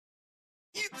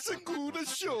It's a good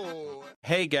show.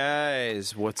 Hey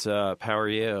guys, what's up? How are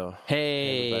you?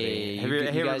 Hey,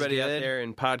 everybody. Hey everybody out there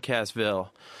in Podcastville.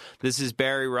 This is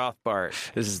Barry Rothbart.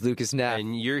 This is Lucas Knapp.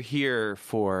 And you're here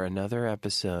for another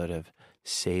episode of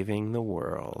Saving the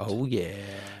World. Oh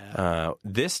yeah.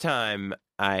 This time,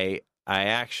 I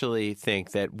actually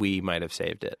think that we might have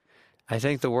saved it. I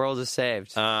think the world is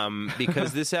saved.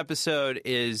 Because this episode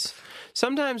is...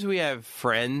 Sometimes we have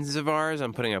friends of ours,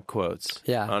 I'm putting up quotes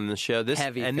on the show.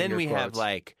 Heavy and then we quotes. have,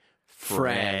 like,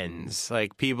 friends.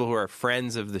 Like, people who are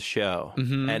friends of the show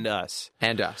and us.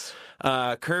 And us.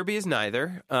 Kirby is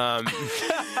neither.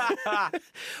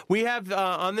 We have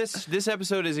on this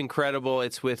episode is incredible.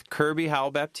 It's with Kirby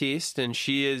Howell-Baptiste, and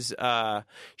she is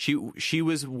she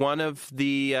was one of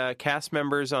the cast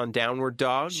members on Downward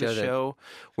Dog, the show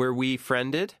where we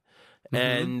friended.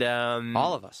 And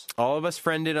all of us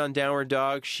friended on Downward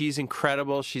Dog. She's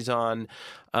incredible. She's on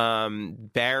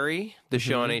Barry, the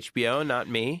show on HBO, not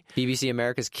me. BBC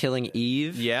America's Killing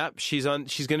Eve. Yeah, she's going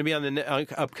to be on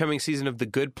the upcoming season of The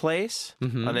Good Place on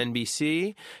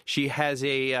NBC. She has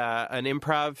an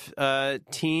improv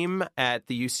team at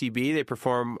the UCB. They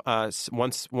perform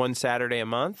one Saturday a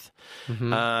month.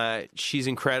 She's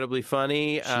incredibly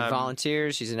funny. She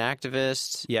volunteers. She's an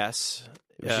activist. Yes.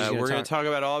 We're going to talk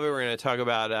about all of it. We're going to talk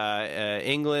about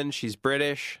England. She's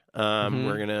British.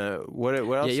 We're going to... What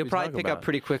else? Yeah, you'll probably pick up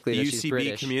pretty quickly the that she's UCB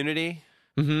British. community.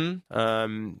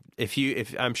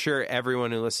 If I'm sure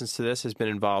everyone who listens to this has been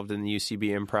involved in the UCB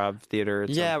Improv Theater.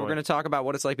 We're going to talk about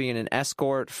what it's like being an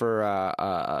escort for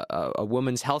a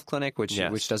woman's health clinic, which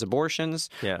does abortions.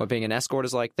 Yeah. What being an escort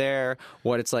is like there.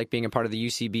 What it's like being a part of the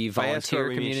UCB volunteer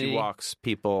community. She walks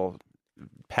people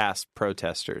past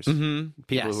protesters,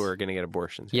 people who are going to get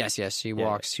abortions. Yes. She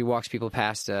walks people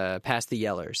past the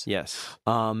yellers. Yes.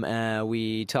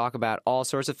 We talk about all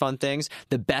sorts of fun things.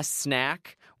 The best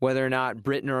snack, whether or not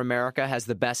Britain or America has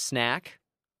the best snack.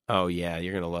 Oh yeah,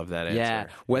 you're going to love that answer. Yeah.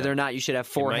 Whether or not you should have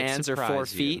 4 hands or 4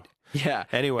 feet. Yeah.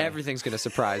 Anyway, everything's going to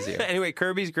surprise you. Anyway,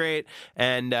 Kirby's great,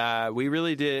 and we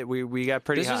really did. We got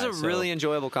pretty. This high. was a really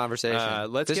enjoyable conversation.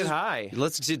 Let's get high.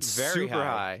 Let's get very super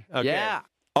high. Okay. Yeah.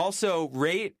 Also,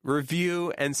 rate,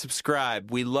 review, and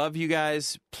subscribe. We love you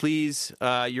guys. Please,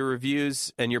 your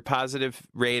reviews and your positive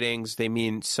ratings, they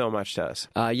mean so much to us.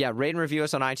 Rate and review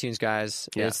us on iTunes, guys.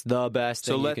 Yeah. It's the best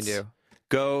thing you can do.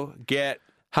 Go get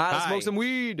high. Let's smoke some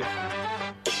weed.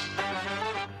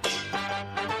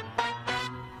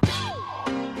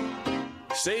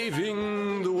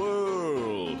 Saving the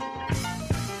World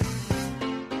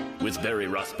with Barry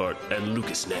Rothbart and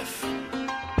Lucas Neff.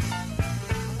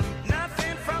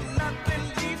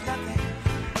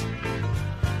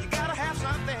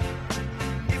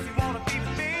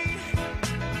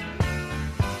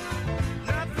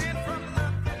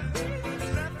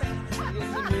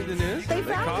 They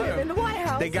found him in the White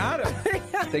House. They got him.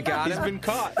 They got him. He's been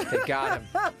caught. They got him.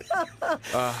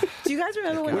 Do you guys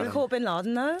remember when they caught Bin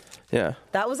Laden, though? Yeah.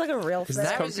 That was like a real thing.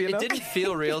 It didn't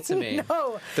feel real to me.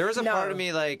 No. There was a part of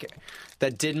me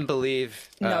that didn't believe.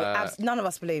 None of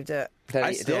us believed it.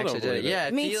 I still don't believe it. Yeah,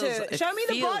 me too. Show me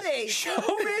the body. Show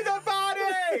me the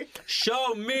body.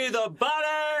 Show me the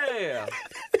body.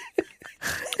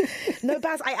 No,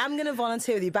 Baz, I am going to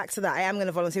volunteer with you. Back to that. I am going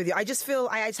to volunteer with you. I just feel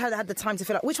I just had the time to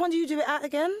fill out. Which one do you do it at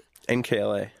again?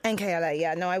 NKLA. NKLA,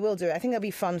 yeah. No, I will do it. I think that'll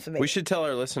be fun for me. We should tell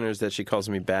our listeners that she calls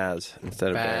me Baz instead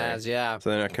of Barry. Baz, yeah.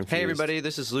 So they're not confused. Hey, everybody,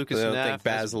 this is Lucas They don't Neff. think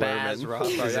Baz Luhrmann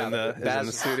is in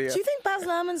the studio. Do you think Baz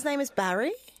Luhrmann's name is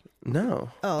Barry? No.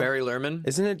 Oh. Barry Luhrmann?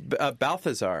 Isn't it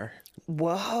Balthazar?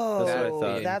 Whoa. That's what I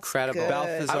thought. That's incredible. good.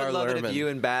 Balthazar I would love it Luhrmann. if you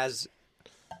and Baz...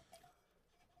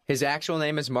 His actual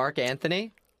name is Mark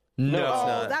Anthony? No, it's Oh,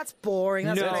 not. that's boring.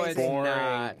 That's No, crazy. it's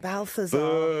not.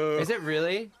 Balthazar. Is it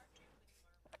really?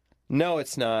 No,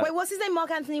 it's not. Wait, what's his name?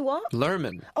 Mark Anthony what?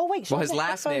 Lerman. Oh, wait. Well, shut his the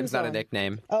last headphones name's not a on.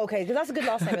 nickname. Oh, okay, because that's a good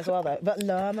last name as well, though. But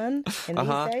Lerman in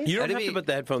these days? You don't It'd have be- to put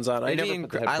the headphones on. I It'd never be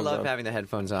put the I headphones love on. having the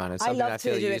headphones on. It's I something I love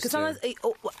feel to do it used because to.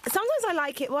 sometimes I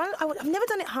like it. Well, I've never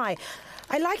done it high.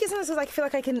 I like it sometimes because I feel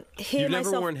like I can hear You've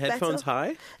myself never worn headphones better.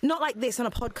 high? Not like this on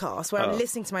a podcast where I'm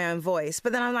listening to my own voice.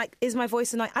 But then I'm like, is my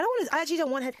voice annoying? I actually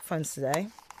don't want headphones today.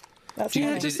 That's Do you,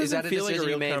 why. just is that a doesn't feel like a decision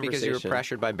you real made because you were conversation.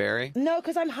 pressured by Barry? No,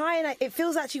 because I'm high and it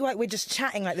feels actually like we're just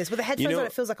chatting like this. With the headphones on,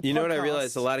 it feels like a podcast. You know what I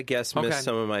realized? A lot of guests Okay. miss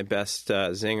some of my best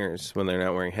zingers when they're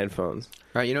not wearing headphones.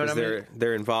 Right, you know what I 'Cause mean?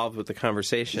 they're involved with the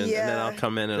conversation, and then Yeah. I'll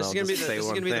come in and This I'll is just say one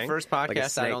gonna be the thing, first like a podcast I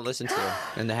snake. don't listen to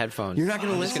in the headphones. You're not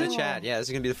gonna I'm just listen? going to chat. Yeah, this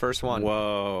is going to be the first one.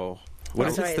 Whoa. What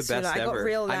if it's the best I got ever?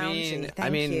 real loungy.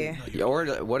 Thank you. Or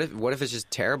what if it's just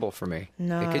terrible for me?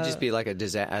 No. It could just be like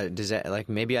like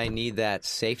maybe I need that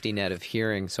safety net of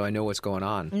hearing so I know what's going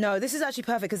on. No, this is actually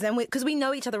perfect because we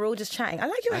know each other. We're all just chatting. I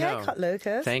like your haircut,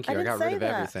 Lucas. Thank you. I got rid of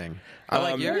everything. I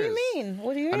like yours. What do you mean?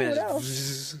 What do you mean? What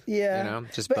else? Yeah.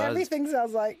 Just but buzzed. everything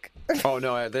sounds like. Oh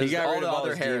no, there's got all rid the of all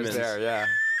other his hairs demons. there. Yeah.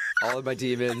 All of my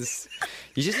demons.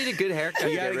 You just need a good haircut.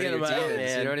 You gotta rid get of your them out, demons,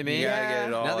 man. You know what I mean? You gotta get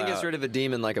it all Nothing gets out. rid of a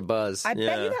demon like a buzz. I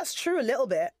bet you that's true a little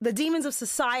bit. The demons of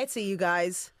society, you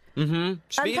guys. Mm-hmm. And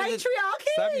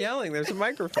patriarchy. Stop yelling. There's a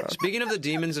microphone. Speaking of the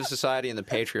demons of society and the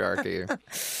patriarchy,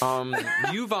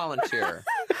 you volunteer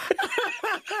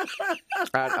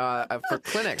for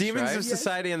clinics, Demons right? of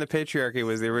Society and the Patriarchy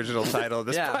was the original title of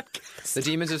this podcast. The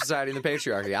Demons of Society and the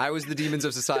Patriarchy. I was the Demons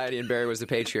of Society and Barry was the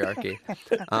Patriarchy.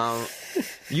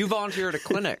 You volunteer at a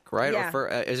clinic, right? Yeah. Or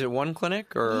is it one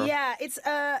clinic? Or Yeah, it's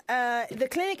the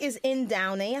clinic is in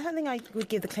Downey. I don't think I would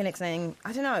give the clinic's name.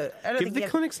 I don't know. Give the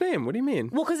clinic's name. What do you mean?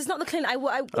 Well, because it's not the clinic.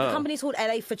 The company's called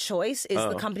LA for Choice.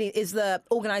 Is the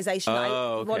organization that I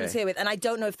volunteer with, and I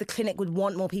don't know if the clinic would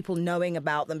want more people knowing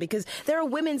about them because they're a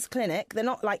women's clinic. They're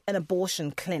not like an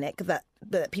abortion clinic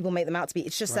that people make them out to be.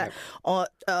 It's just that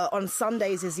on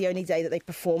Sundays is the only day that they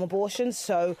perform abortions.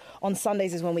 So on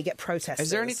Sundays is when we get protesters.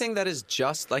 Is there anything that is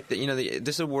just like this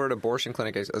is a word abortion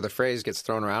clinic, or the phrase gets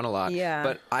thrown around a lot. Yeah.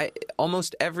 But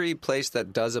almost every place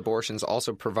that does abortions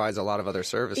also provides a lot of other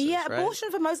services. Yeah, right?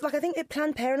 abortion for most, I think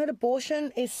Planned Parenthood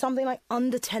abortion is something like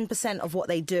under 10% of what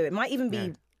they do. It might even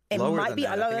be. It Lower might than be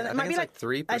that. lower. I It think might be it's like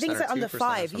 3% I think it's or like under 2% or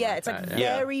 5. something Yeah, like it's like that.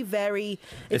 very, very.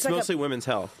 It's like mostly women's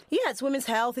health. Yeah, it's women's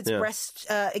health. It's breast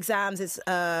exams. It's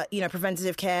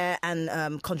preventative care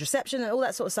and contraception and all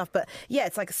that sort of stuff. But yeah,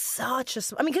 it's like such a.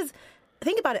 I mean, because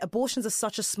think about it, abortions are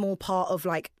such a small part of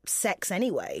like sex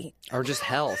anyway. Or just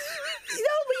health. But you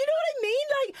know what I mean?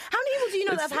 Like, how many people do you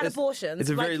know that have had abortions? It's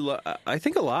a very low. I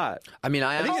think a lot. I mean,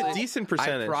 I think also- a decent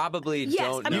percentage. I probably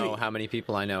don't know how many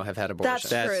people I know have had abortions.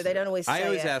 That's true. They don't always say I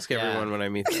always it. ask everyone when I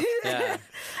meet them. Yeah.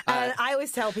 And I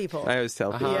always tell people. I always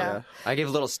tell people. Yeah. I give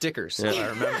little stickers. So I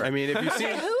remember. I mean, if you've seen,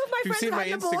 Who of my if you've friends seen have my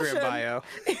had an Instagram abortion? bio,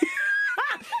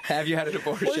 Have you had an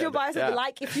abortion? What was your bio? Yeah.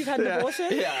 Like if you've had an abortion?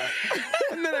 Yeah.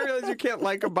 and then I realized you can't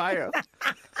like a bio.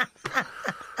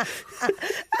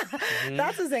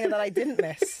 That's the thing that I didn't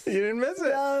miss. You didn't miss it.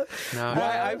 No. No.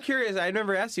 I'm curious. I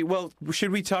never asked you. Well,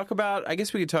 should we talk about? I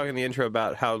guess we could talk in the intro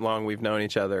about how long we've known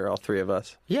each other, all three of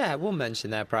us. Yeah, we'll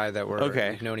mention that probably that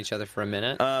we've known each other for a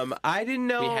minute. I didn't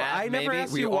know. I never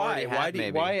asked you why. Why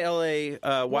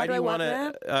LA? Why do you want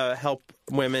to help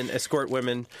women, escort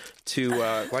women to?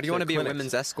 Why do you want to be a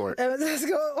women's escort? Why do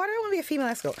I want to be a female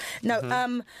escort?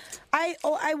 No,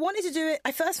 I wanted to do it.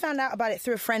 I first found out about it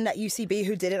through a friend at UCB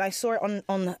who did it. I saw it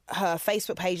on her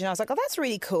Facebook page, and I was like, oh, that's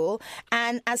really cool.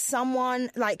 And as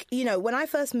someone, like, when I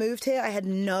first moved here, I had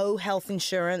no health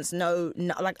insurance,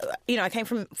 I came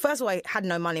from, first of all, I had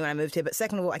no money when I moved here, but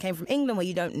second of all, I came from England where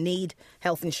you don't need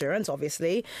health insurance,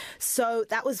 obviously. So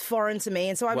that was foreign to me.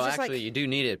 And so I was just actually, you do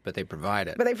need it, but they provide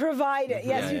it. But they provide it.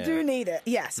 Yes, you do need it.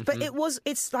 Yes. But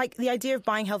it's like the idea of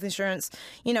buying health insurance,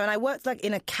 and I worked like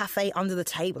in a cafe under the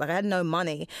table. Like I had no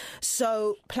money.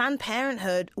 So Planned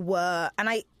Parenthood and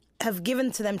I have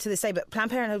given to them to this day, but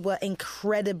Planned Parenthood were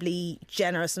incredibly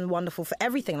generous and wonderful for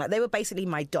everything. Like they were basically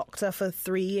my doctor for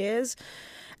 3 years.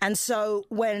 And so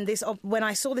when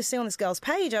I saw this thing on this girl's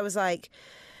page, I was like,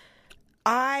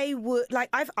 I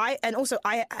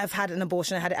have had an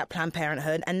abortion. I had it at Planned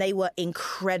Parenthood, and they were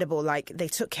incredible. Like they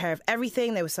took care of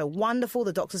everything. They were so wonderful.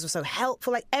 The doctors were so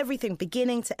helpful. Like everything,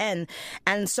 beginning to end.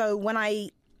 And so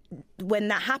when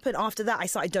that happened, after that, I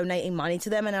started donating money to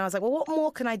them, and I was like, well, what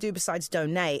more can I do besides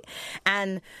donate?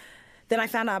 And then I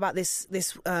found out about this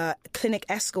clinic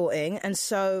escorting, and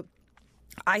so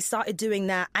I started doing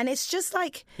that, and it's just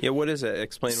like... Yeah, what is it?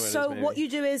 Explain what it is, So maybe. what you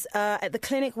do is, at the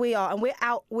clinic and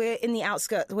we're in the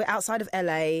outskirts, we're outside of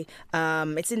LA,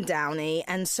 it's in Downey,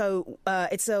 and so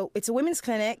it's a women's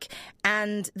clinic,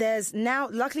 and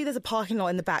luckily there's a parking lot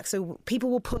in the back, so people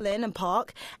will pull in and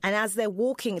park, and as they're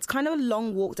walking, it's kind of a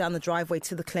long walk down the driveway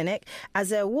to the clinic. As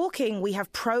they're walking, we have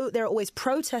there are always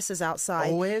protesters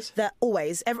outside. Always?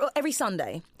 Always, every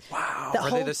Sunday. Wow.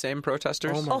 Are they the same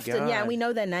protesters? Oh my Often, God. yeah, and we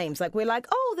know their names. Like we're like like,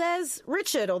 oh, there's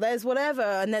Richard or there's whatever.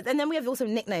 And then we have also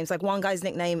nicknames. Like one guy's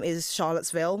nickname is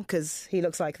Charlottesville because he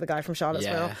looks like the guy from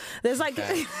Charlottesville. Yeah. There's like...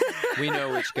 Okay. We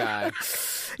know which guy.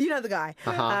 You know the guy.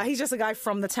 He's just a guy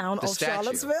from the town of statue.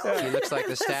 Charlottesville. He looks like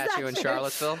the statue in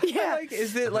Charlottesville. Yeah.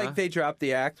 Is it like they drop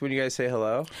the act when you guys say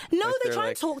hello? No, like they try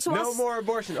and talk to us. No more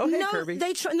abortion. Okay, no, Kirby.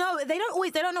 they don't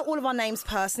know all of our names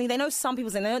personally. They know some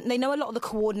people's names. They know a lot of the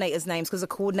coordinators' names because the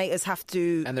coordinators have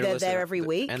to. They're there every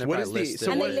week. And what is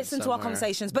and they listen to our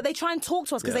conversations, but they try and talk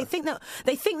to us because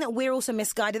they think that we're also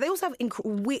misguided. They also have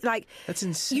that's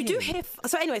insane. You do hear.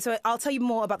 So anyway, I'll tell you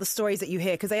more about the stories that you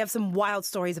hear because they have some wild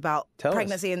stories about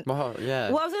pregnancy and. Well, yeah.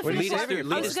 Well, I was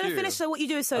going to finish. So what you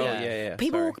do is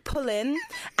people will pull in,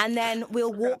 and then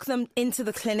we'll walk them into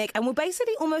the clinic, and we're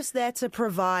basically almost there to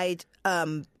provide.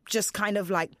 Just kind of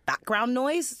like background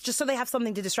noise, just so they have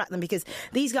something to distract them because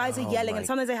these guys are yelling and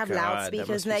sometimes they have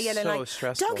loudspeakers and they're yelling like,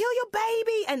 stressful. "Don't kill your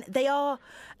baby!" And they are,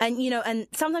 and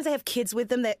sometimes they have kids with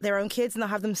them, their own kids, and they'll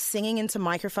have them singing into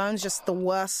microphones, just the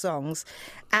worst songs.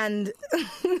 And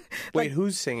wait,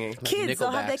 who's singing? Kids,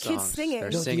 they'll have their kids singing.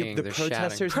 They're singing. The they're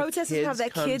protesters have their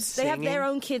kids. They have their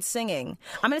own kids singing.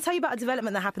 I'm going to tell you about a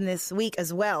development that happened this week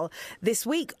as well. This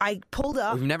week, I pulled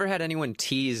up. We've never had anyone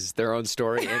tease their own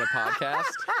story in a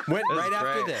podcast. Went right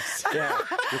after this. Yeah,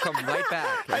 we'll come right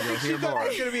back and you'll hear more.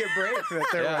 There's going to be a break that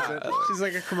there wasn't. She's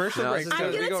like a commercial break.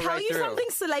 I'm going to tell you something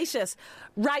salacious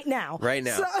right now. Right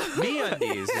now.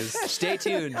 MeUndies is stay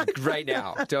tuned right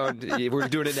now. We're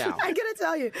doing it now. I'm going to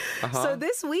tell you. So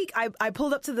this week, I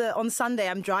pulled up on Sunday.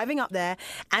 I'm driving up there,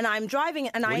 and I'm driving,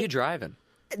 and What are you driving?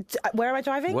 Where am I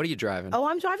driving? What are you driving? Oh,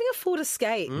 I'm driving a Ford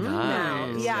Escape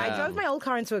now. Yeah, I drove my old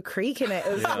car into a creek and it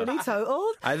was fully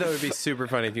totaled. I thought it would be super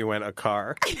funny if you went a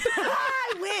car.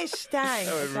 I wish. Dang.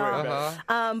 That would be really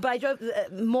bad. But I drove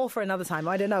more for another time.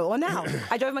 I don't know. Or now.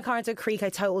 I drove my car into a creek. I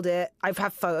totaled it. I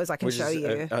have photos I can show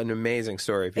you. An amazing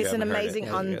story. If you it's an amazing,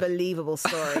 unbelievable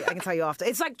story. I can tell you after.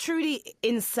 It's like truly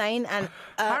insane. And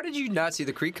how did you not see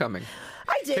the creek coming?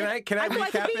 I did. Can I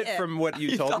recap it from what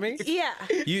you told me? Yeah.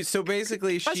 So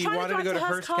basically, she wanted to go to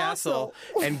Hearst Castle,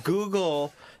 and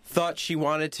Google thought she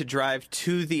wanted to drive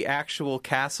to the actual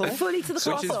castle, fully to the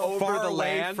castle, which is far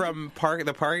away from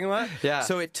the parking lot. Yeah.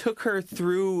 So it took her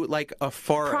through like a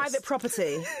forest, private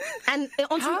property, and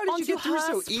onto How did you get through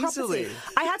so Hearst easily?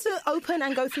 Property. I had to open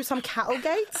and go through some cattle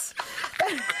gates.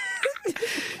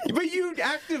 But you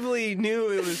actively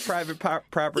knew it was private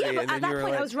property. Yeah, but and at that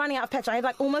point, I was running out of petrol. I had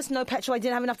like almost no petrol. I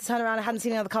didn't have enough to turn around. I hadn't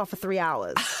seen another car for 3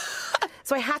 hours.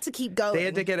 So I had to keep going. They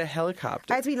had to get a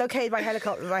helicopter. I had to be located by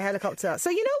helicopter. So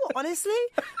you know what? Honestly,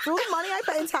 for all the money I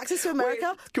put in taxes to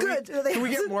America, Can we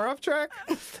get more off track?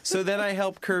 So then I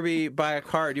helped Kirby buy a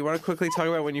car. Do you want to quickly talk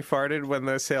about when you farted when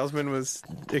the salesman was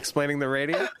explaining the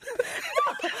radio?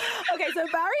 Okay, so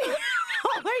Barry...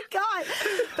 Oh my God!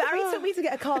 Barry took me to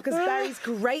get a car because Barry's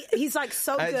great. He's like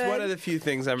so good. It's one of the few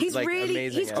things I'm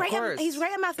amazing he's at. Great. He's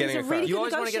great at math. He's a really you good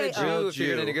always want to get a Jew if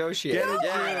you're going to negotiate.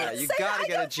 Yeah, you got to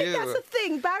get a Jew. That's the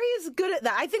thing. Barry is good at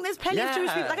that. I think there's plenty of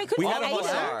Jewish people. Like I couldn't take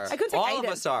Aiden. All of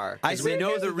us are. Because we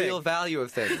know the real value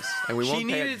of things, and we won't. She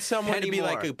needed someone to be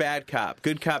like a bad cop,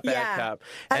 good cop, bad cop.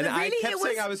 And I kept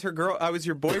saying I was her girl, I was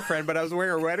your boyfriend, but I was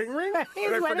wearing a wedding ring, and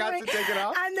I forgot to take it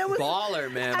off.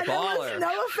 Baller, man, baller.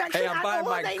 No affection. Hey, I'm buying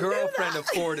my girlfriend a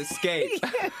Ford Escape.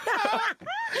 And at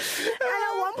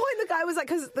one point, the guy was like,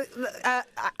 because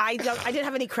I didn't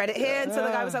have any credit here, and so the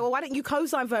guy was like, well, why don't you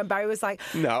co-sign for her? And Barry was like,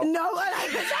 no. And I was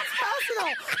like, that's personal.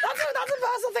 That's a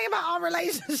personal thing about our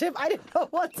relationship. I didn't know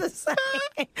what to say.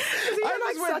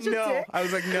 I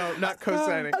was like, no, not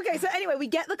co-signing. Okay, so anyway, we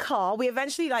get the car. We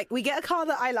eventually we get a car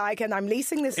that I like, and I'm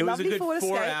leasing this lovely Ford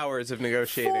Escape. It was a good 4 hours of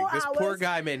negotiating. This poor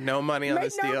guy made no money on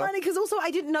this deal. Made no money because also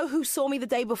I didn't know who saw me the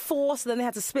day before, so then they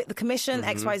had to split the commission,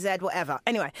 XYZ, whatever.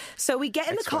 Anyway, so we get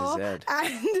in the car, and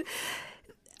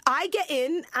I get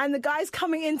in, and the guy's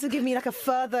coming in to give me like a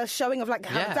further showing of like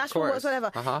how the dashboard works,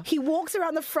 whatever. He walks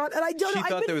around the front, and I don't know. She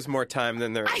thought there was more time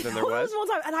than there was. There was more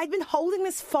time, and I'd been holding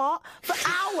this fart for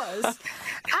hours.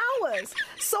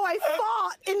 So I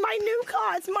fart in my new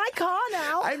car. It's my car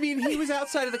now. I mean, he was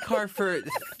outside of the car for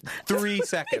 3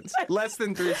 seconds. Less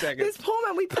than 3 seconds. This poor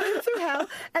man, we put him through hell,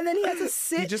 and then he had to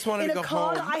sit in a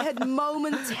car that I had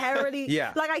momentarily,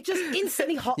 like I just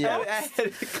instantly hot boxed.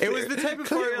 It was the type of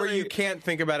car where you can't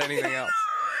think about anything else.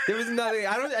 There was nothing.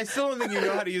 I still don't think you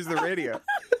know how to use the radio.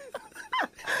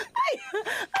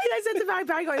 I said to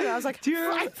Barry going, I was like,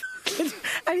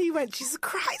 And he went, Jesus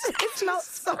Christ, it smells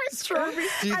so strawberry.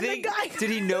 Did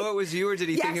he know it was you, or did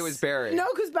he think it was Barry? No,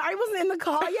 because Barry wasn't in the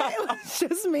car yet. It was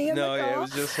just me in the car. No, yeah, it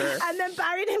was just her. And then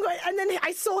Barry and him going, and then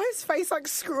I saw his face like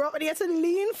screw up, and he had to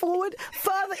lean forward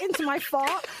further into my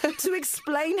fart to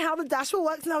explain how the dashboard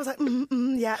works. And I was like,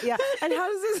 yeah. And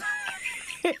how does this...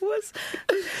 It was,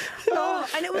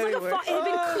 and it was like a fart. It had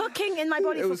been cooking in my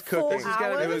body for 4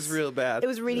 hours. It was real bad. It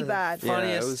was really bad.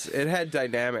 Yeah, it had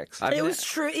dynamics. It was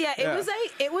true. Yeah,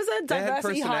 it was a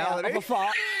diversity hire of a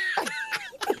fart.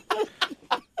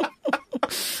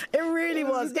 It really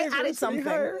was. It added something.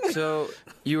 So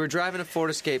you were driving a Ford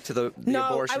Escape to the abortion No,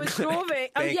 I was driving.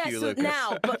 Thank you, Lucas.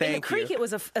 Now, but in the creek it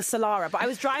was a Solara. But I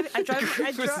was driving. I drove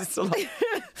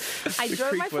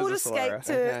my Ford Escape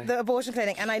to the abortion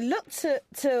clinic, and I looked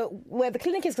to where the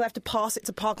clinic is because I have to pass it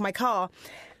to park my car.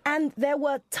 And there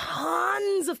were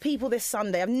tons of people this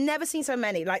Sunday. I've never seen so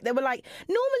many. Like there were normally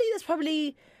there's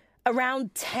probably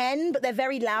around 10, but they're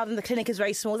very loud and the clinic is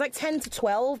very small. It's like 10 to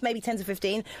 12, maybe 10 to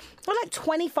 15. There were like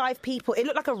 25 people. It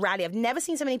looked like a rally. I've never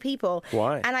seen so many people.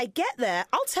 Why? And I get there.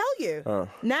 I'll tell you.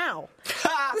 Now.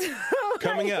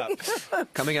 Coming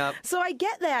up. So I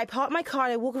get there. I park my car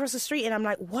and I walk across the street and I'm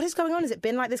like, what is going on? Has it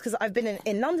been like this? Because I've been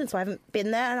in London, so I haven't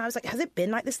been there. And I was like, has it been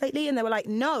like this lately? And they were like,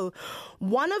 no.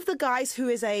 One of the guys who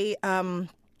is a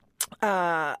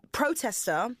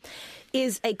protester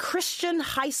is a Christian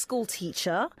high school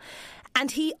teacher,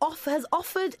 and he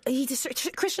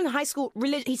Christian high school.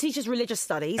 He teaches religious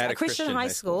studies at a Christian high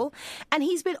school, and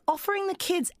he's been offering the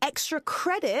kids extra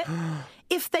credit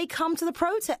if they come to the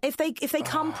protest. If they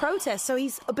come protest, so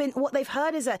what they've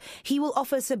heard is that he will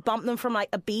offer to bump them from like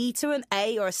a B to an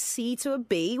A or a C to a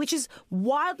B, which is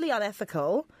wildly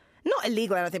unethical. Not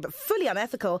illegal, I don't think, but fully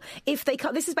unethical. If they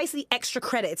this is basically extra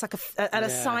credit. It's like an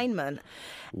assignment,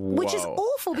 which is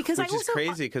awful because which is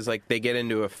crazy because like they get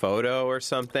into a photo or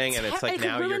something, and it's like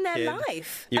now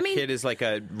your kid is like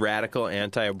a radical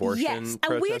anti-abortion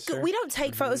protester. And we don't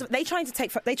take photos. They try and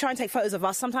take photos of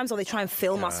us sometimes, or they try and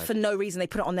film us for no reason. They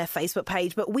put it on their Facebook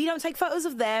page, but we don't take photos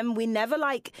of them. We never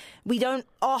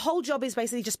Our whole job is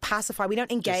basically just pacify. We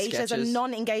don't engage. There's a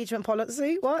non-engagement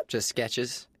policy. What? Just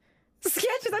sketches.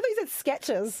 Sketches? I thought you said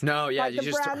Skechers. No, yeah, you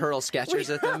just hurl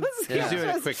Skechers at them. He's doing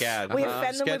a quick ad. We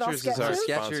offend them with our Skechers.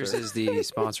 Skechers is the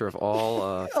sponsor of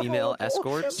all female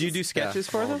escorts. Do you do sketches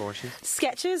for them? Abortions?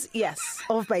 Sketches, yes,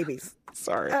 of babies.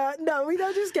 Sorry. No, we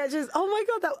don't do sketches. Oh my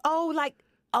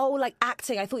god, like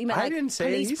acting. I thought you meant like didn't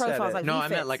say police profiles. Like no, I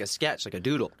meant like a sketch, like a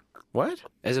doodle. What?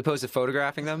 As opposed to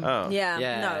photographing them? Oh.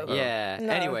 Yeah. No.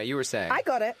 Anyway, you were saying. I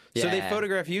got it. So they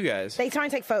photograph you guys. They try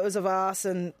and take photos of us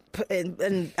and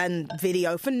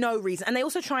video for no reason. And they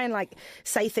also try and like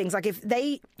say things like if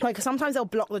they sometimes they'll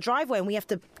block the driveway and we have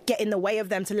to get in the way of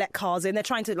them to let cars in. They're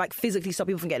trying to like physically stop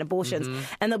people from getting abortions.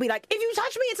 And they'll be like, if you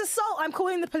touch me, it's assault. I'm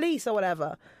calling the police or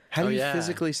whatever. How do you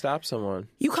physically stop someone?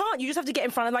 You can't. You just have to get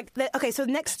in front of so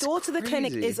next door to the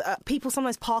clinic is people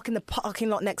sometimes park in the parking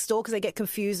lot next door because they get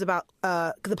confused about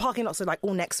the parking lots are like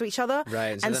all next to each other.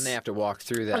 Right, and so then they have to walk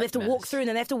through that. And they have to walk through, and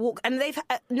then they have to walk. And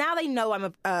now they know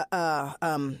I'm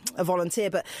a volunteer.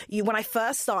 But when I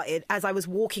first started, as I was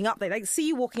walking up, they see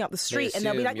you walking up the street, and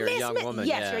they'll be like, you're a young woman.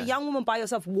 Yes, you're a young woman by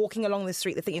yourself walking along the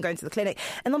street. They think you're going to the clinic,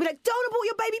 and they'll be like, don't abort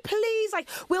your baby, please. Like,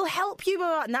 we'll help you.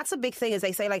 And that's a big thing, is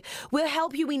they say like, we'll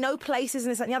help you. We know places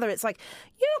and this and the other. It's like,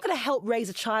 you're not going to help raise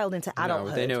a child into adulthood. No,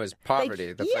 what they know is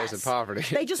poverty. The place of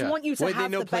poverty. They just want you to have the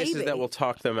baby. They know places that will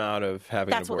talk them out of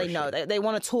having That's an abortion. What they know. They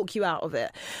want to talk you out of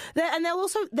it. And they'll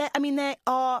also, there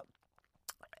are,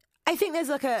 I think there's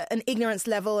like an ignorance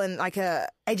level and like a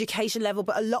education level,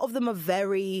 but a lot of them are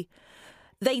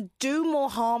they do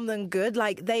more harm than good.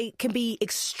 Like they can be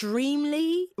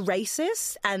extremely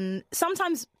racist and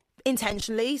sometimes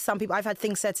intentionally. Some people, I've had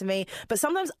things said to me, but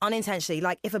sometimes unintentionally.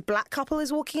 Like if a black couple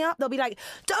is walking up, they'll be like,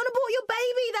 don't abort your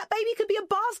baby. That baby could be a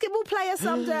basketball player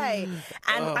someday.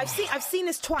 And I've seen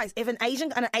this twice. If an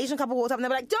Asian couple walked up and they'll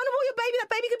be like, don't abort your baby. That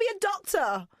baby could be a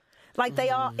doctor. Like they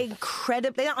are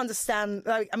incredibly, they don't understand.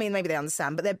 I mean, maybe they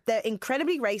understand, but they're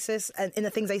incredibly racist in the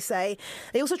things they say.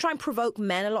 They also try and provoke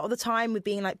men a lot of the time with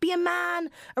being like, be a man.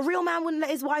 A real man wouldn't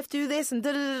let his wife do this and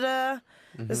da da da da.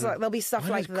 It's like there'll be stuff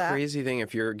like that. Crazy thing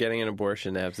if you're getting an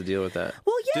abortion to have to deal with that.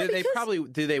 Well, yeah,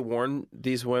 do they warn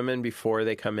these women before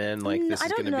they come in? Like this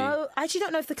is going to be. I actually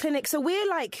don't know if the clinic. So we're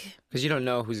like, because you don't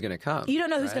know who's going to come. You don't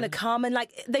know who's going to come, and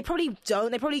like they probably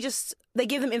don't. They probably just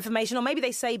give them information, or maybe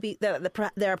they say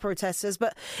there are protesters.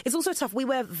 But it's also tough. We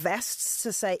wear vests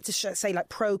to say like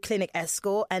pro clinic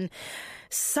escort, and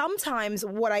sometimes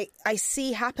what I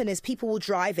see happen is people will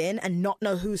drive in and not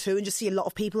know who's who and just see a lot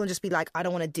of people and just be like, I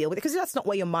don't want to deal with it, because that's not not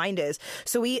where your mind is.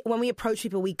 So when we approach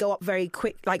people, we go up very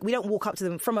quick. Like, we don't walk up to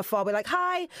them from afar. We're like,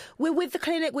 hi, we're with the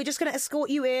clinic. We're just going to escort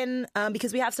you in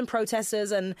because we have some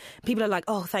protesters. And people are like,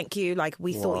 oh, thank you. Like,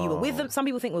 we thought you were with them. Some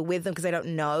people think we're with them because they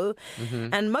don't know.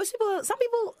 And some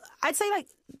people, I'd say like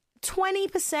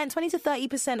 20% to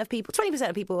 30% of people, 20%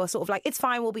 of people are sort of like, it's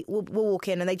fine, we'll walk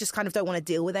in, and they just kind of don't want to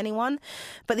deal with anyone.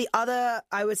 But the other,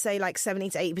 I would say like 70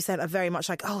 to 80% are very much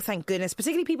like, oh, thank goodness,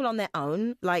 particularly people on their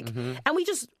own. Like, and we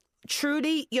just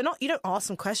truly, you don't ask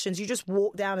them questions. You just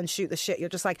walk down and shoot the shit. You're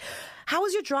just like, how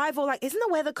was your drive? Or like, isn't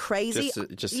the weather crazy?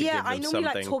 Just to give them I normally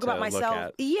like talk about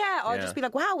myself. Yeah, or just be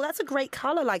like, wow, that's a great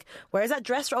color. Like, where is that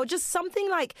dress from? Or just something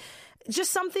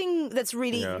that's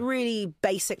really, really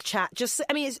basic chat.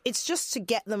 It's just to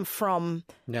get them from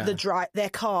their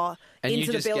car and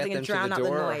into the building and drown out the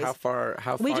noise. How far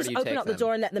we just do you open take up the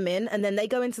door and let them in, and then they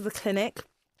go into the clinic.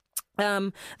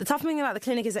 The tough thing about the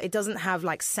clinic is that it doesn't have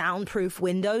like soundproof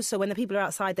windows, so when the people are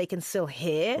outside, they can still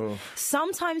hear.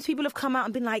 Sometimes people have come out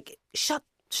and been like, shut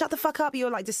the fuck up, you're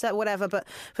like disturbed, whatever. But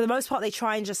for the most part, they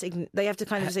try and they have to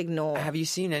kind of just ignore. Have you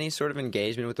seen any sort of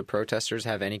engagement with the protesters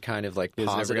have any kind of like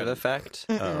positive effect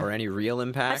or any real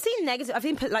impact? I've seen negative. I've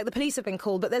seen like the police have been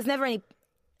called, but there's never any.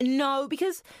 No,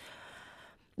 because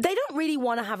they don't really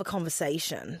want to have a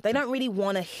conversation. They don't really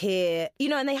want to hear,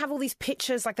 and they have all these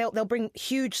pictures, like they'll bring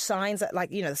huge signs that,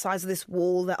 like, the size of this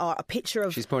wall that are a picture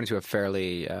of... She's pointing to a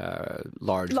fairly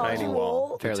large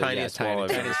wall. Fairly, tiniest wall.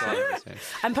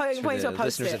 I'm pointing to a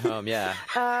post-it. Listeners at home, yeah.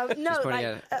 No,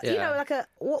 like, like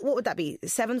what would that be?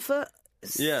 7 foot?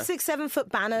 6-7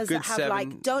 foot banners Good that have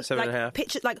 7.5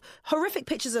 pictures, like horrific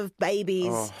pictures of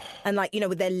babies and like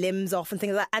with their limbs off and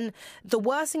things like that. And the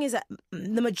worst thing is that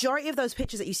the majority of those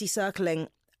pictures that you see circling,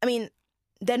 I mean,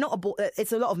 they're not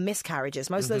it's a lot of miscarriages.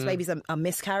 Most of those babies are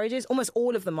miscarriages. Almost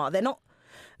all of them are. They're not.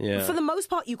 Yeah. For the most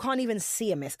part, you can't even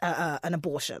see an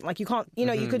abortion. Like, you can't, you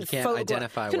couldn't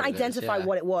identify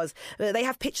what it was. They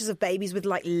have pictures of babies with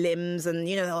like limbs, and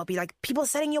they'll be like people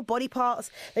selling your body parts.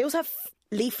 They also have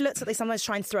leaflets that they sometimes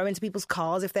try and throw into people's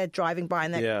cars if they're driving by,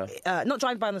 and they're not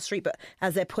driving by on the street, but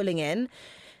as they're pulling in,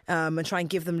 and try and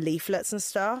give them leaflets and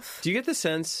stuff. Do you get the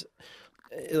sense,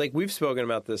 like, we've spoken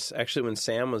about this actually when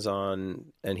Sam was on,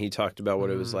 and he talked about what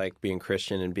it was like being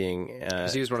Christian and being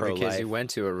because he was one of the kids who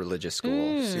went to a religious school.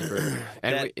 And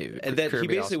that he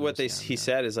basically what he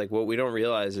said is like, what we don't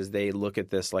realize is they look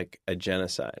at this like a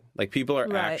genocide. Like, people are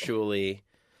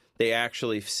They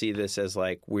actually see this as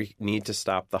like, we need to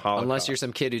stop the Holocaust. Unless you're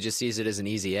some kid who just sees it as an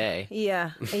easy A.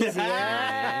 Yeah. Easy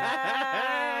A.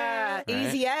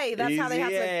 Easy A. That's how they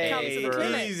have to come to the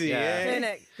clinic. Easy A.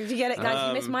 Clinic. Did you get it,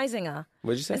 guys? Miss Meisinger.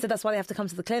 What'd you say? I said that's why they have to come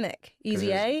to the clinic.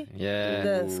 Easy A. Yeah.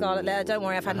 The scarlet letter. Don't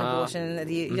worry, I've had an abortion.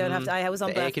 You don't have to. I was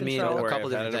on birth control. A couple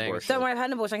different things. Don't worry, I've had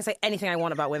an abortion. I can say anything I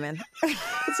want about women. It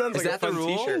sounds like a fun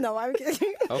T-shirt. No, I'm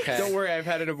kidding. Okay. Don't worry, I've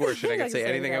had an abortion. I can say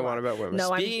anything I want about women.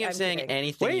 No, Speaking of saying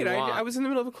anything you want. I was in the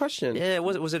middle of a question. Yeah,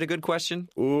 was it a good question?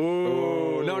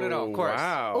 Ooh. No, of course.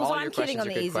 Wow. Also, I'm kidding on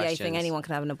the Easy A thing. Anyone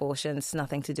can have an abortion. It's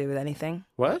nothing to do with anything.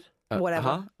 What?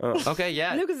 Whatever. Okay,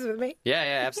 yeah. Lucas is with me.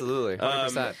 Yeah, absolutely.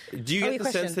 100%. Do you get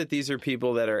the sense that these are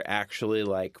people that are actually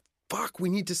like, fuck, we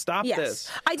need to stop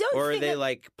this? I don't Or think are they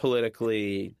like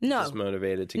politically just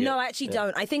motivated to get... No, I actually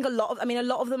don't. I think a lot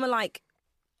of them are like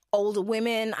older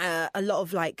women, a lot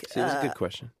of like... See, that's a good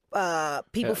question.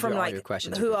 People from like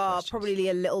who are probably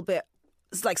a little bit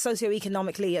like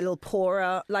socioeconomically a little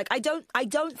poorer. Like, I don't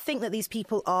think that these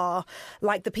people are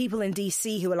like the people in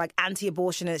DC who are like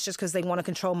anti-abortion, and it's just because they want to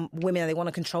control women and they want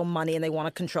to control money and they want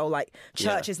to control like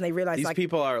churches, and they realize these like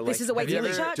people are like, this is a way to get the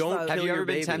church vote. Have you ever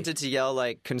been tempted to yell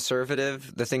like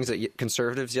conservative, the things that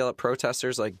conservatives yell at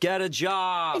protesters, like get a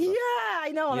job? Yeah,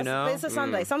 I know. It's a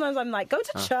Sunday. Sometimes I'm like, go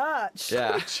to church.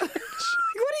 Yeah.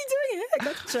 What are you doing here?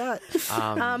 Go to church.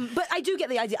 But I do get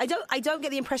the idea. I don't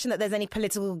get the impression that there's any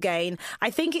political gain. I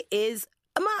think it is.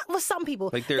 Well, some people.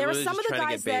 Like, there really are some of the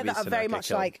guys there that are very much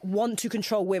like want to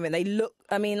control women. They look.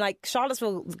 I mean, like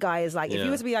Charlottesville guy is like. If you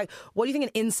were to be like, what do you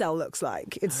think an incel looks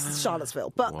like? It's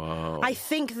Charlottesville. But I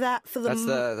think that for the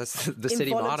that's the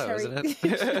city motto, isn't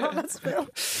it? Charlottesville.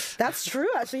 That's true.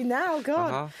 Actually, now,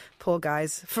 God, poor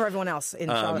guys. For everyone else in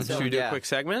Charlottesville. Should we do a quick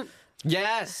segment?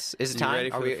 Yes. Is it time? Ready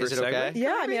for the first is it okay? segment?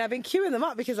 Yeah, I mean, I've been queuing them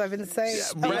up because I've been saying...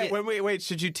 Wait.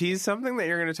 Should you tease something that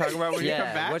you're going to talk about when you come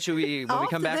back? What should we... When we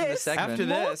come back from the segment? After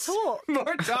this,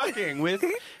 more talking with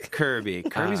Kirby.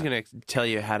 Kirby's going to tell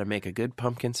you how to make a good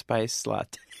pumpkin spice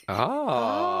latte.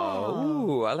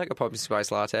 Ooh, I like a pumpkin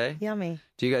spice latte. Yummy.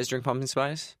 Do you guys drink pumpkin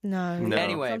spice? No.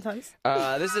 Anyway, sometimes.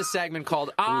 This is a segment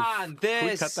called On This. Can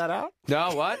we cut that out?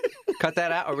 No, what? Cut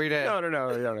that out? Or we gonna...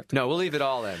 No. No, we'll leave it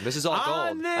all in. This is all gold.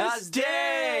 On this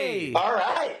day! All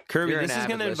right. Kirby, You're this an is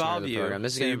going to avid listener involve of the you. program.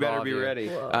 This is So gonna you better involve be you. ready.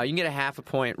 You can get a half a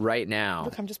point right now.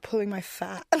 Look, I'm just pulling my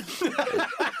fat.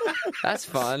 That's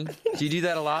fun. Do you do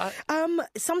that a lot?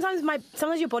 Sometimes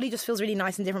your body just feels really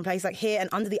nice in different places. Like here and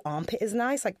under the armpit is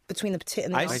nice, like between the tit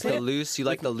and the Like armpit. the loose? You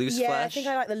like the loose Yeah, flesh? I think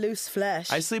I like the loose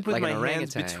flesh. I sleep with Like my an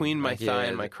hands orangutan. between my Like, thigh yeah.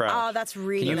 and my crotch. Oh, that's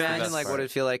really Can you nice. imagine like what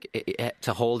it'd feel like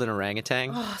to hold an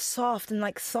orangutan? Oh, soft and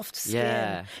like soft skin.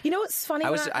 Yeah. You know what's funny?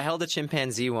 I held a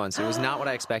chimpanzee once. It was not what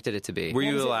I expected it to be. Were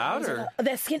you allowed? Or?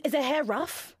 Their skin is their hair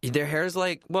rough? Their hair's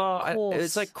like, Coarse.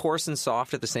 it's like coarse and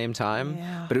soft at the same time.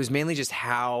 Yeah. But it was mainly just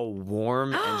how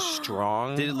warm and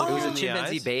strong. Did it look was you a in the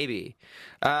chimpanzee eyes? baby.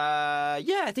 Yeah, I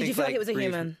think. Did you feel like it was a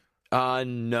human?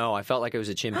 No, I felt like it was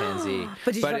a chimpanzee.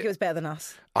 But did you feel like it was better than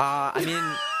us? I mean,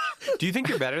 Do you think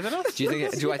you're better than us?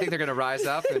 do I think they're going to rise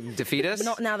up and defeat us?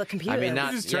 Not now the computer. I mean,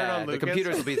 not. just turn on The Lucas?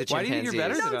 computers will be the Why do chimpanzees. you think you're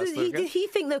better No, than us, did Lucas? he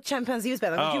think the chimpanzee was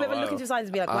better? Did you ever look into his eyes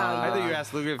and be like, wow, I thought you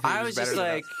asked Lucas if he I was better just than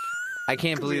like, us. I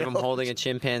can't believe I'm holding a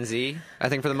chimpanzee. I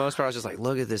think for the most part, I was just like,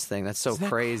 look at this thing. That's so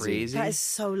crazy. that is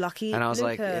so lucky. And I was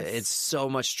like, Lucas. it's so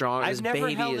much stronger. I've This never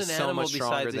baby held is an so animal much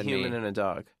stronger besides a than human me. and a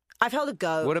dog. I've held a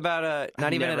goat. What about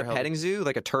not even at never a held- petting zoo,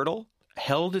 like a turtle?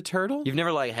 Held a turtle? You've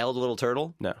never like held a little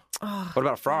turtle? No, What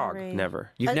about a frog? sorry.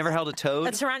 never. You've never held a a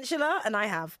toad? tarantula, and I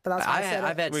have, but that's why I said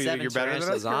I've it. had Wait, 7 you're better than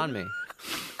tarantulas us, on me.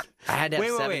 I had to have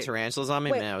Wait, 7 wait. tarantulas on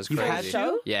me. Wait, Man, it was you crazy. had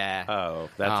to? Yeah. Oh,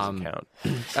 that doesn't count.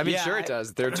 I mean, Yeah, sure it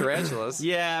does. They're tarantulas.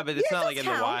 Yeah, but it's Yeah, not it like in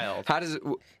does the count. wild. How does it?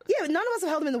 Yeah, but none of us have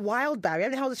held them in the wild, Barry. I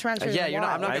haven't held a tarantula Yeah, in the you're not.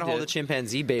 wild. I'm not going to I hold did. a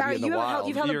chimpanzee baby Barry, in the wild.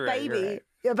 you've held You're a right, baby. you're right.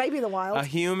 A baby in the wild. A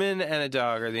human and a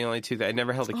dog are the only two. I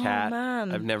never held a cat.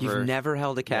 man. I've never. You've never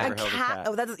held a cat. Never held a cat.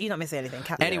 Oh, you're not missing anything.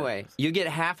 Cat. Anyway, you get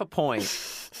half a point,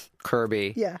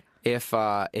 Kirby. Yeah.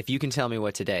 If you can tell me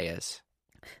what today is.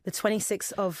 The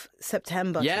 26th of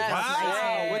September. Yes. 2018.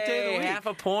 Wow, what day of the week? Half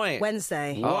a point.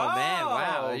 Wednesday. Oh man!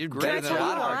 Wow, you're Great. better Can I than a tell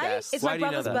lot you of our why? guests. It's Why my do you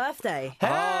know brother's that? birthday.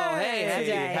 Oh, hey,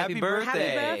 Today. Happy birthday.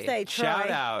 Happy birthday, Troy. Shout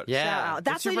out. Yeah. Shout out.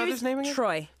 That's What's your what it brother's is. name again?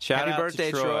 Troy. Shout Happy out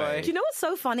birthday, to Troy. Do you know what's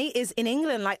so funny is in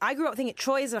England, like I grew up thinking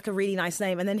Troy is like a really nice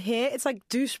name, and then here it's like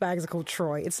douchebags are called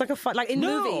Troy. It's like a fun, like in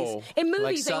No. movies. In movies,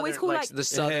 Like they always call like the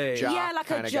southern Hey. jock yeah, like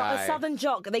a, kind of jock, guy. a southern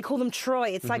jock. They call them Troy.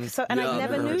 It's like so, and I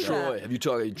never knew that. Have you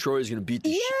talked? Troy's gonna beat the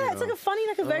Yeah, it's like a funny,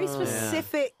 like a very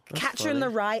specific Catcher in the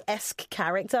Rye-esque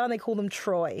character, and they call them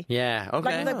Troy. Yeah.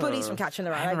 Okay. Like bullies from Catcher in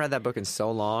the I Rye. haven't read that book in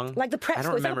so long. Like the prep I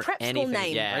don't school. It's like a remember prep school anything.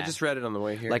 name. Yeah. I just read it on the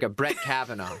way here. like a Brett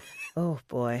Kavanaugh. Oh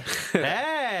boy,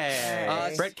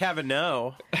 hey, Brett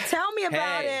Kavanaugh. tell me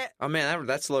about Hey. it. Oh man,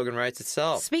 that slogan writes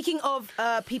itself. Speaking of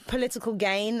political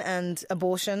gain and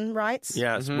abortion rights,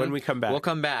 Yes, when we come back. We'll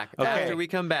come back Okay. after we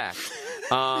come back.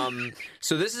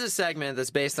 So this is a segment that's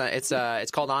based on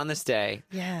it's called On This Day,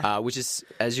 Yeah. which is,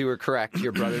 as you were correct,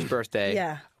 your brother's birthday.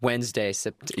 Yeah. Wednesday.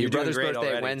 Your doing brother's great birthday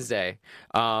already. Wednesday.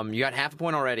 You got half a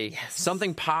point already. Yes.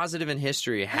 Something positive in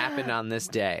history happened on this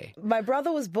day. my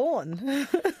brother was born.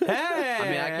 Hey, I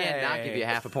mean, I can't not give you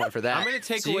half a point for that. I'm going to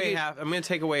take So you away get- half. I'm going to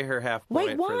take away her half Wait,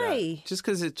 point. For why? that. Just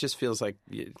because it just feels like.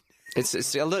 It is a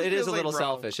feels like little wrong.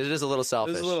 selfish. It is a little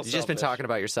selfish. little You've just been selfish. talking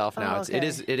about yourself now. Oh, okay.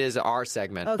 It is our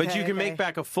segment. Okay. But you can make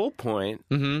back a full point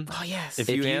Oh yes. if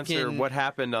you you answer can- what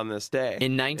happened on this day.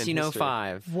 In history.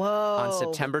 1905, Whoa. on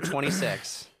September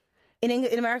 26th,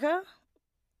 in America.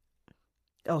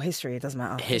 Oh, history. It doesn't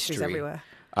matter. History's History. everywhere.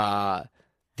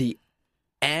 the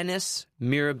Annus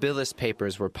Mirabilis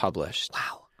papers were published.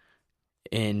 Wow.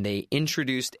 And they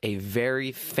introduced a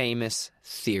very famous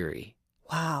theory.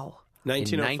 Wow. In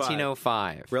 1905.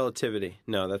 1905. Relativity.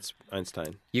 No, that's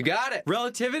Einstein. You got it.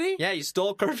 Relativity? Yeah, you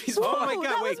stole Kirby's Oh point. my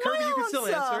that God! was Wait, Kirby, my you can still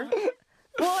answer. answer.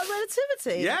 Well,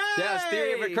 relativity. Yeah. Yes,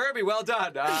 theory of Kirby. Well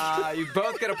done. You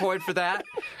both get a point for that.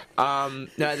 No,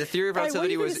 the theory of Hey, what do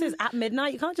relativity you think was. this is at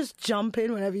midnight? You can't just jump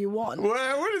in whenever you want.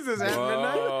 What is this? At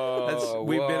midnight?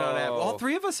 We've been on At. All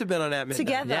three of us have been on At midnight.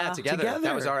 Together. Yeah, together.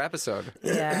 That was our episode.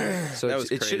 Yeah. So That was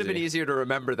it should have been crazy. easier to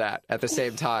remember that at the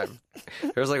same time.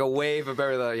 There was like a wave of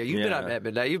everything. You've been Yeah. on at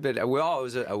midnight. You've been. We were all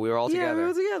Yeah, we together.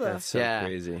 were together. That's so yeah.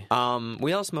 crazy.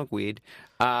 We all smoke weed.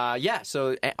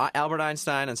 So Albert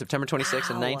Einstein on September 26th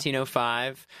in Wow.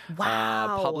 1905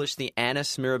 Wow. published the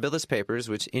Annus Mirabilis papers,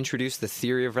 which introduced the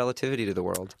theory of relativity to the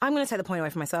world. I'm going to take the point away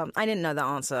from myself. I didn't know that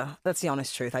answer. That's the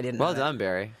honest truth. I didn't Well know that. done,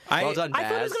 Barry. I- Well done, I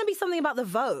thought it was Baz. going to be something about the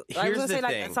vote. I was Here's going the to say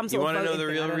thing. like some You sort want of to know voting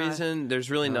the thing. I real don't know. reason?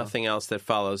 There's really nothing else that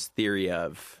follows theory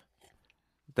of.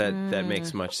 That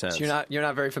makes much sense. So you're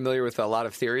not very familiar with a lot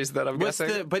of theories that I'm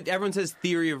guessing. But everyone says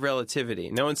theory of relativity.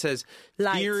 No one says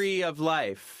Light. theory of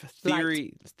life.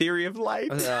 Theory of light.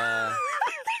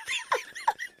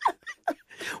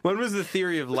 When was the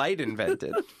theory of light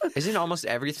invented? Isn't almost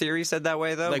every theory said that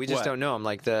way, though? Like we just what? don't know them.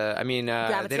 Like they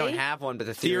don't have one, but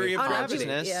the theory of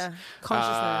consciousness. Yeah,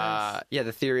 consciousness.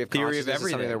 The theory of consciousness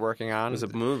is something they're working on. It was a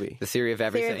movie. The theory of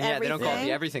everything. Theory of They don't call it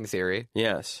the everything theory.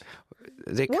 Yes.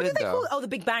 They What could, do they though. call it? Oh, the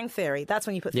Big Bang Theory. That's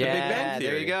when you put Yeah, theory. Big Bang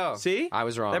Theory. there you go. See? I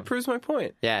was wrong. That proves my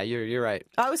point. Yeah, you're right.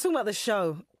 I was talking about the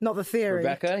show, not the theory.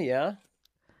 Rebecca, yeah?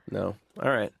 No. All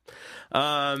right.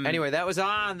 Anyway, that was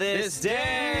On This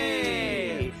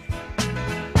Day.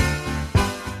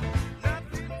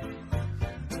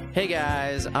 Hey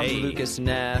guys, I'm Lucas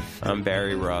Neff. I'm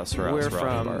Barry Ross. We're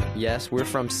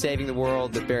from Saving the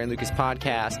World, the Barry and Lucas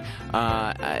podcast.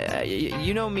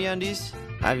 You know MeUndies?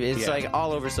 It's like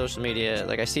all over social media.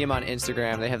 Like I see them on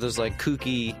Instagram. They have those like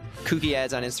kooky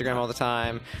ads on Instagram all the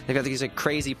time. They've got these like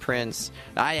crazy prints.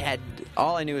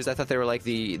 All I knew is I thought they were like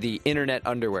the internet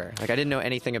underwear. Like I didn't know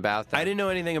anything about them. I didn't know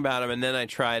anything about them, and then I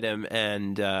tried them,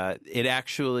 and it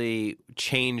actually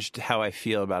changed how I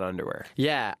feel about underwear.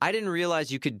 Yeah, I didn't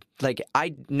realize you could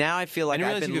I feel like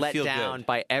I've been let down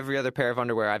by every other pair of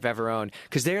underwear I've ever owned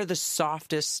because they're the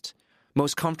softest,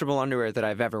 most comfortable underwear that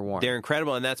I've ever worn. They're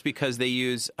incredible, and that's because they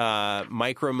use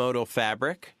micromodal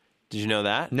fabric. Did you know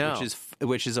that? No.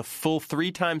 Which is a full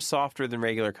 3 times softer than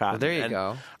regular cotton. Well, there you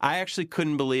go. I actually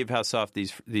couldn't believe how soft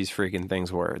these freaking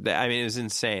things were. I mean, it was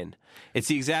insane. It's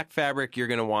the exact fabric you're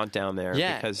going to want down there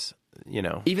because,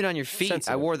 even on your feet,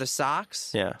 sensitive. I wore the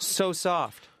socks. Yeah. So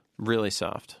soft. Really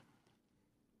soft.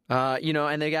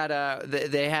 And they got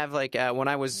they have when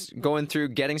I was going through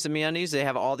getting some MeUndies, they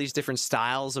have all these different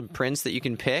styles of prints that you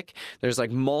can pick. There's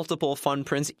like multiple fun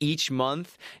prints each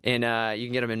month, and you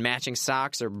can get them in matching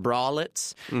socks or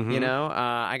bralettes. Mm-hmm.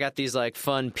 I got these like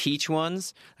fun peach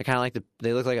ones. I kind of like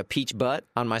they look like a peach butt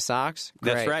on my socks.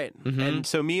 Great. That's right. Mm-hmm. And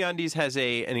so MeUndies has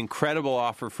an incredible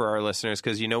offer for our listeners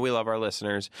because we love our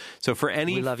listeners. So for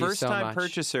any first-time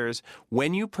purchasers,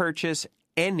 when you purchase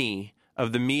any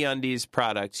of the MeUndies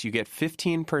products, you get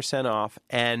 15% off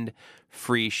and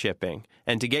free shipping.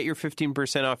 And to get your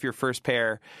 15% off your first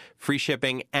pair, free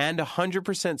shipping, and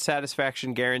 100%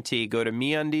 satisfaction guarantee, go to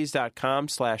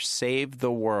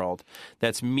MeUndies.com/SaveTheWorld.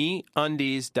 That's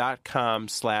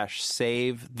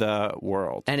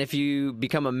MeUndies.com/SaveTheWorld. And if you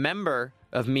become a member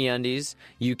of MeUndies,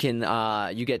 you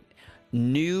can you get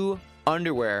new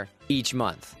underwear each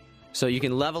month. So you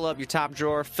can level up your top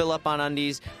drawer, fill up on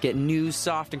undies, get new,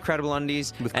 soft, incredible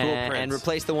undies, with cool prints. And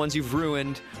replace the ones you've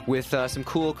ruined with some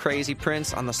cool, crazy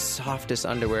prints on the softest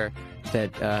underwear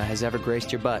that has ever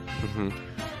graced your butt. Mm-hmm.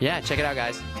 Yeah, check it out,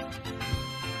 guys.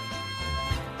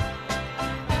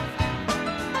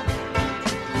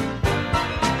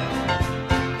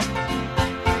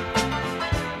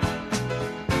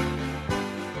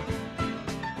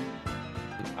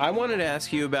 I wanted to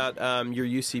ask you about your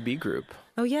UCB group.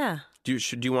 Oh, yeah. Do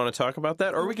you want to talk about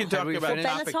that? Or we can talk about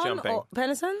topic jumping.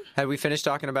 Benetton? Had we finished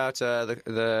talking about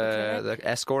the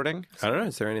escorting? I don't know.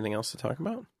 Is there anything else to talk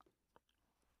about?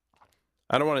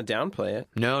 I don't want to downplay it.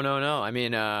 No. I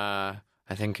mean, I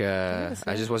think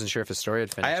I just wasn't sure if the story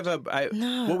had finished.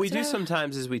 What we do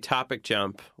sometimes is we topic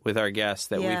jump with our guests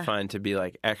that we find to be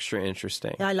like extra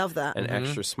interesting. Yeah, I love that. And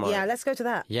extra smart. Yeah, let's go to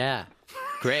that. Yeah.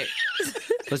 Great.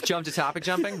 Let's jump to topic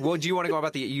jumping. What do you want to go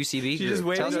about the UCB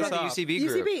group? Tell us about the UCB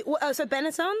group. UCB. So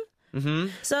Benetton? Mm-hmm.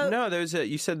 So no,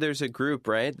 you said there's a group,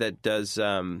 right, that does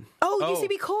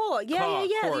UCB Core. Yeah,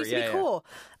 Core. The UCB Core.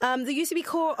 The UCB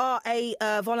Core are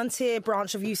a volunteer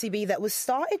branch of UCB that was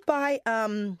started by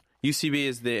UCB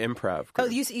is the improv group. Oh,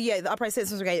 the Upright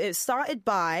Citizens Brigade. It was started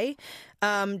by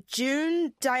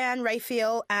June, Diane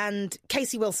Raphael, and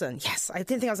Casey Wilson. Yes, I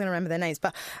didn't think I was going to remember their names,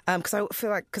 but because I feel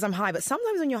like I'm high. But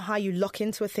sometimes when you're high, you lock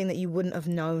into a thing that you wouldn't have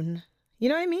known. You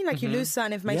know what I mean? Like you lose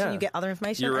certain information, you get other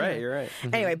information. You're right.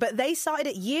 Mm-hmm. Anyway, but they started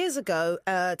it years ago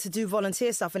to do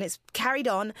volunteer stuff, and it's carried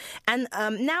on. And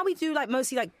now we do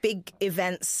mostly big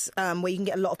events where you can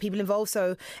get a lot of people involved.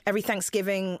 So every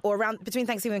Thanksgiving or between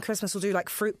Thanksgiving and Christmas, we'll do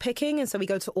fruit picking, and so we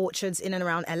go to orchards in and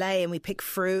around LA and we pick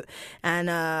fruit. And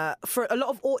for a lot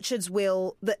of orchards,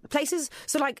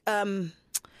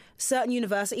 certain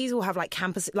universities will have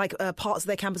campus, parts of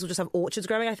their campus will just have orchards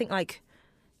growing. I think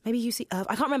maybe UC, I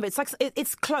can't remember. It's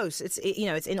it's close. It's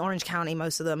in Orange County,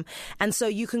 most of them, and so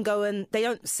you can go and they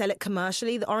don't sell it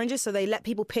commercially, the oranges, so they let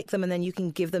people pick them and then you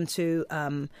can give them to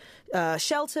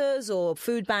shelters or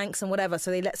food banks and whatever.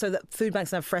 So so that food banks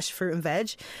can have fresh fruit and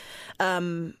veg.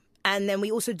 And then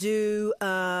we also do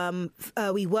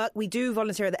we do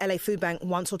volunteer at the LA Food Bank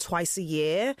once or twice a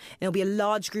year. And it'll be a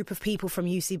large group of people from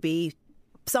UCB,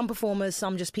 some performers,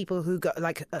 some just people who go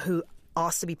who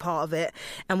asked to be part of it,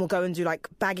 and we'll go and do like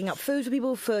bagging up food for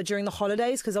people for during the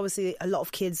holidays, because obviously a lot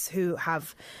of kids who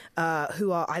have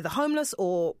who are either homeless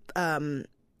or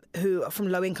who are from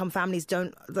low-income families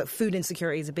food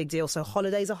insecurity is a big deal. So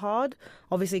holidays are hard,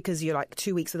 obviously, because you're like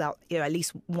 2 weeks without at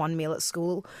least one meal at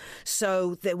school.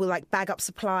 So that we'll like bag up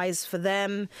supplies for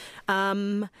them,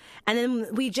 and then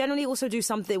we generally also do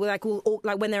something.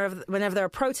 Whenever there are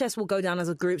protests, we'll go down as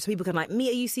a group so people can like meet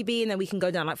at UCB, and then we can go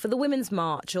down like for the Women's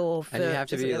March or. And you have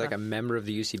to be like a member of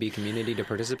the UCB community to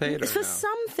participate. For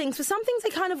some things, they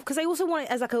kind of, because they also want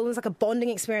it as like a bonding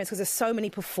experience, because there's so many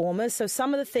performers. So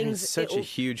some of the things, it's such a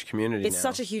huge community. It's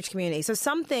such a huge community. So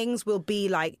some things will be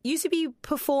like UCB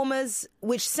performers,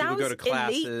 which sounds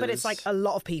elite, but it's like a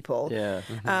lot of people. Yeah.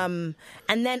 And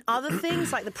then other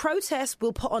things like the protests,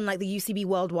 we'll put on like the UCB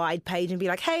Worldwide page and be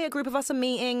like, hey, a group of us are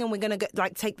meeting, and we're going to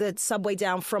like take the subway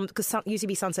down because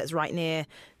UCB Sunset's right near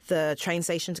the train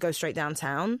station to go straight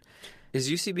downtown. Is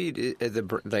UCB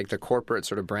the corporate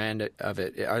sort of brand of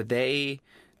it? Are they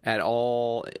at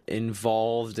all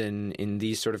involved in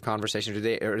these sort of conversations?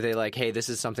 Are they like, hey, this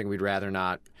is something we'd rather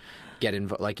not get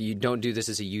involved? Like, you don't do this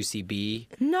as a UCB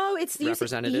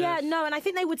representative? No, and I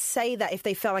think they would say that if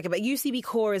they felt like it, but UCB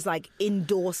Core is like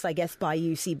endorsed, I guess, by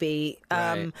UCB.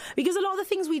 Right. Because a lot of the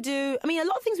things we do,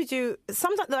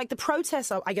 sometimes like the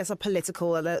protests are, I guess, are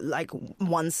political or like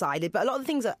one-sided, but a lot of the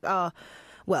things are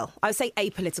well, I would say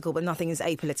apolitical, but nothing is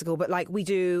apolitical. But like we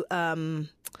do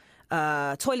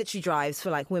toiletry drives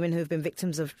for like women who have been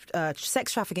victims of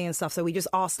sex trafficking and stuff. So we just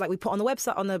ask, like we put on the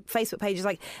website, on the Facebook pages,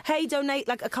 like, hey, donate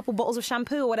like a couple bottles of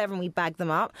shampoo or whatever, and we bag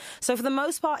them up. So for the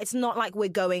most part, it's not like we're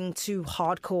going to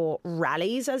hardcore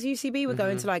rallies as UCB. We're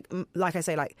going to like I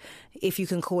say, like if you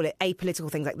can call it apolitical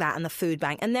things like that, and the food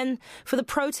bank. And then for the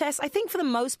protests, I think for the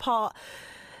most part,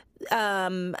 I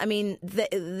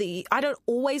don't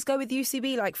always go with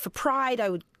UCB. Like for Pride, I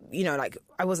would, like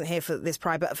I wasn't here for this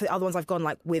Pride, but for the other ones I've gone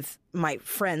like with my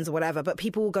friends or whatever. But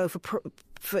people will go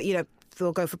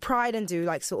they'll go for Pride and do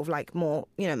like sort of like more,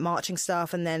 marching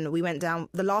stuff. And then we went down.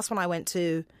 The last one I went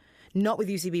to, not with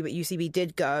UCB, but UCB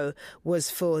did go,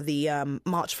 was for the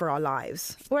March for Our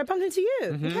Lives, where I bumped into you.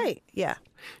 Mm-hmm. Okay, yeah.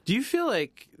 Do you feel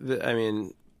like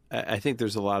I think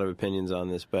there's a lot of opinions on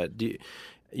this, but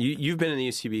You've been in the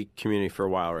UCB community for a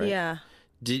while, right? Yeah.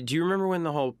 Do you remember when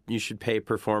the whole you should pay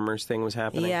performers thing was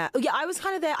happening? Yeah, I was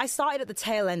kind of there. I started at the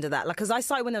tail end of that, like, because I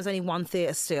started when there was only one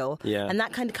theatre still. Yeah. And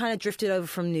that kind of drifted over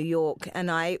from New York,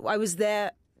 and I was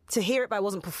there to hear it, but I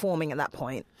wasn't performing at that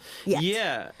point yet.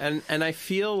 Yeah, and I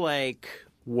feel like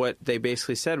what they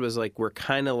basically said was like, we're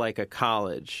kind of like a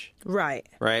college. Right.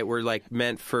 We're like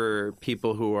meant for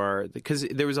people who are, because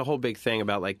there was a whole big thing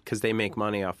about like, because they make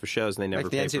money off of shows and they never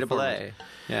like pay the NCAA. performers.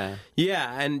 Yeah.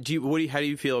 Yeah, and how do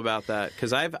you feel about that?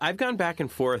 Because I've gone back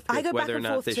and forth with whether or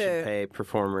not they should pay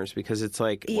performers, because it's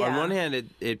like, on one hand,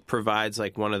 it provides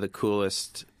like one of the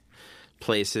coolest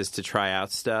places to try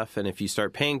out stuff, and if you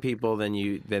start paying people, then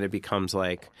it becomes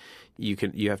like,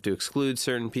 you have to exclude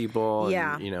certain people.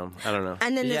 Yeah. And, I don't know.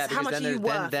 And then there's how much then you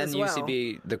worth then as well.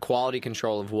 UCB, the quality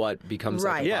control of what becomes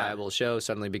like a viable show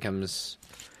suddenly becomes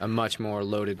a much more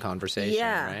loaded conversation,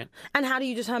 right? And how do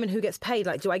you determine who gets paid?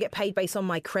 Like, do I get paid based on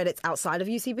my credits outside of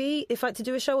UCB if I had to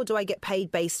do a show, or do I get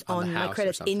paid based on my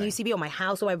credits in UCB or my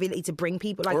house, or I really need to bring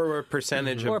people? Like, or a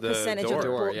percentage of the door. Percentage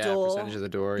of the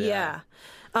door, yeah.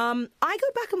 I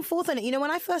go back and forth on it.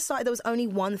 When I first started, there was only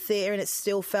one theatre, and it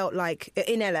still felt like,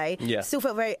 in LA, still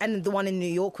felt very, and the one in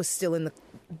New York was still in the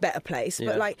better place,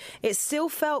 but like it still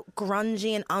felt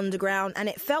grungy and underground, and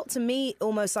it felt to me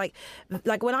almost like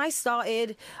when I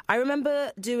started, I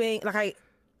remember doing I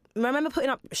remember putting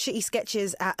up shitty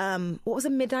sketches at what was the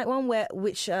midnight one it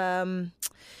was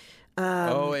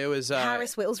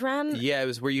Harris Whittles ran. Yeah, it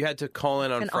was where you had to call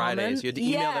in on Fridays. Almond. You had to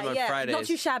email them on Fridays. Not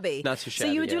Too Shabby. So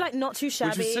you would do like Not Too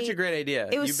Shabby, which was such a great idea.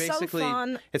 It was so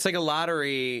fun. It's like a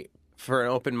lottery for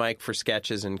an open mic for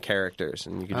sketches and characters,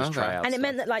 and you could just try out and stuff. It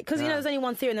meant that, like, because there was only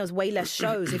one theatre and there was way less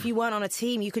shows, if you weren't on a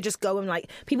team, you could just go and, like,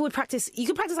 people would practice, you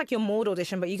could practice like your Maud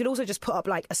audition, but you could also just put up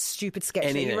like a stupid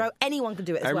sketch that you wrote. Anyone could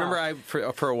do it as well. I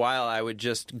remember for a while I would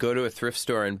just go to a thrift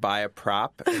store and buy a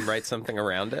prop and write something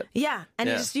around it. Yeah, and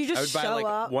you just I would buy show like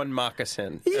up. one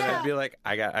moccasin, and I'd be like,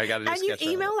 I got to do a sketch. And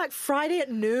you email like Friday at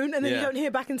noon, and then you don't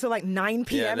hear back until like 9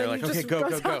 p.m. and like, you just go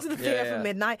down to the theatre for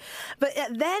midnight. But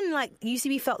then, like,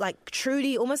 UCB felt like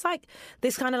truly almost like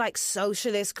this kind of like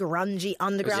socialist, grungy,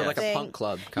 underground like thing. a punk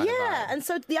club kind of vibe. Yeah, and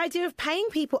so the idea of paying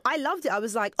people, I loved it. I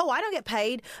was like, I don't get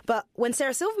paid, but when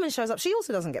Sarah Silverman shows up, she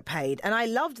also doesn't get paid, and I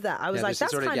loved that. I was like,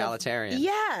 that's sort of kind egalitarian.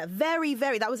 Yeah, very,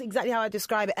 very. That was exactly how I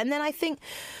describe it. And then I think,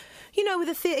 with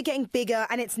the theatre getting bigger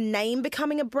and its name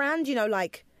becoming a brand,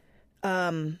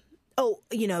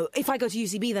 if I go to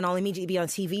UCB, then I'll immediately be on a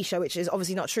TV show, which is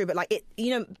obviously not true. But like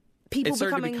people It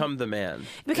started becoming to become the man.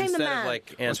 became the Instead man. Of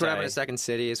like That's what happened in Second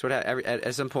City. It's what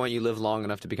at some point you live long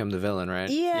enough to become the villain, right?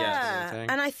 Yeah, thing.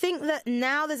 and I think that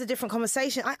now there's a different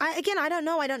conversation. I don't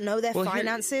know their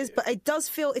finances, but it does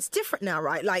feel it's different now,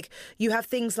 right? Like you have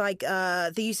things like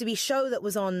the UCB show that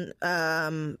was on.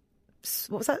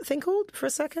 What was that thing called for a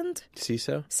second?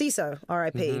 CISO,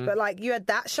 R.I.P. But like you had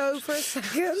that show for a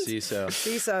second.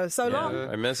 CISO. So long.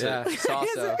 I miss Yeah, it.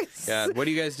 Salsa. God, what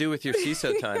do you guys do with your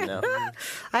CISO time now?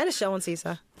 I had a show on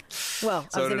CISO. Well,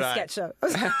 I So was in did a I. sketch show.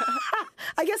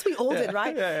 I guess we all did,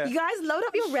 right? Yeah. You guys load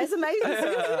up your resumes.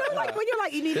 Like when you're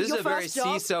like, you need This is your a very first job.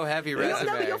 CISO heavy No, resume.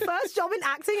 but your first job in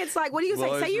acting, it's like, what do you We'll say?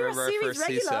 always Say you're a remember our series first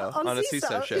regular CISO on on a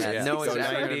CISO show. Yeah, Yeah. no one's So ever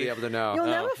going to 90. be able to know. You'll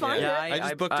never find Yeah, it. I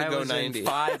just booked to I go was 90. in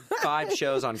five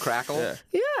shows on Crackle.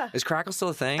 Yeah. Is Crackle still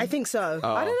a thing? I think so.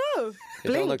 I don't know.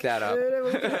 Yeah, don't look that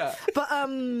up. But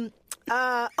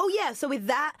so with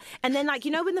that, and then like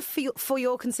when the for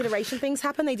your consideration things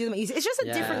happen, they do them easy. It's just a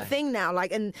different thing now.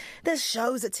 Like, and there's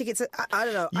shows that tickets. I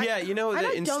don't know. Yeah,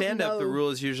 in stand-up, the rule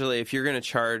is usually if you're going to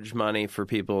charge money for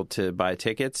people to buy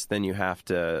tickets, then you have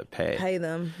to pay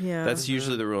them. Yeah, That's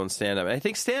usually the rule in stand-up. And I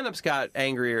think stand-ups got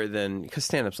angrier because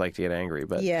stand-ups like to get angry,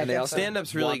 but Yeah, they also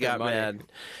stand-ups really want their got money. mad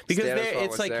because Stand-ups want it's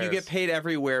what's like you theirs. get paid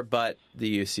everywhere but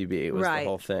the UCB was Right. the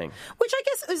whole thing. which I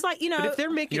guess is like But if they're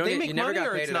making, You, they don't, make you never money got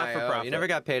or paid it's at not for IO. profit. You never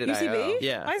got paid at UCB? IO.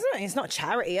 Yeah. It's not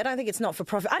charity. I don't think it's not for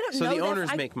profit. I don't So know. the that- owners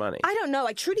I- make money. I don't know.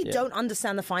 I truly don't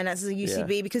understand the finances of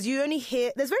UCB because you only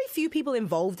hear. There's very few people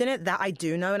involved in it that I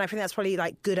do know, and I think that's probably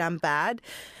like good and bad.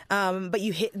 But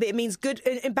it means good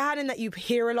and bad in that you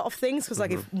hear a lot of things because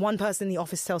like if one person in the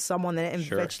office tells someone, then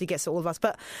it eventually gets to all of us.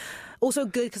 But also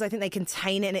good because I think they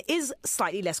contain it and it is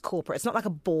slightly less corporate. It's not like a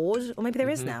board, or maybe there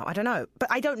is now. I don't know, but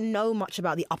I don't know much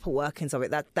about the upper workings of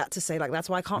it. That to say like that's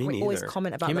why I can't Me always neither.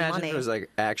 comment about Can you the imagine money. if it was like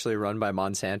actually run by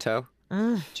Monsanto? Do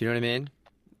you know what I mean?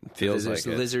 Feels There's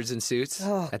like it. lizards in suits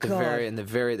Oh, at the God. in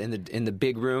the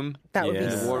big room. That would be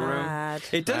Yeah. War room. sad.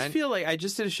 It does Right? feel like I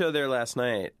just did a show there last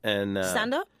night and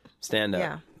Stand up.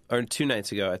 stand-up, or 2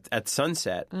 nights ago at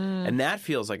Sunset, and that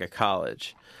feels like a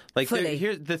college. Like Fully.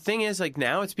 the thing is, like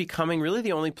now it's becoming really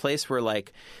the only place where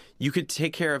like you could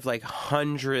take care of like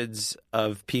hundreds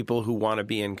of people who want to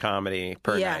be in comedy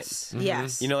per Yes, night.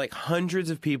 yes. Like hundreds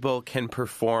of people can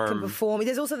perform. Perform.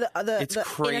 There's also the It's inner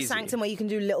crazy. sanctum where you can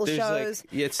do little There's shows.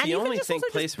 like, it's And the you can only just also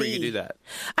just place where you be. do that.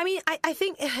 I mean, I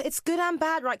think it's good and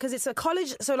bad, right? Because it's a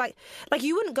college. So like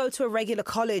you wouldn't go to a regular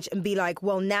college and be like,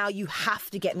 well, now you have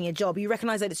to get me a job. You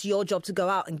recognize that it's your job to go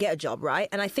out and get a job, right?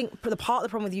 And I think the part of the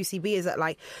problem with UCB is that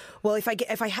like, well, if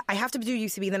I have to do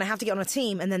UCB, then I have to get on a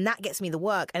team, and then that gets me the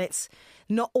work, and it's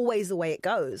not always the way it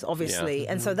goes, obviously.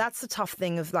 And so that's the tough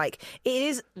thing of like, it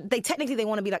is, they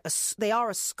want to be like, they are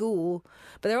a school,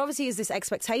 but there obviously is this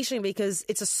expectation because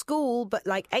it's a school, but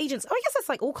like agents, I guess that's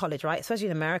like all college, right? Especially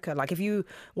in America. Like if you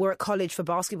were at college for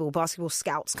basketball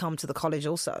scouts come to the college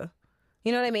also.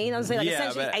 You know what I mean? I was saying like Yeah,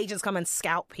 essentially but agents come and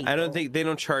scout people. I don't think they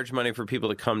don't charge money for people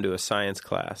to come to a science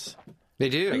class. They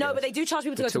do. No, but they do charge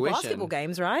people to The go to tuition. basketball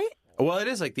games, right? Well, it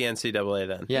is like the NCAA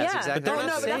then. Yeah, that's yeah. exactly But they're Oh, what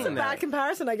no, I'm but that's a saying bad that.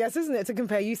 comparison, I guess, isn't it? To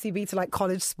compare UCB to like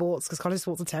college sports because college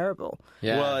sports are terrible.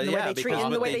 Yeah. Well, the way yeah, they treat- because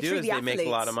and the what way they they do treat is the they make a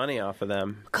lot athletes. of money off of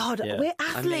them. God, Yeah. we're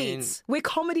athletes. We're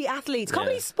comedy athletes.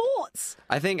 Comedy sports.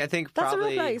 I think That's a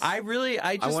probably. real place.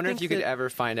 I just wonder think if you could that- ever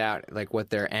find out like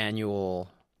what their annual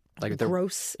like their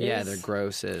Gross Yeah, is? their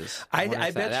gross is. I wonder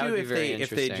if bet that you would be if very they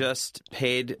interesting. just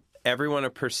paid everyone a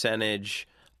percentage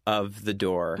of the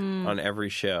door on every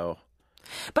show.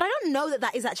 But I don't know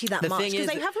that is actually that The much thing because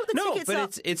is they have to put the No, tickets but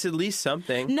up. it's at least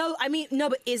something. No, I mean, no,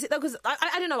 but is it though? Because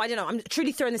I don't know. I'm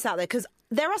truly throwing this out there because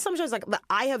there are some shows like that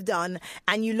I have done,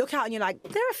 and you look out and you're like,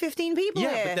 there are 15 people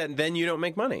Yeah, here. but then you don't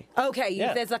make money. Okay,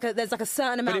 Yeah. there's like a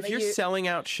certain amount. But if that you're you, selling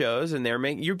out shows and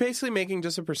you're basically making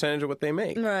just a percentage of what they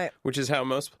make, Right. Which is how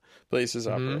most places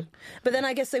operate. but then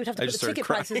I guess they would have to I put just the ticket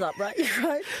started prices up, right?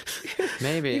 Right.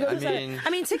 Maybe. You I understand?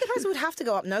 mean, ticket prices would have to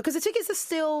go up, no? Because the tickets are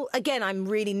still. Again, I'm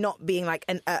really not being like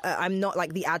I'm not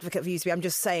like the advocate for UCB. I'm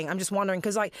just saying. I'm just wondering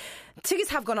because like tickets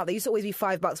have gone up. They used to always be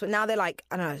 $5, but now they're like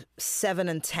I don't know $7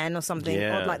 and $10 or something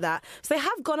Yeah. odd like that. So they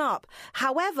have gone up.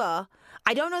 However,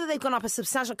 I don't know that they've gone up a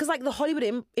substantial because like the Hollywood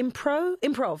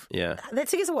improv. Yeah. Their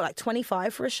tickets are what like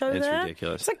 $25 for a show It's there.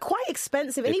 ridiculous. It's like quite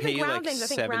expensive, and They even pay you, like, Groundlings. I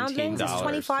think Groundlings is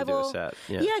 $17 $25 to do a or set.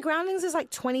 Yeah. Groundlings is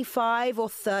like $25 or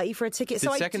 $30 for a ticket. Did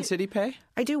so Second City pay?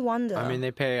 I do wonder. I mean,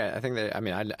 they pay. I think they. I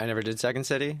mean, I never did Second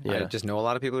City. I Yeah. just know a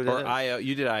lot of people who did Or it. IO?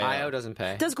 You did IO. IO doesn't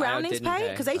pay. Does IO Groundlings didn't pay?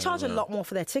 Because they charge a lot more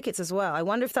for their tickets as well. I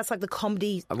wonder if that's like the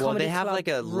comedy. Well, comedy they have club like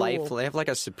a rule. They have like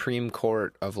a Supreme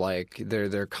Court of like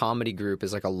their comedy group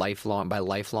is like a lifelong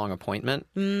lifelong appointment,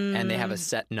 and they have a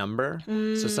set number.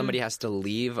 So somebody has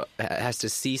to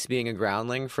cease being a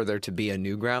groundling for there to be a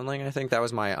new groundling. I think that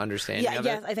was my understanding of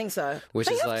it. I think so. Which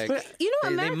They is have- like, you know,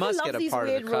 they America must loves get a these part of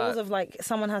weird the cut. rules of like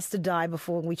someone has to die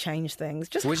before we change things.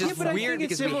 Just Which is But I weird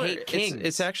think it's because we similar. hate kings.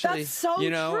 It's actually That's so you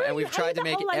know, true. and we've You tried hate to the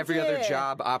make whole every other idea.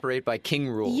 job operate by king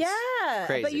rules. Yeah,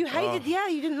 Crazy. but you hated. Yeah,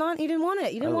 you didn't want it. You didn't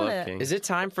I want love it. King. Is it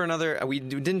time for another? We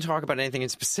didn't talk about anything in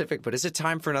specific, but is it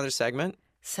time for another segment?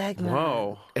 Segment.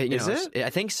 Whoa. You Is know, it?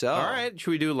 I think so. All right. Should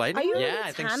we do Are lightning? you Yeah, really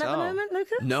I think tan so. at the moment,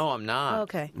 Lucas? No, I'm not.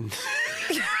 Okay.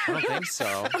 I don't think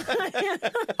so.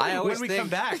 I always When we think, come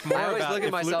back, more I always about look at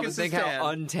if myself Lucas and think is how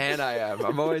untanned I am.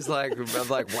 I'm always like,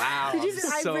 wow, Did you I'm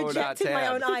just, so I not rejected tan. my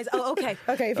own eyes. Oh, okay.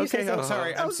 Okay, if you say Okay, so. I'm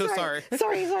sorry. I'm so sorry.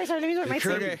 Sorry. Let me look at my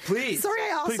Kirby, teeth. please. Sorry, I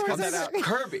asked. Please sorry, cut sorry, that sorry.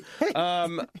 Kirby.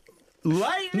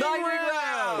 Lightning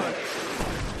round.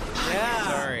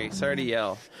 Yeah. Sorry to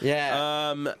yell.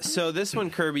 Yeah. So this one,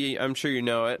 Kirby, I'm sure you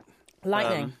know it.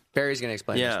 Lightning. Barry's going to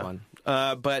explain Yeah. this one.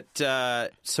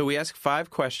 So we ask 5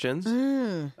 questions of you.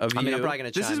 I mean, I'm probably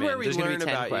going to This chime is where in. we There's gonna learn be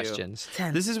 10 about questions. you.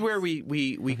 10. This is where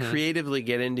we creatively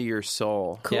get into your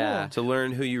soul. Cool. Yeah. To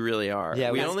learn who you really are.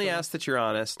 Yeah, we that's only cool. ask that you're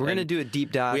honest. We're going to and do a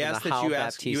deep dive We in ask the that Hal you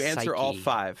Baptiste answer all psyche.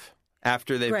 5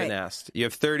 after they've Great. been asked. You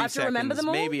have 30 I have to seconds, remember them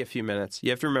all? maybe a few minutes. You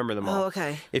have to remember them all. Oh,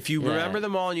 okay. If you Yeah. remember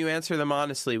them all and you answer them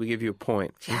honestly, we give you a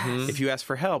point. If you ask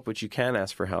for help, which you can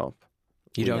ask for help,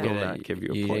 You don't we get will it. not give you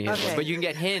a don't point. get it. Okay. But you can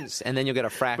get hints, and then you'll get a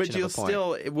fraction But you'll of a point.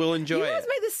 still will enjoy You guys it.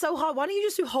 make this so hard. Why don't you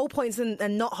just do whole points and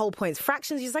not whole points?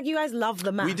 Fractions, just like you guys love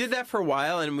the math. We did that for a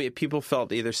while, and people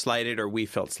felt either slighted or we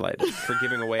felt slighted for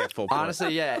giving away a full point.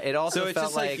 Honestly, yeah. It also So it's felt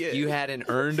just like, like you hadn't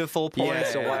earned a full point, Yeah,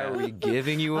 so why yeah. are we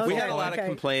giving you a we full had a point? lot of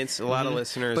complaints. A lot of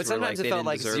listeners, But were sometimes like, it they felt didn't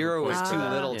like deserve 0 a was point. too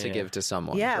Yeah, little yeah. to give to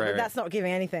someone. Yeah, Right. but that's not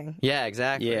giving anything. Yeah,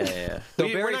 exactly. Yeah. Though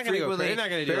We're very not gonna go frequently, crazy. We're not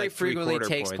gonna do very like frequently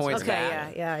three-quarter takes points Okay,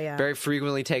 back. yeah. Very frequently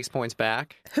takes points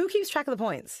back. Who keeps track of the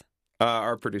points?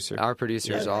 Our producer. Our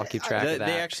producers all keep track of that.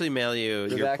 They actually mail you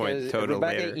your point total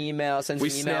Rebecca later. sends We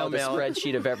an email snail with a mail it.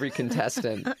 spreadsheet of every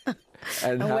contestant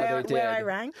and how Where they did. I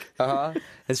rank?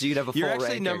 And so you'd have a full You're actually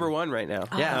ranking. number 1 right now.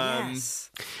 Yeah. Yes.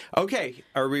 Okay,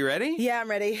 are we ready? Yeah, I'm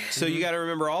ready. So you got to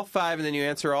remember all 5, and then you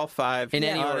answer all 5 In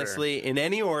any order. honestly, in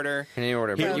any order. In any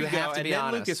order, Here but we you go, have to and be then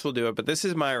honest. Lucas will do it, but this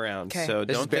is my round, Okay. so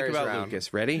This is don't think Barry's about round.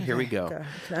 Lucas. Ready? Here we go. Go.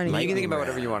 Can only You can think about round.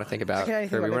 whatever you want to think about. Okay, I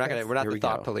think Kirby. about We're not Lucas. gonna. We're not Here the we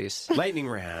thought go. police. Lightning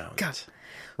round.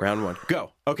 Round 1.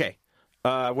 Go. Okay.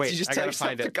 Wait, You just I tell gotta yourself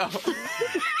find to it. go.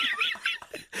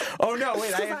 Oh no,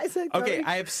 wait. I said Okay, going.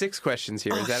 I have 6 questions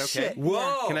here. Is that okay? shit.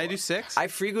 Whoa! Can I do 6? I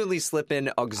frequently slip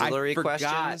in auxiliary I forgot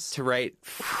questions. to write.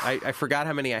 I forgot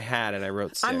how many I had, and I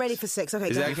wrote 6. I'm ready for 6. Okay,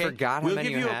 Is go. that You okay? forgot how we'll many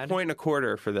give you you had? a point and a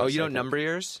quarter for this. Oh, you I don't think. number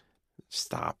yours?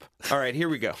 Stop. All right, here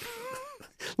we go.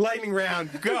 Lightning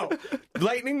round. Go.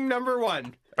 Lightning number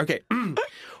 1. Okay.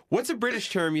 What's a British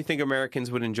term you think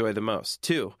Americans would enjoy the most?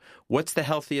 2. What's the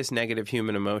healthiest negative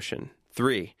human emotion?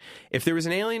 3. If there was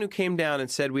an alien who came down and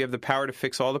said we have the power to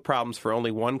fix all the problems for only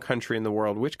one country in the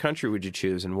world, which country would you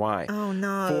choose and why? Oh,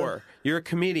 no. 4. You're a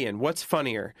comedian. What's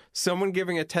funnier? Someone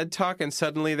giving a TED Talk and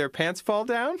suddenly their pants fall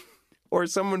down? Or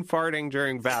someone farting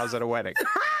during vows at a wedding?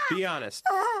 Be honest.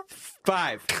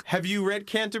 5. Have you read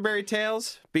Canterbury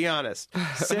Tales? Be honest.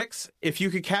 6. If you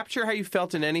could capture how you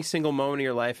felt in any single moment of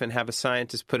your life and have a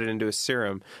scientist put it into a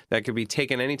serum that could be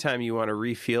taken anytime you want to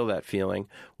re-feel that feeling,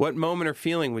 what moment or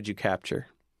feeling would you capture?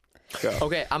 Go.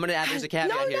 Okay, I'm going to add there's a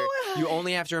caveat here. You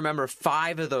only have to remember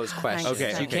 5 of those questions.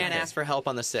 Okay, So you okay, can't okay. ask for help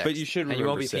on the 6th. But you should And you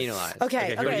won't be remember 6. penalized. Okay,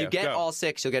 here okay. we If go. you get Go. all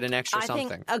 6, you'll get an extra I something.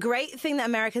 think a great thing that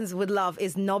Americans would love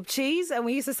is knob cheese, and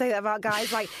we used to say that about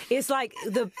guys. Like it's like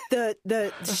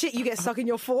the shit you get stuck in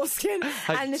your foreskin,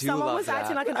 and if do someone love was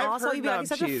acting that. like an I've asshole, heard you'd be like, knob "It's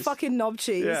such a cheese." fucking knob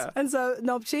cheese." Yeah. And so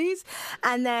knob cheese,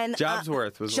 and then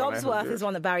Jobsworth was one I Jobsworth heard. is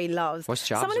one that Barry loves. What's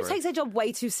Someone who Jobsworth? takes their job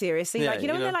way too seriously. Yeah, Like you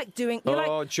know you when they're know. like doing, you're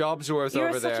Oh, like Jobsworth you're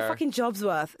over such there. a fucking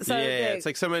Jobsworth. So Yeah, they- it's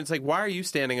like someone. It's like, why are you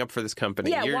standing up for this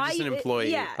company? Yeah, You're why just an you-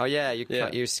 employee. yeah. Oh, yeah, you're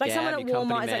Yeah. scab, like someone at you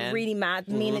company Walmart is man. like really mad,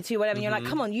 mean to you, whatever, and you're like,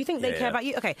 come on, you think they Yeah, care yeah. about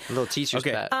you? Okay. A little teacher's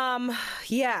Okay. pet.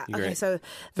 Yeah. Okay, Great. so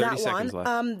 30 that seconds one.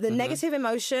 left. The negative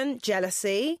emotion,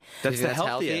 jealousy. That's You the think that's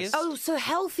healthiest. Oh, so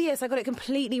healthiest. I got it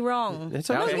completely wrong. It's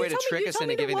That was okay. a way to You told me- trick you us told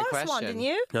into me the giving the worst question. one, didn't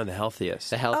you? No, the healthiest.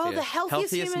 The healthiest. Oh, the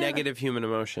healthiest human... negative human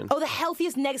emotion. Oh, the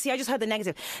healthiest negative. See, I just heard the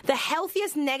negative. The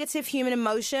healthiest negative human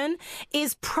emotion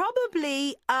is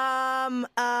probably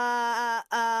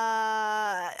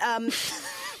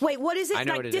wait, what is it? I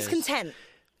know like what it is. discontent.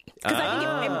 Because I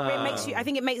think it makes makes you. I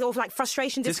think it makes all like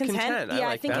frustration, discontent. I Yeah, I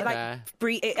like think that.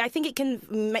 it I think it can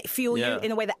fuel you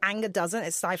in a way that anger doesn't.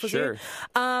 It stifles Sure. you.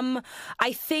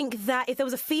 I think that if there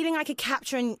was a feeling I could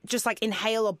capture and just like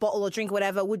inhale or bottle or drink or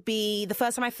whatever, would be the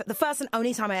first and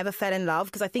only time I ever fell in love,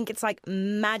 because I think it's like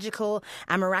magical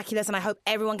and miraculous, and I hope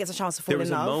everyone gets a chance to fall There was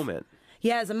in a love. moment.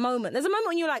 Yeah, there's a moment. There's a moment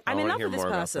when you're like, I'm in wanna love hear with this more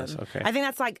about person. this. Okay. I think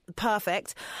that's like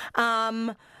perfect.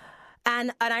 And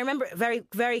I remember it very,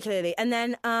 very clearly. And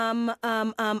then You're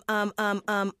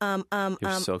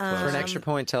so close. For an extra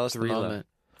point, tell us the moment.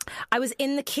 I was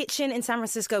in the kitchen in San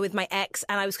Francisco with my ex,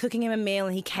 and I was cooking him a meal,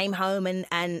 and he came home, and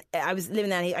I was living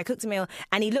there, and I cooked a meal,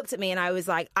 and he looked at me, and I was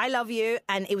like, I love you,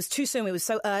 and it was too soon, it was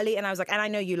so early, and I was like, and I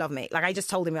know you love me. Like, I just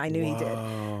told him I knew he did,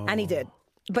 and he did.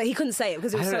 But he couldn't say it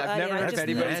because it was so early. I've never and I heard just of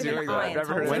anybody looked him in doing the that. eye I've and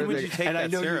never heard told of him. When would you take and I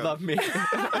that know serum? you love me.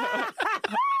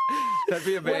 That'd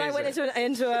be amazing. When I went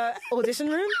into an audition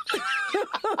room,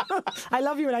 I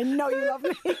love you and I know you love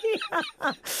me.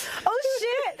 Oh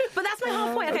shit! But that's my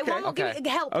whole point. Okay, one more. Give me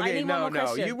help. I Okay, need one more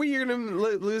question. You're going to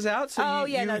lose out. So Oh,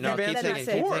 yeah, no, you've no, keep answered thinking,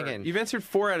 keep four. thinking. You've answered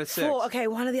 4 out of 6. Four. Okay,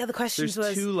 one of the other questions There's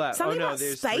was 2 left. something Oh, no, about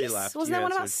there's space. 3 left. Wasn't You there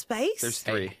one about answered. space? There's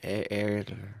 3.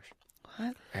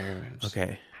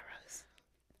 Okay.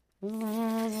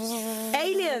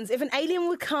 Aliens. If an alien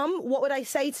would come, what would I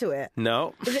say to it?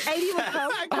 No. If an alien would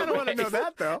come, I kind of want to know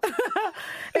that, though.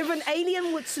 if an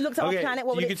alien would look at our planet,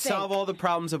 what would you it could think? solve all the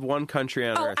problems of one country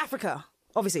on Oh, Earth. Africa.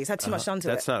 Obviously, it's had too much done to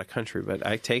That's it. not a country, but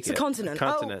I take it. It's a continent.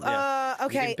 Continent, yeah. You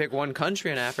Okay. can pick one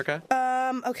country in Africa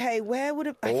Okay, where would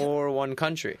it... or one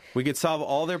country. We could solve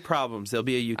all their problems. There'll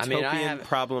be a utopian,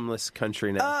 problemless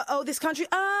country now. this country.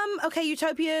 Okay,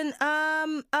 utopian.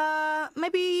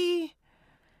 Maybe.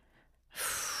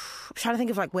 I'm trying to think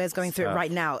of like where's going through it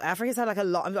right now. Africa's had like a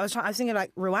lot. I was thinking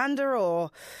like Rwanda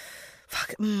or.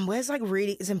 Fuck. Where's like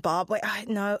really Zimbabwe?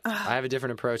 No. I have a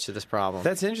different approach to this problem.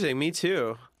 That's interesting. Me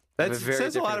too. That a very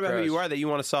says a lot different about who you approach. are, that you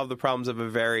want to solve the problems of a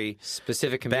very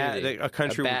Specific community. a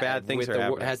country where bad things are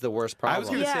happening. has the worst I problem. was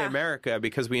going to say Yeah. America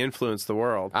because we influence the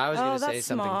world. I was going to say that's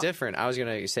something smart. different. I was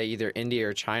going to say either India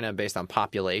or China based on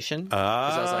population. Because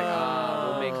I was like,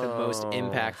 we'll make the most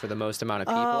impact for the most amount of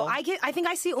people. I think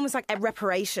I see it almost like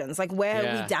reparations, like where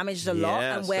Yeah. we damaged a lot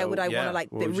Yeah, and where so, would I want yeah, to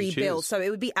like what would you rebuild. choose? So it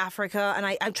would be Africa, and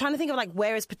I'm trying to think of like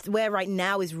where right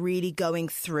now is really going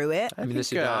through it. I mean, the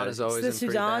Sudan is always the in pretty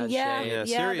Sudan, bad yeah. shape.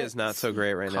 Yeah, Syria's not so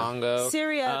great right now. Congo.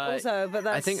 Syria also, but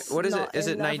that's I think, what is it? not Is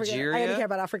it in Africa. Nigeria? I only care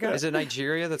about Africa. Is it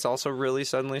Nigeria that's also really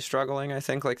suddenly struggling? I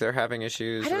think like they're having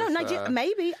issues. I don't know. with, Nigeria,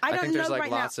 maybe. I don't think there's know like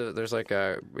right lots now. of there's like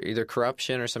either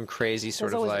corruption or some crazy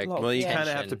sort There's of always like. a lot. Well, you Yeah. kind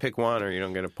of have to pick one or you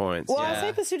don't get a point. Well, Yeah. I'll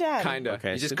say for Sudan. Kind of.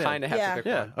 Okay, You just Sudan. kind of have Yeah. to pick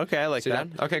Yeah, one. okay, I like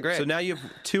Sudan? that. Okay, great. So now you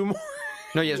have 2 more.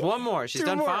 No, yes, one more. She's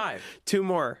done more. 5. 2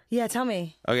 more. Yeah, tell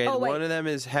me. Okay, Oh, wait. one of them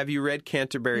is, have you read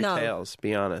Canterbury No. Tales?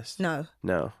 Be honest. No.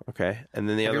 No. Okay. And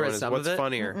then the Have other you read one is, some of what's it?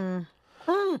 funnier?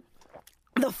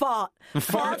 The fart.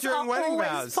 Fart Farts during are wedding always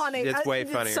vows. funny. It's way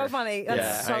funnier. It's so funny. That's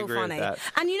Yeah, so I agree with funny. that.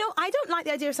 And you know, I don't like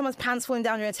the idea of someone's pants falling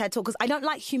down during a TED talk because I don't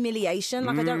like humiliation.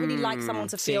 Like I don't really like someone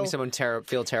to Seeing feel. someone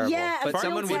feel terrible. Yeah, but feel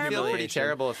someone would feel terrible. pretty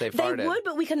terrible if they They farted. would,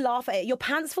 but we can laugh at it. Your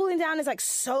pants falling down is like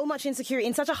so much insecurity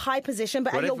in such a high position.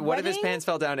 But What at if, your what if wedding, his pants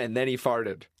fell down and then he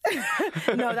farted?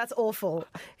 no, that's awful.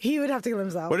 He would have to kill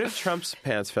himself. What if Trump's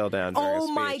pants fell down during Oh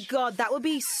a my speech? god, that would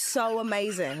be so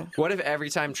amazing. What if every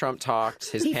time Trump talked,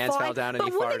 his He pants fell farted. down and But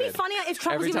he farted? wouldn't it be funnier if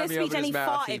Trump was every giving a time he speech opened and his he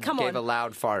mouth, farted? he Come gave on. a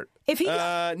loud fart. If he No.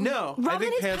 Rather I think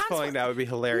than his pants falling down would be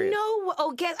hilarious.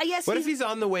 No, yes. What if he's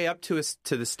on the way up to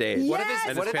the stage? Yes. What if his-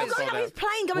 and what his if pants his- fall Oh, down? he's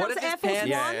playing going What up if to his Air Force pants-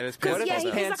 Yeah, One. and his Because pants yeah, fell he's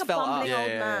down. like a Pants fell up. bumbling Yeah, old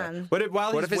yeah, yeah. man.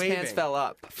 While What he's if his waving? pants fell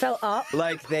up? Fell up.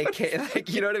 Like like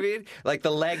you know what I mean? Like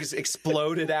the legs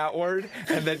exploded outward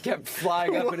and then kept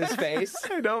flying up in his face.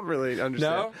 I don't really understand.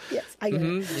 No? Yes, I get it.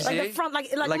 You Like see? the front,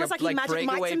 like almost like he magic mic'd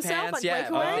breakaway himself, pants, like yeah.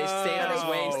 breakaway. They stay on his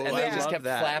waist and I then just love kept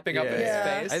that. flapping up in his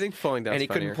Yeah. face. I think falling down and he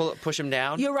funnier. couldn't push him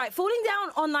down. You're right. Falling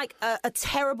down on like a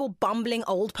terrible bumbling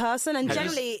old person, and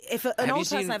generally, if an Have you old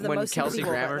person seen I have the when most Kelsey sympathy for,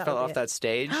 Grammer that fell would off be it. that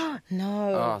stage?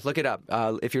 No. Oh, look it up.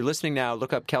 If you're listening now,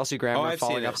 look up Kelsey Grammer I've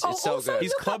falling seen it. off. Oh, It's so also good.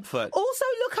 He's look up- clubfoot. Also,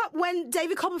 look up when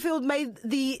David Copperfield made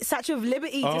the Statue of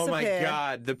Liberty Oh disappear. my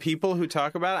God! The people who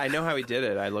talk about it, I know how he did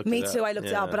it. I looked. Me it up. too, I looked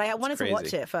it Yeah, up, but I it's wanted to crazy.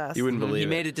 watch it first. You wouldn't believe He it.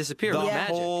 made it disappear The with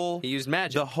magic. whole He used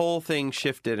magic. The whole thing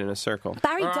shifted in a circle.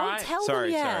 Barry, All don't right. tell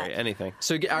Sorry, them yet. sorry. Anything.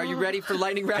 So are you ready for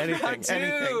lightning round Anything, round 2?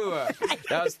 anything.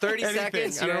 That was 30 Anything.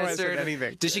 seconds. I You don't know why I said answered.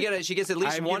 anything. Did she get it? She gets at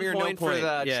least I'm 1 giving her no point for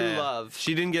the Yeah. true love.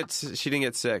 She didn't get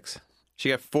 6. She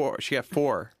got 4. She got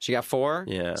 4. She got 4?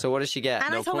 Yeah. So what does she get?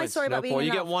 And I No told my points. story No about being point. in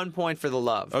You get love. 1 point for the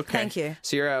love. Okay. Thank you.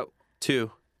 So you're at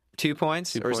 2. 2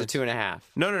 points, or is it points. 2.5?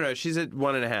 No. She's at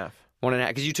 1.5. 1.5,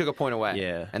 because you took a point away.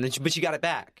 Yeah. And then, but you got it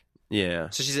back. Yeah.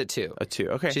 So she's at 2. A 2.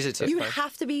 Okay. She's at 2. You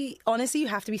have to be, honestly, you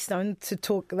have to be stoned to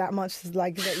talk that much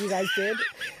like that you guys did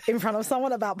in front of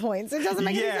someone about points. It doesn't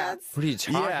make any sense. What are you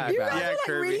talking about? You guys Yeah, are like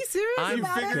Kirby. really serious I'm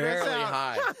about it. barely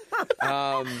high. Wait,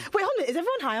 hold on. Is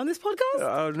everyone high on this podcast?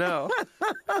 Oh, no.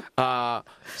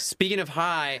 Speaking of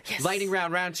high, lightning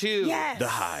round 2. Yes. The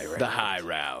high round. The high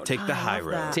round. Take the high love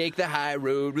road. that. Take the high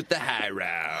road with the high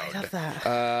round. I love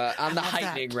that. On the love that.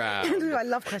 heightening round. I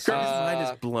love questions. His mind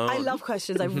is blown. I love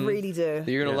questions. I really do.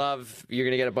 You're gonna love. You're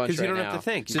gonna get a bunch 'Cause you right don't have now. to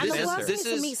think. So You this just is answer. this to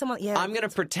is. meet someone. Yeah. I'm gonna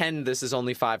pretend this is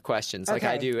only 5 questions, like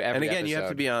I Okay. do every And again, episode. you have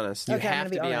to be honest. You Okay, I'm have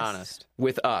gonna to be be honest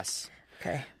with us.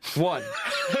 Okay. 1.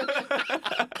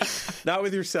 Not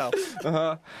with yourself.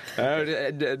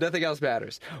 Nothing else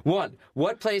matters. 1.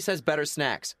 What place has better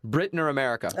snacks, Britain or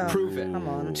America? Prove it. come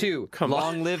on. 2.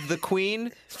 Long live the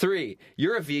Queen. 3.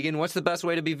 You're a vegan. What's the best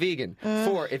way to be vegan?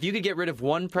 4. If you could get rid of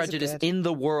one prejudice good. in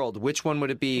the world, which one would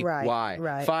it be? Right, Why?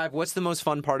 right. 5. What's the most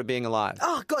fun part of being alive?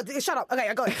 Oh, God, shut up. Okay,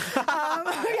 I got it.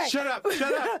 Okay. Shut up.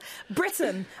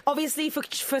 Britain, obviously,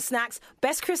 for snacks,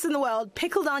 best crisps in the world,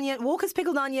 pickled onion, Walker's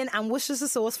pickled onion, and Worcestershire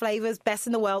sauce flavours, best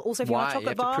in the world. Also, if you want Why? a You chocolate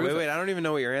have to bar, prove Wait, I don't even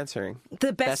know what you're answering.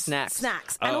 the best snacks.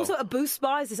 And Oh. also a Boost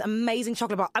bar is this amazing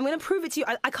chocolate bar. I'm going to prove it to you.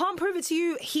 I can't prove it to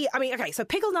you here. I mean, okay, so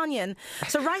pickled onion.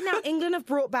 So right now, England have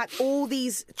brought back all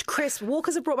these crisps.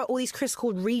 Walkers have brought back all these crisps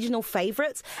called regional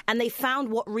favourites, and they found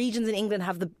what regions in England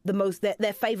have the most,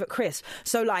 their favourite crisps.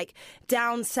 So like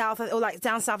down south,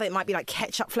 it might be like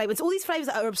ketchup flavours. All these flavours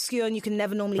that are obscure and you can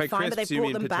never normally By find, but crisps, they you brought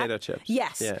mean them potato back. chips?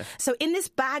 Yes. Yeah. So in this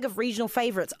bag of regional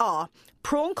favourites are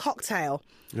prawn cocktail,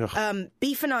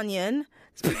 beef and onion,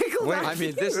 pickled onion. I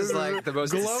mean, this is like the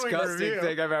most disgusting review.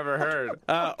 thing I've ever heard.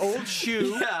 Old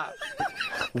shoe, Yeah.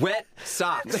 Wet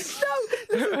socks.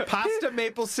 pasta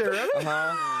maple syrup.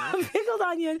 Pickled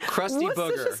onion, Crusty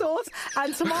Worcestershire booger. sauce,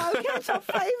 and tomato ketchup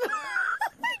flavour. Oh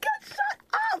my God, shut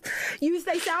up!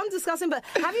 They sound disgusting, but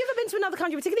have you ever been to another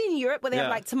country, particularly in Europe, where they have Yeah.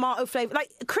 like tomato flavour?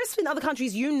 Like crisps in other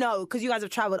countries, because you guys have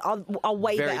travelled, are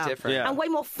way Very better different. Yeah. and way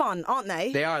more fun, aren't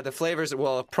they? They are. The flavors,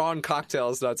 well, prawn cocktail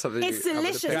is not something It's I'm gonna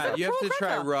delicious. pick Yeah, up. You have to prawn try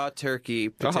cracker. raw turkey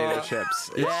potato chips.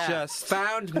 It's Yeah. just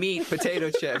Found meat potato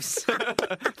chips.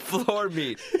 Floor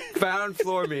meat. Found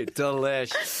floor meat.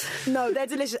 Delish. No, they're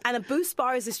delicious. And a Boost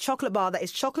bar is this chocolate bar that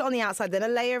is chocolate on the outside, then a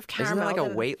layer of caramel. Isn't that like a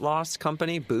then- weight loss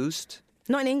company, Boost?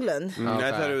 Not in England.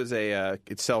 I thought it was a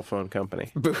cell phone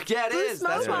company. Yeah, it is. Boost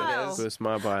That's what it Mobile. is. Boost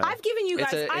Mobile. I've given you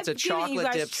guys. It's a I've given you chocolate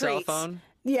guys dipped cell treats. phone.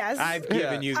 Yes. I've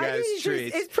given you I've guys given you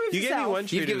treats. treats. It's proof You gave me yourself. one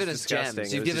treat. You've it given was us gems.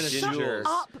 disgusting. You've It was given us ginger. jewels.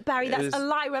 Up, Barry, that's was- a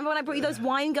lie. Remember when I brought you those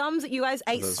wine gums that you guys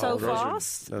ate so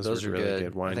fast? Those were are really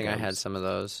good. wine I think I gums. had some of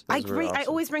those. I Those were awesome.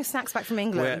 always bring snacks back from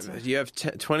England. Wait, you have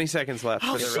 20 seconds left.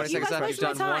 Oh, for the shit, rest you of guys the left. wasted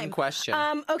You've my done time. one question.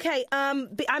 Okay,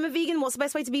 I'm a vegan. What's the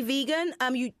best way to be vegan?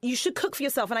 You should cook for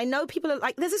yourself. And I know people are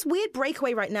like, there's this weird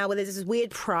breakaway right now where there's this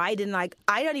weird pride in like,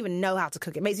 I don't even know how to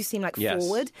cook. It makes you seem like Yes.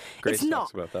 forward. Grace It's not.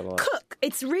 talks about that a lot. Cook.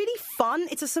 It's really fun.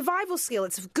 It's a survival skill.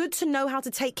 It's good to know how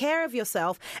to take care of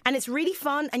yourself. And it's really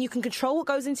fun. And you can control what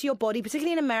goes into your body,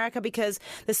 particularly in America, because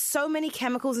there's so many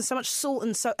chemicals and so much salt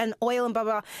and oil and blah,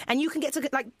 blah. And you can get to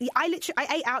like, I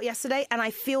ate out yesterday and I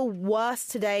feel worse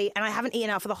today. And I haven't eaten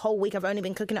out for the whole week. I've only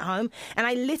been cooking at home. And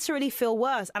I literally feel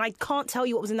worse. And I can't tell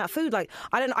you what was in that food. Like,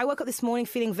 I woke up this morning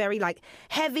feeling very like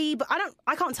heavy, but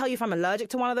I can't tell you if I'm allergic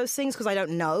to one of those things because I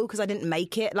don't know, because I didn't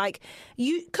make it. Like,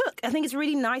 you cook. I think it's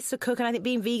really nice to cook. And I think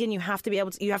being vegan, you have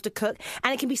to cook.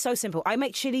 And it can be so simple. I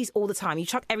make chilies all the time. You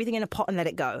chuck everything in a pot and let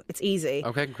it go. It's easy.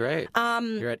 Okay, great.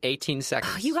 You're at 18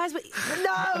 seconds. You guys, no,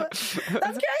 that's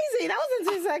crazy. That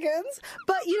wasn't 2 seconds.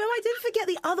 But you know, I did forget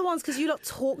the other ones because you lot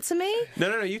talked to me.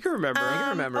 No, you can remember. You can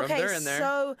remember them. Okay, They're in there.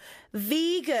 so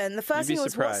vegan. The first You'd be thing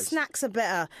was what surprised. snacks are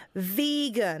better.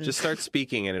 Vegan. Just start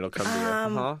speaking and it'll come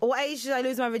to you. What age did I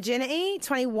lose my virginity?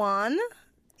 21.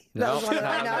 That was one of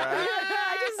them. I know.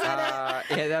 I just said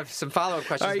it. Yeah, I have some follow-up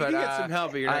questions. All right, you but, can get some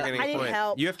help, but you're not getting I a didn't point.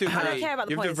 help. You have to I don't agree. care about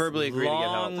the You have to points. verbally agree to get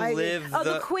help. Long I- live oh,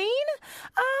 the the... Queen?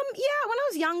 Yeah, when I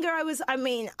was younger,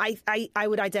 I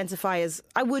would identify as,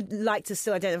 I would like to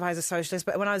still identify as a socialist,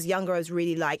 but when I was younger, I was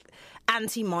really like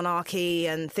anti-monarchy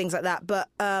and things like that. But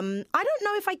I don't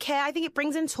know if I care. I think it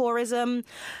brings in tourism.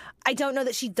 I don't know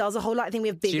that she does a whole lot. I think we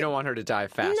have bigger... So you don't want her to die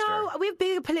faster. No, we have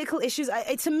bigger political issues.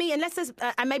 To me, unless there's...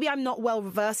 and maybe I'm not well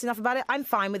versed enough about it, I'm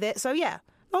fine with it. So yeah,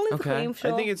 long live the Okay. Queen,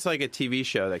 sure. I think it's like a TV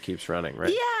show that keeps running,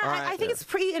 right? Yeah, All right, I think it's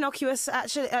pretty innocuous,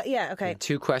 actually. Yeah, okay.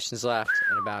 2 questions left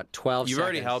and about 12 You've seconds.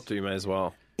 already helped her. You might as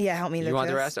well. Yeah, help me, Lucas. You want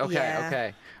the rest? Okay, Yeah.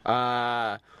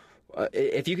 okay.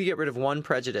 If you could get rid of one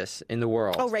prejudice in the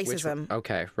world... Oh, which racism. one-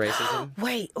 Okay, racism.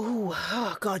 Wait,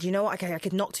 oh God, you know what? Okay, I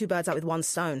could knock 2 birds out with 1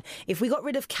 stone. If we got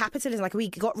rid of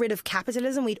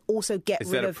capitalism, we'd also get Is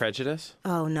rid that a of... prejudice?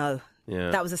 Oh, no.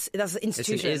 Yeah. That's an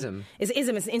institution. ism. It's an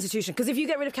ism. It's an institution. Because if you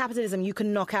get rid of capitalism, you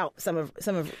can knock out a lot of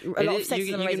sexism.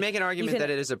 You can make an argument that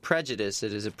it is a prejudice.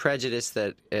 It is a prejudice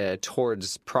that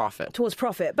towards profit. towards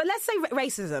profit. But let's say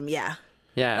racism, yeah.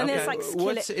 Yeah, And then okay. it's like skill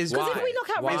it. Because if we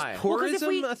knock out Why? racism,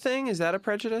 Tourism a thing? Is that a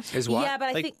prejudice? Is what? yeah, but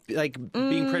I like think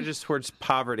being prejudiced towards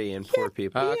poverty and poor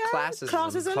people. yeah, classism.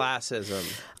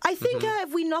 Classism. I think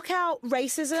if we knock out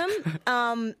racism,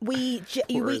 we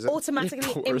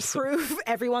automatically improve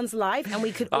everyone's life, and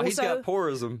we could also. He's got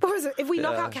pourism. If we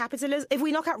knock out capitalism, if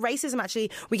we knock out racism, actually,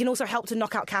 we can also help to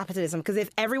knock out capitalism. Because if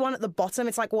everyone at the bottom,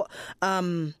 it's like what?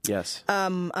 Yes.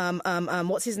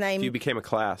 What's his name? If you became a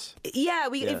class. Yeah,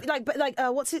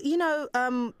 what's it?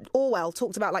 Orwell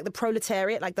talked about like the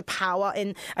proletariat, like the power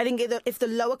in. I think if the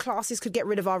lower classes could get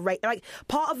rid of our rate, like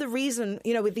part of the reason,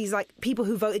 with these like people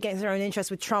who vote against their own interests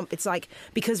with Trump, it's like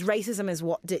because racism is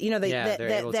what they're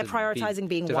prioritizing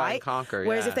being divide white. and conquer,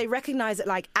 whereas yeah. if they recognize that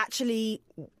like actually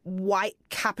white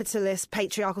capitalist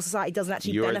patriarchal society doesn't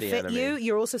actually You're the benefit you, enemy.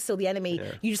 you're also still the enemy.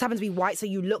 Yeah. You just happen to be white, so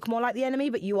you look more like the enemy,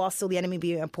 but you are still the enemy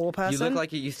being a poor person. You look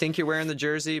like you think you're wearing the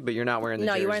jersey, but you're not wearing the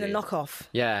jersey. No, you're wearing a knockoff.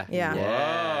 Yeah. Yeah.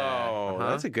 Oh,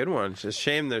 that's a good one. It's a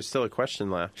shame there's still a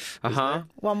question left.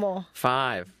 One more.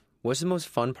 5. What's the most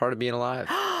fun part of being alive?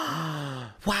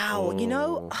 Wow,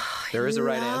 there is a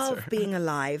right I love answer. being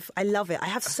alive. I love it. I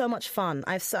have so much fun.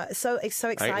 It's so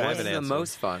exciting. I have What's an the answer.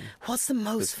 most fun? What's the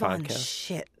most This fun? podcast.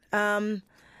 Shit.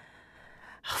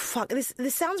 Fuck.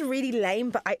 This sounds really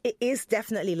lame, but it is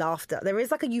definitely laughter. There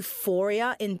is like a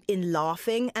euphoria in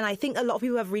laughing, and I think a lot of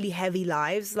people have really heavy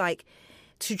lives. Like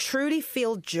to truly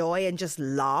feel joy and just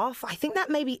laugh, I think that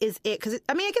maybe is it. Because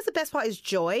I guess the best part is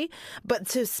joy, but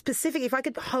to specific, if I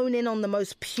could hone in on the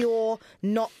most pure,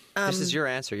 not. This is your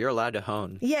answer. You're allowed to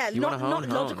hone. Yeah, you not hone.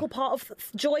 logical part of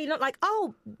joy. Not like,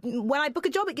 oh, when I book a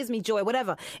job, it gives me joy.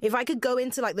 Whatever. If I could go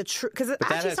into like the truth, because But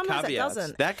that actually has sometimes caveats. it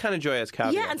doesn't. That kind of joy has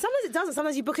caveats. Yeah, and sometimes it doesn't.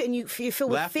 Sometimes you book it and you feel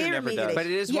with Laughter fear never immediately. does. But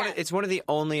it is it's one of the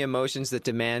only emotions that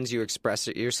demands you express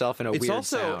yourself in a weird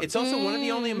sound. It's also one of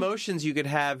the only emotions you could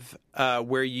have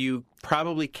where you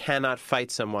probably cannot fight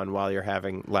someone while you're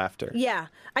having laughter. Yeah,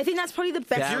 I think that's probably the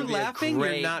best. That you're would be a laughing, you're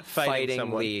great not fighting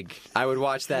someone. league. I would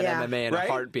watch that Yeah. MMA in Right?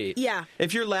 a heartbeat. Yeah.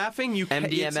 If you're laughing, you can.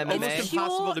 MDMA. It's almost It's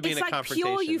impossible to be in a like confrontation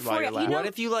pure while euphoria. you're laughing. What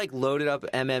if you like loaded up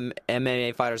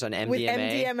MMA fighters on MDMA? With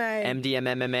MDMA.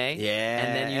 MDMA. Yeah,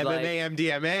 And then you like.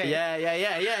 MDMA. Yeah.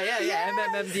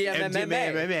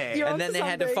 MDMA. You're And then onto they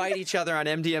had to something. fight each other on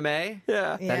MDMA.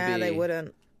 Yeah. Yeah, they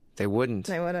wouldn't. They wouldn't.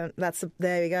 They wouldn't.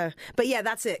 There you go. But yeah,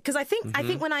 that's it. Because I think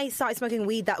when I started smoking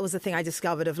weed, that was the thing I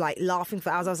discovered of like laughing for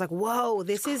hours. I was like, whoa,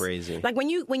 this is crazy. Like when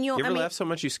you're. You ever laugh so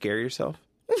much you scare yourself?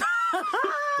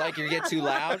 Like you get too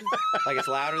loud? Like it's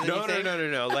louder than you think?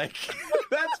 No. Like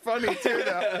that's funny too,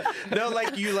 though. No,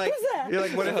 like you're like,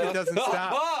 what if it doesn't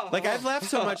stop? Like I've laughed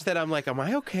so much that I'm like, am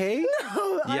I okay?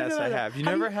 No, Yes, I have. You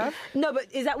never have? No, but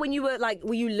is that when you were like,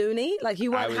 were you loony? Like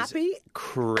you weren't I was happy?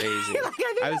 crazy.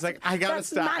 I was like, I gotta that's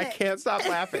stop. I manic. can't stop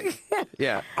laughing.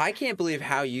 Yeah. I can't believe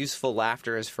how useful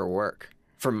laughter is for work.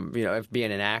 From if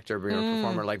being an actor, being a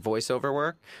performer, like voiceover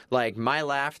work, like my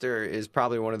laughter is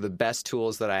probably one of the best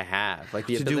tools that I have. Like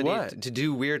the To do ability what? to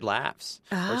do weird laughs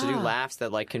or to do laughs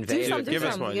that like convey. Do something. give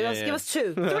us one. Give Yeah. us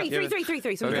two. Three.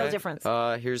 So we know the difference.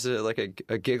 Here's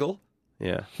a giggle.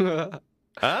 Yeah.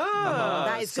 Ah,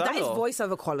 that is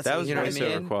voiceover quality. That was You know what I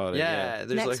voiceover mean? quality. Yeah.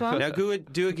 There's Next like one. Now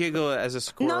do a giggle as a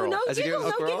squirrel. No, As a giggle,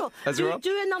 girl? no giggle. As a girl?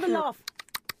 Do another laugh.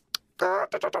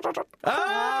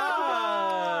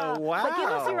 Ah, wow. But give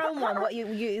us your own one. What you I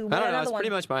don't another know. It's one. pretty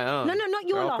much my own. No, not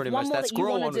your They're all laugh. pretty One much. more That that you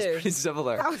squirrel wanna one was do. pretty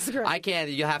similar. That was great. I can't.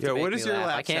 You have to Yo, make what me does your laugh.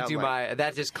 laugh I can't sound do like? my.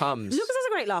 That just comes. Lucas has a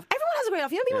great laugh. Everyone has a great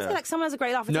laugh. You know, people say like someone has a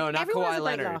great laugh. It's No, like, not everyone Kawhi has a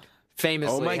great Leonard. laugh.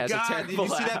 Famously Oh my has a God! terrible Did you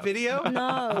see laugh. that video? No.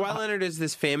 Kawhi Leonard is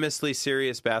this famously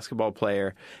serious basketball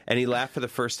player, and he laughed for the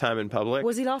first time in public. What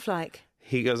does he laugh like?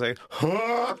 He goes like, Here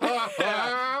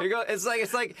you go. It's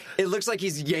like it looks like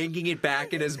he's yanking it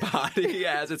back in his body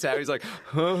as it's happening. He's like,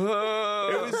 people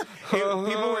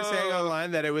were saying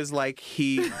online that it was like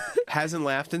he hasn't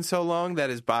laughed in so long that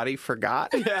his body forgot.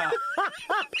 yeah.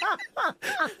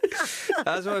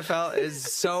 That's what it felt.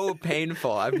 It's so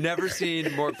painful. I've never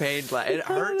seen more pain. It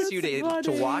hurts you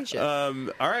to watch it.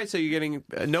 All right, so you're getting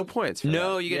no points. For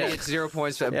No, that. you're gonna get 0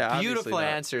 points for Yeah, beautiful obviously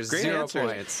not. answers. Great 0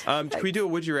 answers. points. Can we do a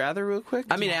would you rather real quick?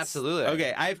 quick? I mean, absolutely.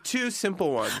 Okay, I have two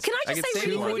simple ones. Can I just say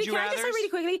really would quickly? you Can I just say rathers? really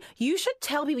quickly? You should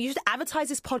tell people. You should advertise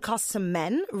this podcast to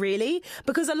men, really,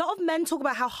 because a lot of men talk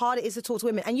about how hard it is to talk to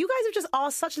women, and you guys have just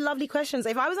asked such lovely questions.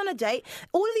 If I was on a date,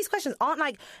 all of these questions aren't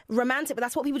like romantic, but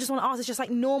that's what people just want to ask. It's just like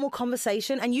normal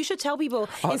conversation, and you should tell people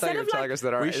I instead thought you were of like. telling us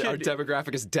that our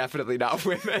demographic is definitely not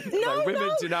women. No, women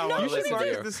no, do not no, want to you listen should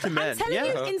to do you. This to men. I'm telling Yeah.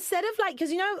 you, instead of like,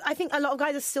 because I think a lot of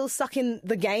guys are still stuck in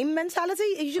the game mentality.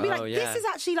 You should be like, yeah. this is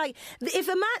actually like, if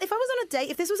I was on a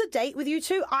date, if this was a date with you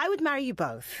two, I would marry you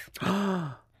both.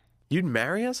 You'd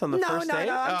marry us on the first date? I'm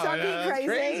yeah, talking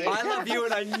crazy. I love you,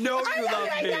 and I know you love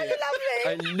I me. know you love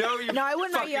me. I know you. No, I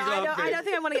wouldn't marry you. fucking love me. I don't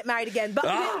think I want to get married again. But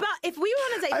if we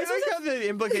were on a date, I this was like how the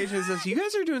implication is this. You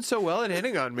guys are doing so well at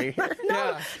hitting on me. no,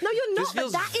 Yeah. no, you're This not.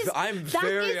 feels- but that is. I'm that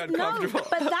very is- uncomfortable. No,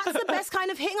 but that's the best kind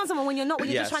of hitting on someone when you're not. When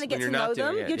you're Yes, just trying to get when to you're know not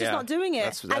them. doing it, You're just yeah. not doing it,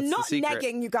 That's and the not secret.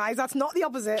 negging you guys. That's not the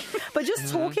opposite. But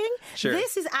just talking. Sure.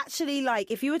 This is actually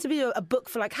like if you were to be a book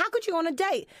for like how could you go on a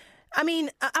date? I mean,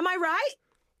 am I right?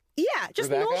 Yeah, just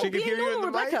Rebecca? normal, She could hear being you in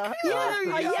normal, the mic. Rebecca.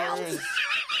 Yeah, I yelled.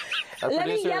 Our Let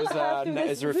me producer yell at her through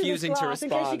this- is refusing to through this glass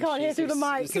respond. in case she can't hear through the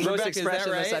mic. It's the most Rebecca, is that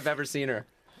expressionless right? I've ever seen her.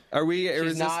 Are we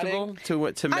irresistible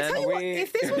irresistible to men? I tell you what,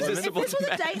 if this was irresistible a to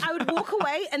men? date, I would walk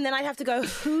away and then I'd have to go,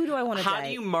 who do I want to date? How do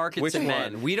you market Which to one?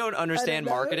 men? We don't understand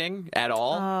know. marketing at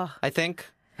all. I think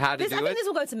how to I do think it. this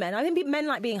will go to men. I think men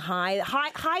like being high.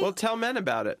 Well, tell men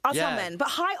about it. I'll yeah. tell men, but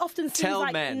high often seems Tell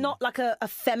like men. not like a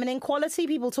feminine quality.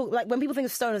 People talk like when people think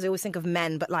of stoners, they always think of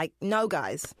men, but like no,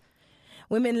 guys,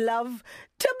 women love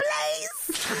to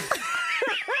blaze.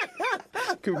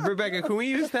 Rebecca, can we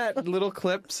use that little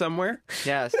clip somewhere?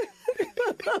 Yes.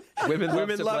 Women love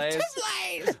to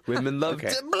blaze. Women love Okay.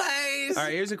 to blaze. All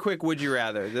right, here's a quick would you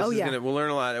rather. This is yeah. we'll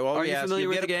learn a lot. Well, Are you yes, familiar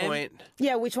with get the a game? Point.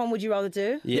 Yeah, which one would you rather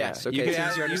do? Yes, okay, You could,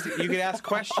 as soon as ask, you you could ask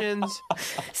questions.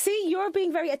 See, you're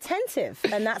being very attentive,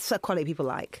 and that's a quality people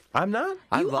like. I'm not.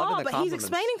 I You love are, the but he's compliments.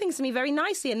 explaining things to me very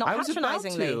nicely and not I was about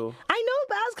patronisingly. to. I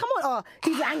know, Baz. Come on. Oh,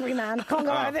 he's an angry man. Can't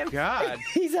go out with him. God.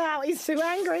 He's out. He's too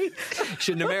angry.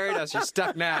 Shouldn't have married us. You're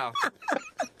stuck now.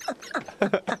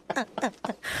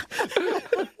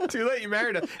 Too late. You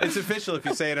married us. It's official if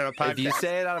you say it on a podcast. If you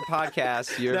say it on a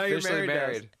podcast, you're Now you're officially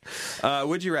married married.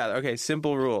 would you rather? Okay,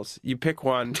 simple rules. You pick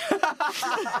one.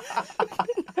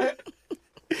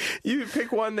 You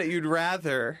pick one that you'd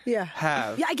rather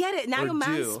have. Yeah, I get it. Now or you're do.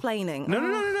 mansplaining.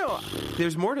 No.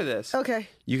 There's more to this. Okay.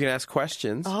 You can ask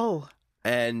questions. Oh.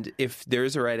 And if there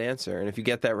is a right answer, and if you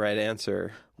get that right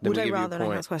answer, then Would we I give you a rather not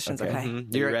point. ask questions? Okay.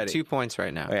 You're ready. at 2 points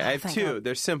right now. Okay, I have thank two. God.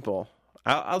 They're simple.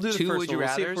 I'll do the Two first would you one.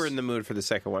 We'll see if rathers? we're in the mood for the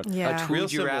second one. Yeah. Would Real you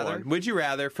simple rather? one. Would you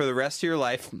rather, for the rest of your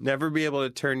life, never be able to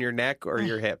turn your neck or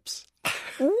your hips?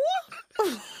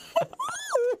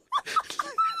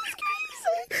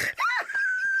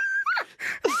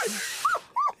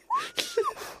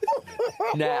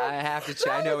 Nah, I have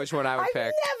to. I know which one I would I've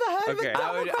pick. never heard Okay. of a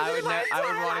I would. double I would. question in my I would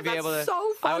entire want to be life. able to. That's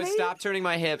so I would funny. stop turning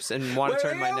my hips and want to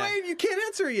turn my neck. You can't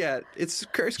answer yet. It's You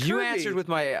curvy. answered with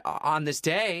my on this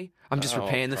day. I'm just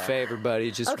repaying the favor,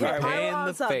 buddy. Just Okay, repaying I'll the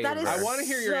answer. favor. That is I want to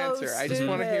hear your So answer. I just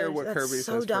want to hear what stupid. Kirby That's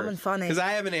says so dumb and funny. Because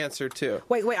I have an answer too.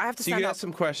 Wait, I have to So you stand can up. ask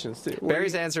some questions too.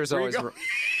 Barry's answer is Where you always. go?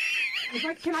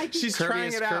 Can I She's Kirby trying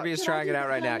is, it out. Kirby is trying it out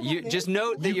right now. You just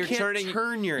note that You you're can't turning.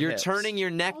 turn your you're hips. turning your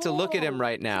neck to look at him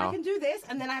right I now. can do this,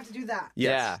 and then I have to do that. Yes.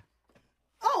 Yeah.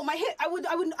 Oh, my hip. I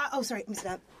wouldn't. Oh, sorry, Mr.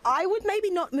 Dan. I would maybe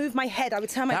not move my head. I would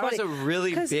turn my That body. was a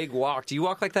really 'Cause- big walk. Do you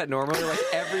walk like that normally? Like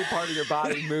every part of your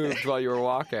body moved while you were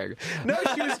walking. No,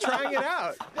 she was trying it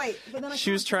out. Wait, but then I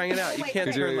She was can't- trying it out. You Wait, can't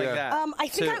wait. turn like Yeah.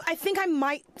 that. I think I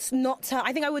might not turn.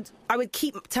 I think I would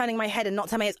keep turning my head and not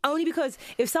turn my head. Only because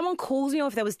if someone calls me or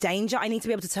if there was danger, I need to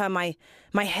be able to turn my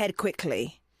head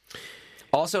quickly.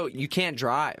 Also, you can't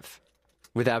drive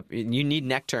without. You need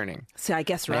neck turning. So I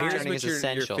guess Neck right. Here's turning what is you're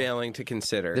essential. failing to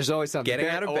consider. There's always something. Getting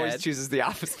Barry out of always bed. chooses the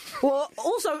opposite. Well,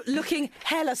 also looking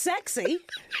hella sexy.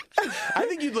 I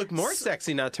think you'd look more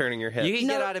sexy not turning your hips. You can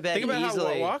get out of bed Think about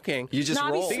easily. how walking. You just No,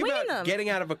 I'd be roll. sweet. Think Swinging about them. getting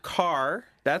out of a car.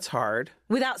 That's hard.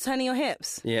 Without turning your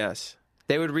hips. Yes.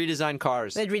 They would redesign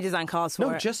cars. They'd redesign cars for No,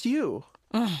 it. just you.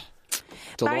 Barry,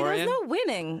 DeLorean. there's no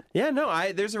winning. Yeah,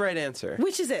 no, there's a right answer.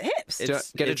 Which is it?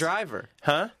 Hips. Get a driver.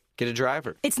 Huh? Get a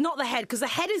driver. It's not the head, because the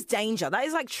head is danger. That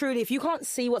is like truly, if you can't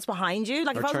see what's behind you,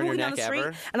 like Or if I was turn your walking down neck the street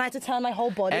ever. and I had to turn my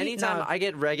whole body. Anytime no. I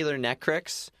get regular neck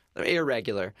cricks,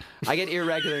 irregular. I get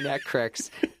irregular neck cricks,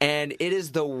 and it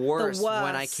is the worst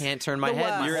when I can't turn my The head.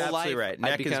 worst. My You're whole absolutely life, right. I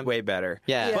Neck is become- way better.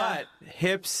 Yeah. But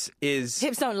hips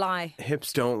Hips don't lie.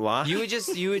 don't lie. You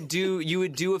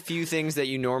would do a few things that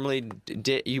you normally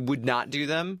did. You would not do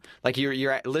them. Like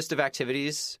your list of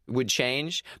activities would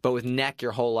change, but with neck,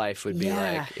 your whole life would be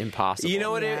Yeah. like impossible. You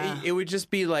know what? Yeah. It would just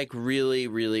be like really,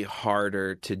 really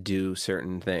harder to do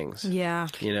certain things. Yeah.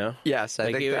 You know? Yes, I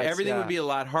Like think that's, everything yeah. would be a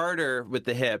lot harder with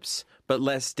the hips, but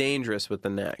less dangerous with the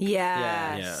neck.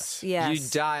 Yes. Yes. You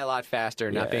die a lot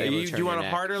faster not being able to turn Do you want your a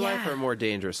neck. harder life or a more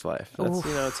dangerous life?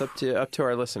 That's, it's up to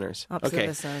our listeners. Up to the okay.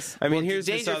 listeners. I mean, Well, here's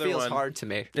this danger other feels one. hard to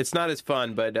me. It's not as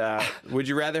fun, but would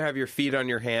you rather have your feet on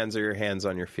your hands or your hands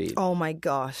on your feet? Oh my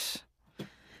gosh.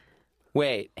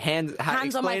 Wait, hands on my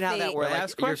explain how that feet. works.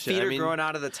 Last Like, your question. feet I are mean, growing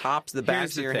out of the tops, the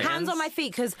backs the of your thing. hands. Hands on my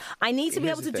feet because I need to be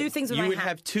Here's able to the do thing. things with you my would hands.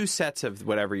 have two sets of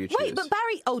whatever you choose. Wait, but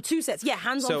Barry, 2 sets. Yeah,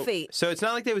 hands on feet. So it's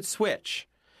not like they would switch.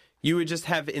 You would just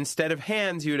have, instead of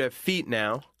hands, you would have feet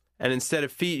now. And instead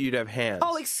of feet, you'd have hands.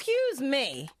 Oh, excuse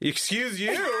me. Excuse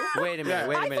you? Wait a minute.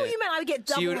 Wait a I minute. thought you meant I would get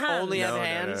double so you would hands. only have No,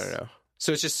 hands. no.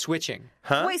 So it's just switching.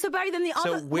 Huh? Wait, so Barry, then the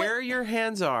So other. where your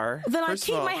hands are, Then I first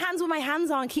keep of all, my hands where my hands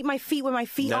are and keep my feet where my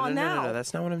feet are now. No,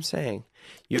 that's not what I'm saying.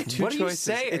 You have two What are you choices.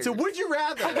 saying? It's a would you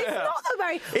rather. It's not though,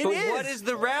 Barry. It But is. what is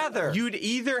the rather? You'd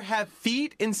either have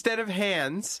feet instead of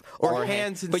hands, or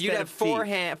hands instead But you'd have of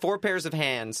feet. four pairs of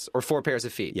hands or 4 pairs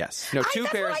of feet. Yes. No, That's 2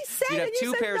 what pairs. I said, You'd have and you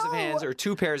 2 said pairs of no. hands or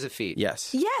 2 pairs of feet.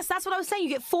 Yes. Yes, that's what I was saying. You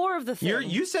get 4 of the thing.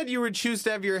 You said you would choose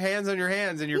to have your hands on your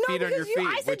hands and your No, feet on your because feet.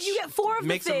 I said which you get 4 of the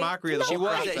makes thing. a mockery of the No, whole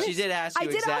I process. did- She did ask you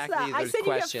I did exactly ask that. I the said you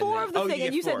get question 4 then. of the Oh, thing, you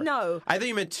and get you 4. said no. I thought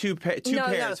you meant two pairs.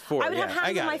 No. 4. I would have yeah, hands I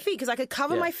on got my it. feet because I could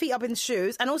cover Yeah. my feet up in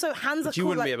shoes, and also hands are But you cool.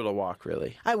 wouldn't like, be able to walk,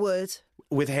 really. I would.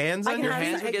 With hands I on can your have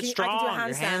hands? Hands would I get can do a strong. Your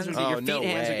handstand. hands would Oh, your feet no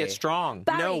hands would way. get strong.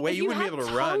 Barry, No way, if you wouldn't be had able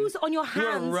to run. toes on your You hands.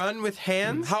 want to run with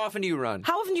hands? How often do you run?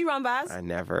 How often do you run, Baz? I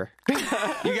never.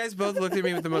 You guys both looked at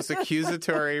me with the most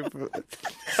accusatory eyes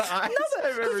I've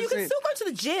Because ever you seen. can still go to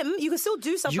the gym. You can still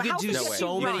do stuff. You but could how do often No do way.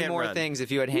 so You many can't more run. things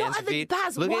if you had Not hands at and the feet.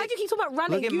 Baz, Look why at- do you keep talking about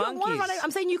running? Look at You don't want to monkeys. run.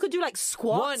 I'm saying you could do like One,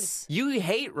 squats. you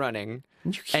hate running,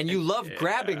 and you love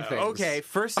grabbing things. Okay,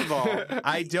 first of all,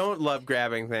 I don't love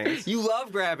grabbing things. You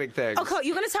love grabbing things. Okay,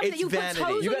 you're going to tell me It's that you put vanity.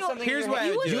 toes You on got your... something in Here's your what I you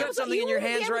would wouldn't do. be You able have to- something in you your wouldn't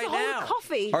be hands able right to hold now. a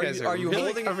coffee. Are guys you, are are you really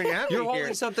holding? coming at me You're here.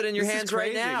 holding something in your This is hands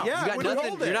right crazy. now. Yeah, you got I would nothing.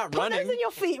 hold it. You're not Put running. those in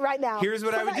your feet right now. Here's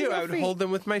what Put I would that in do. your I would feet. hold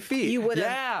them with my feet. You wouldn't.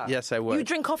 Yeah. Yes, I would. You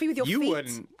drink coffee with your You feet.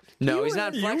 wouldn't. No, You he's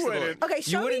not wouldn't. flexible. wouldn't. Okay,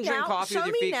 show You wouldn't me drink now. coffee with Show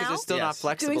your me feet because now. it's still not Yes.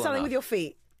 flexible Doing something enough. with your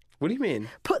feet. What do you mean?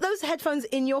 Put those headphones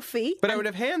in your feet. But I would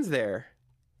have hands there.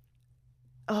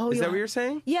 Oh, Is that what you're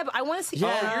saying? Yeah, but I want to see.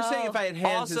 Oh, you're saying if I had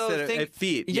hands Also, instead of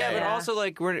feet. Yeah, but Yeah. also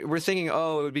like we're thinking,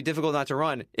 oh, it would be difficult not to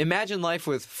run. Imagine life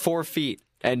with 4 feet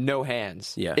and no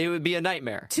hands. Yeah. It would be a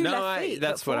nightmare. Two No, left feet.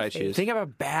 that's but what 4 I feet. choose. Think about how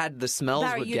bad the smells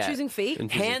Barry, would you're get. choosing feet? I'm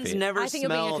choosing Hands feet. never I think you're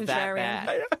being a smell that contrarian.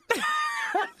 bad.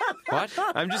 What?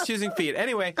 I'm just choosing feet.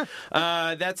 Anyway,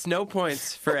 that's no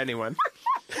points for anyone.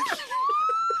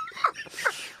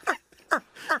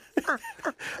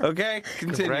 Okay,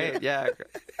 continue. Right? Yeah.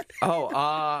 Oh, what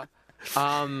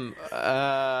are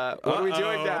we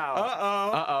doing now?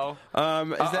 Uh-oh.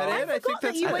 Is that it? I think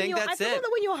that's I it. think that's I forgot it.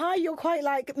 that when you're high, you're quite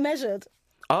like measured.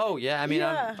 Oh, yeah. I mean,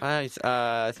 thanks.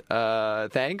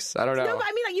 I don't know. No, but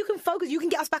I mean, like you can focus. You can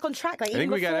get us back on track. Like think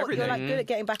even we got before, everything. You're like good at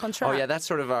getting back on track. Oh, yeah, that's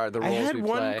sort of the I roles had we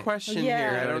one play. question Yeah.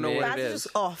 here. I don't know You know what Baz it is is.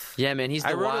 just off. Yeah, man, he's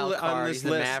I the wrote wild on card. this He's the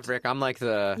list. maverick. I'm like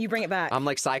the... You bring it back. I'm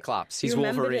like Cyclops. He's You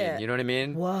remembered Wolverine. it. You know what I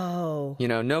mean? Whoa. You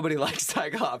know, nobody likes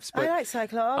Cyclops, but I like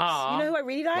Cyclops. Aw. You know who I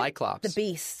really like? Cyclops. The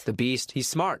Beast. the Beast, he's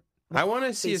smart. I want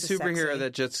to see a Beast is superhero sexy.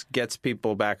 that just gets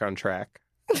people back on track.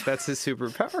 That's his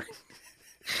superpower.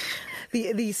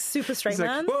 The super straight He's like,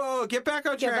 man. whoa, get back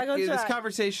on Get track. back on This track.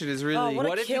 conversation is really... what a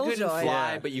What if you couldn't killjoy.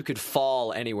 fly, Yeah. but you could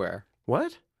fall anywhere?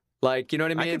 What? Like, you know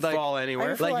what I mean? I could like, fall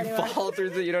anywhere. I fall Like you anywhere. fall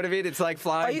through the, you know what I mean? It's like Or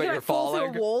flying, you but can you're like fall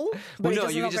falling. through a wall. Well, but no,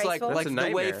 it's you not can just like graceful. like That's a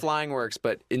the way nightmare. flying works,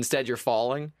 but instead you're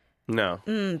falling. No. But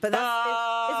that's is that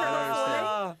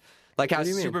not falling? Like how do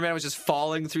you mean? Superman was just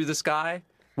falling through the sky.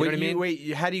 You know what I mean?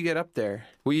 Wait, how do you get up there?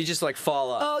 Well, you just like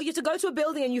fall up. Oh, you have to go to a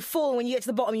building and you fall. And when you get to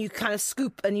the bottom, you kind of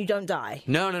scoop and you don't die.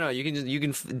 No. You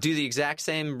can do the exact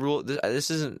same rule. This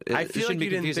isn't. I it feel shouldn't like be you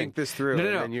didn't confusing. think this through, No.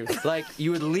 and then you- Like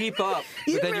you would leap up,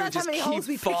 You but didn't then you would realize how just many holes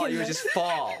we keep pick fall. in You would this. just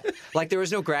fall. Like there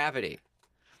was no gravity.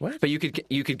 What? But you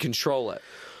could control it.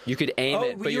 You could aim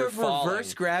it, but you you're have falling.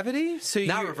 reverse gravity? So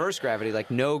Not you reverse gravity, like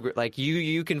like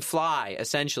you can fly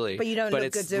essentially, But you don't look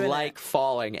it's good doing like it.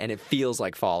 falling, and it feels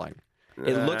like falling.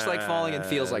 It looks like falling and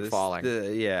feels like falling.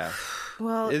 Yeah.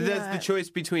 Well, That's the choice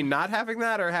between not having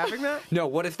that or having that? No,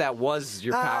 what if that was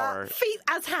your power? Feet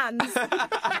as hands.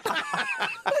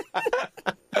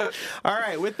 All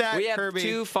right, with that, We have Kirby,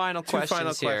 two final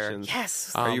questions here.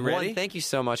 Yes. Are you ready? One, thank you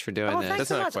so much for doing Oh, this. thanks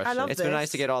so not a much. I question. love It's this. been nice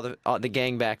to get all the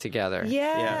gang back together.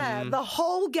 Yeah, the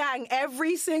whole gang,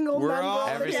 every single We're member. all of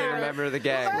the Every gang. single member of the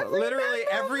gang. Literally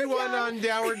everyone on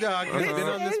Downward Dog has been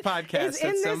on this podcast is in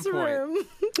at some this point. room.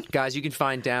 Guys, you can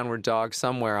find Downward Dog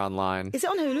somewhere online. Is it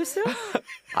on Hulu still?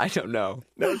 I don't know.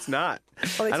 No, it's not. they I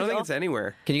took don't it think off? it's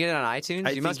anywhere. Can you get it on iTunes? I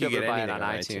You think must be able get to buy it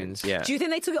anything on iTunes. Yeah. Do you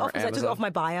think they took it off because I took it Amazon. off my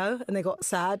bio and they got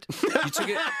sad? You took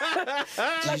it.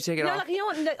 Did you take it No, off? like you know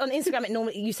what, on Instagram it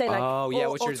normally you say like Oh, yeah, or,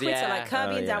 what's or yours? Twitter Yeah. like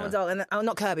Kirby Oh, and Downward Dog and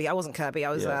not Kirby. I wasn't Kirby. I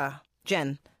was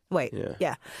Jen. Wait,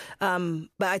 Yeah.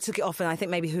 but I took it off and I think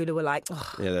maybe Hulu were like,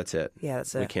 oh, Yeah, that's it. yeah,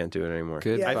 that's We it. can't do it anymore.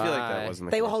 Goodbye. I feel like that wasn't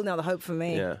the They were case. holding out the hope for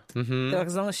me. Yeah. They're like,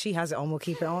 as long as she has it on, we'll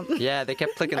keep it on. Yeah, they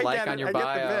kept clicking I like get on it. your I get the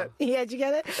bio. bit. Yeah, did you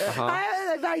get it?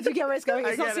 Did you get where it's going?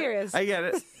 It's I not get it. serious. I get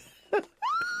it.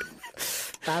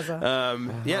 Baza.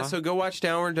 Yeah, so go watch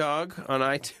Downward Dog on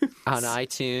iTunes. On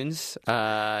iTunes,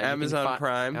 Amazon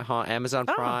Prime. Amazon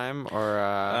Prime, or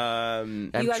I'm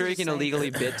You guys sure are you can saying-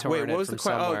 illegally BitTorrent Wait, what was it the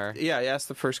from question? somewhere. Oh, yeah, I asked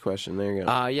the first question. There you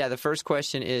go. Yeah, the first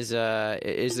question is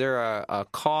there a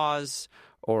cause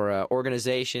or an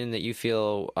organization that you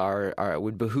feel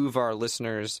would behoove our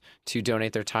listeners to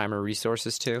donate their time or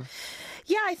resources to?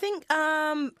 Yeah, I think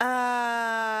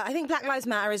Black Lives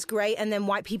Matter is great, and then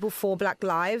White People for Black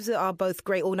Lives are both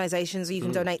great organizations where you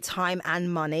can donate time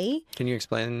and money. Can you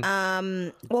explain?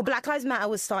 Well, Black Lives Matter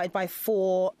was started by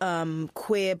 4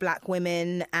 queer black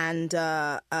women and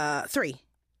 4,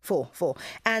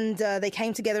 and they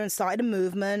came together and started a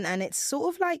movement, and it's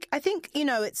sort of like, I think,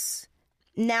 it's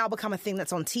now become a thing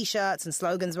that's on T-shirts and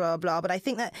slogans, blah, blah, blah. But I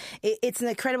think that it's an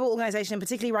incredible organization,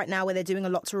 particularly right now where they're doing a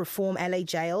lot to reform LA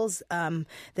jails.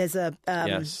 There's a...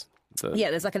 yes.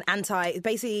 there's like an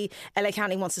basically LA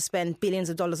County wants to spend billions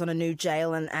of dollars on a new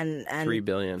jail and $3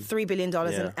 billion. $3 billion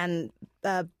Yeah. and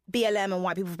BLM and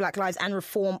White People for Black Lives and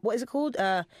reform. What is it called?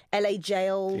 LA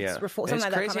jails reform. It's Something like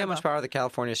that. I crazy can't how much remember. power the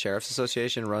California Sheriff's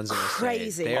Association runs in the state.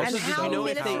 Crazy. They are And so how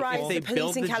militarized the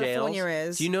police in California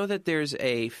is. Do you know that there's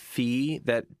a fee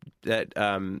that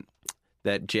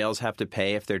jails have to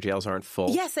pay if their jails aren't full?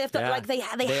 Yes, they have to. Yeah. Like they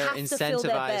They're have to fill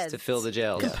their incentivized beds to fill the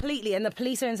jails. completely, and the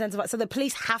police are incentivized. So the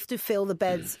police have to fill the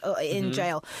beds in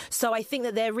jail. So I think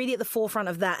that they're really at the forefront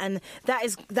of that, and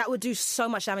that would do so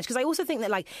much damage. Because I also think that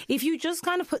like if you just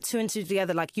kind of put 2 and 2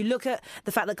 together, like you look at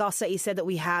the fact that Garcetti said that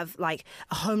we have like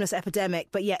a homeless epidemic,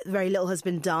 but yet very little has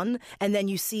been done, and then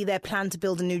you see their plan to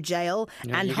build a new jail,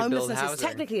 and you can build homelessness is housing.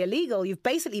 technically illegal. You've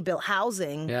basically built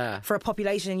housing for a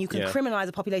population, and you can criminalize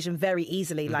a population very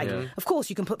easily. Like. Of course,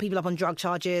 you can put people up on drug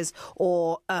charges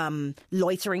or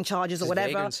loitering charges or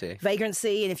whatever.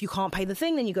 Vagrancy. And if you can't pay the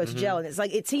thing, then you go to jail. And it's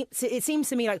like it seems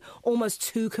to me like almost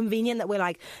too convenient that we're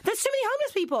like, there's too many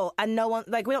homeless people, and no one,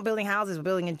 like, we're not building houses, we're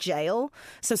building a jail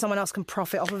so someone else can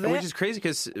profit off of it. Which is crazy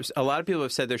because a lot of people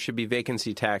have said there should be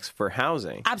vacancy tax for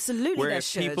housing. Absolutely, Where there if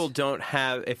should. people don't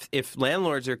have, if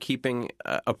landlords are keeping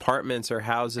apartments or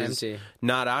houses empty,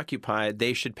 not occupied,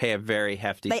 they should pay a very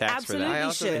hefty They tax for that.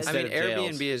 absolutely should. I mean, Instead of jails.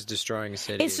 Airbnb is destroying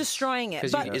cities. It's destroying it.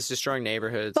 Because it's destroying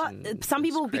neighborhoods. But and some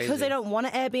people, it's crazy. because they don't want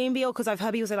an Airbnb, or because I've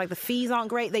heard people say like the fees aren't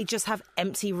great, they just have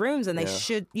empty rooms, and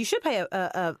you should pay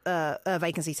a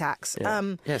vacancy tax.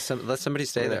 let somebody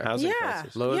stay there. Housing Yeah.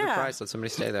 prices. Lower the price, let somebody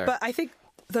stay there. But I think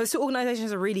those 2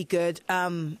 organizations are really good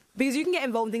because you can get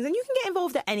involved in things, and you can get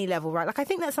involved at any level, right? Like, I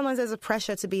think that sometimes there's a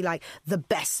pressure to be like the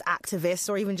best activist,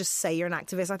 or even just say you're an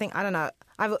activist. I think, I don't know,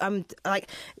 I'm like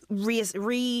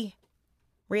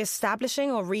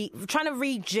reestablishing or trying to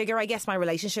rejigger, I guess, my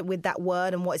relationship with that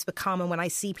word and what it's become. And when I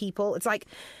see people, it's like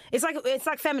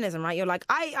feminism, right? You're like,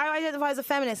 I identify as a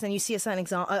feminist, and you see a certain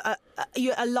example,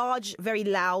 a large, very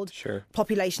loud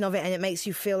population of it, and it makes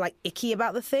you feel like icky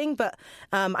about the thing. But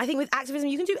I think with activism,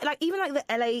 you can do like even like the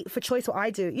LA for Choice, what I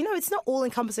do. It's not all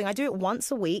encompassing. I do it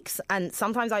once a week, and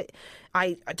sometimes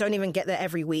I don't even get there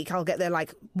every week. I'll get there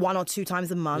like 1 or 2 times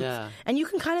a month, and you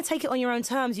can kind of take it on your own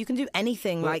terms. You can do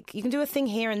anything. Like you can do a thing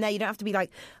here and there. You don't have to be like,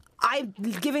 I'm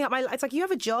giving up my life. It's like you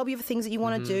have a job, you have things that you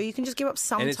want to do. You can just give up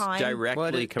some And it's time.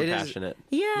 directly compassionate.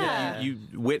 You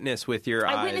witness with your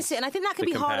eyes. I witness it, and I think that can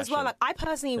be hard as well. Like, I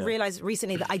personally realized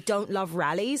recently that I don't love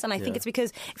rallies, and I think it's because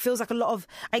it feels like a lot of.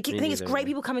 I think it's great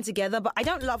people coming together, but I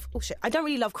don't love. I don't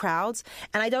really love crowds,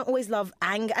 and I don't always love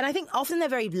anger. And I think often they're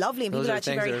very lovely, and Those people are are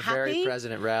actually things very that are happy. very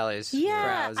president rallies. Yeah,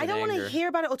 crowds I and don't want to anger. hear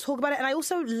about it or talk about it. And I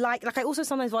also I also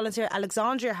sometimes volunteer at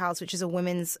Alexandria House, which is a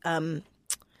women's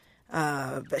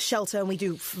shelter, and we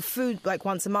do food like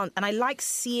once a month, and I like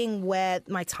seeing where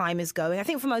my time is going. I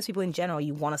think for most people in general,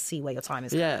 you want to see where your time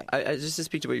is going. Yeah, I just to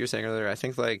speak to what you were saying earlier, I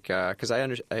think like because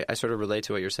I sort of relate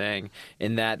to what you're saying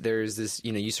in that there's this,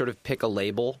 you sort of pick a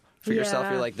label for yourself.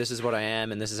 Yeah. You're like, this is what I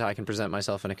am, and this is how I can present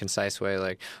myself in a concise way.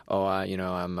 Like,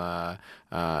 I'm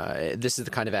this is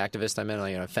the kind of activist I'm in,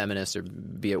 like, feminist or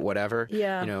be it whatever.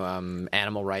 Yeah.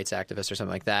 Animal rights activist or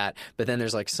something like that. But then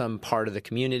there's like some part of the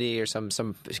community or some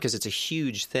because it's a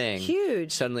huge thing.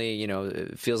 Huge. Suddenly,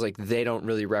 it feels like they don't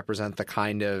really represent the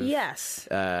kind of Yes.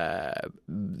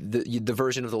 the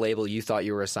version of the label you thought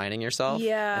you were assigning yourself.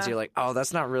 Yeah. And so you're like, oh,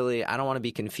 that's not really. I don't want to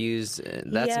be confused.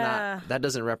 That's not. That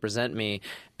doesn't represent me.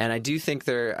 And I do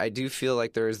feel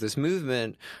like there is this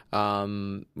movement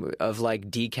of like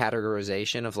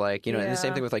decategorization of like, and the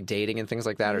same thing with like dating and things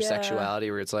like that, or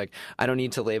sexuality, where it's like, I don't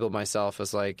need to label myself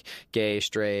as like gay,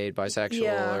 straight,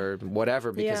 bisexual, or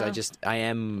whatever, because I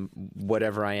am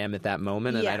whatever I am at that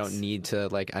moment, and I don't need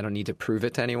to prove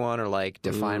it to anyone or like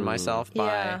define myself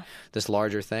by this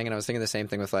larger thing. And I was thinking the same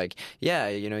thing with like,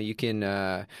 you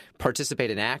can participate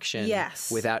in action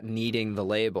without needing the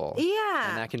label. Yeah.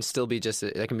 And that can still be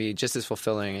that can be just as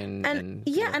fulfilling and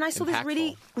I saw this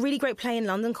impactful. really great play in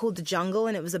London called The Jungle,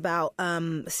 and it was about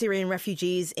Syrian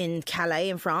refugees in Calais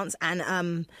in France,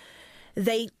 and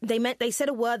they said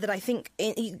a word that I think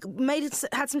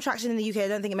had some traction in the UK. I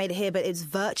don't think it made it here, but it's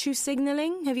virtue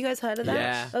signaling. Have you guys heard of that?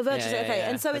 Yeah. Oh, virtue. Yeah. Okay,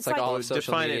 and so That's it's like all of social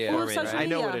define media. it for all me. social Right? I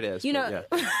know media. what it is.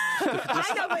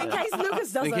 I know, but in case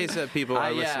Lucas doesn't. In case people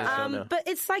are listening, don't know. But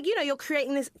it's like, you're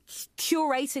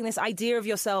curating this idea of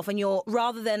yourself, and you're,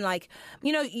 rather than like,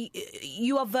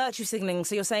 you are virtue signaling.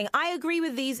 So you're saying, I agree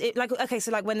with these.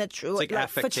 So like when the like for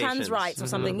trans affectations. rights or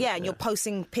something, and you're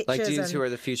posting pictures, Like dudes and who are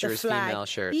the futurist flag. female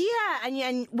shirts. Yeah,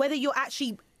 and whether you're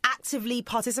actually actively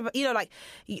participate, I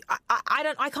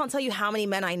can't tell you how many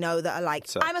men I know that are like,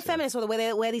 I'm a feminist, or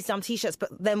they wear these dumb t-shirts, but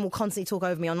then will constantly talk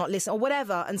over me or not listen or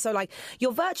whatever. And so like,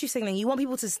 you're virtue signaling. You want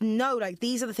people to know, like,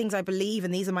 these are the things I believe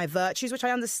and these are my virtues, which I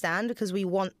understand, because we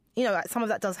want, some of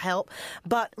that does help,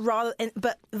 but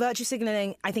virtue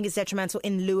signaling, I think, is detrimental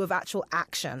in lieu of actual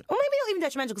action, or maybe not even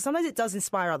detrimental, because sometimes it does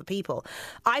inspire other people.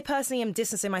 I personally am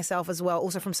distancing myself as well,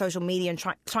 also from social media, and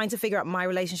trying to figure out my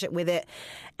relationship with it.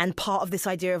 And part of this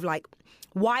idea of like,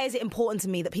 why is it important to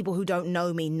me that people who don't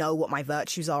know me know what my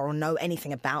virtues are or know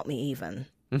anything about me even?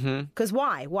 Because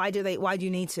why? Why do you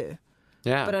need to?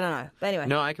 Yeah. But I don't know. But anyway.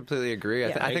 No, I completely agree.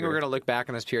 I think we're going to look back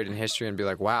on this period in history and be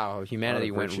like, wow,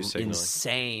 humanity went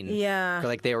insane. Yeah.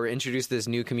 Like, they were introduced to this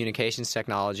new communications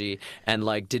technology and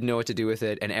like didn't know what to do with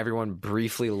it, and everyone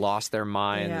briefly lost their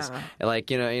minds. Yeah. Like,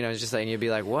 it's just like, you'd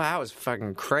be like, wow, that was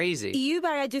fucking crazy. You,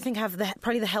 Barry, I do think have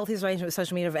probably the healthiest relationship with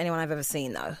social media of anyone I've ever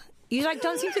seen, though. You like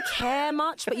don't seem to care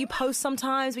much, but you post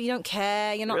sometimes, but you don't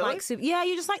care. You're not Really? like super,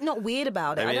 you're just like not weird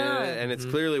about it. I don't know. And it's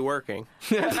clearly working.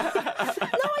 No, I don't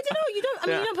know. You don't. I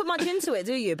mean, you don't put much into it,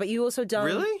 do you? But you also don't.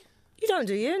 Really? You don't,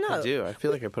 do you? No. I do. I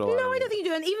feel like I put a lot. No, I don't think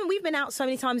you do. And even we've been out so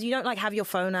many times, you don't like have your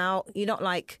phone out. You're not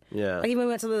like. Yeah. Like even when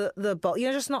we went to the bar,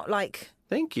 you're just not like.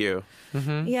 Thank you.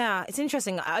 Yeah, it's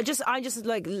interesting. I just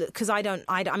like, because I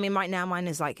mean, right now mine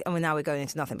is like, now we're going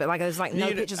into nothing, but like there's like no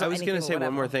pictures of anything. I was going to say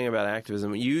one more thing about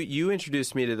activism. You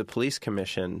introduced me to the police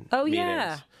commission. Oh, meetings.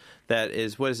 yeah. That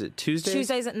is, what is it, Tuesdays?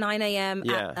 Tuesdays at 9 a.m.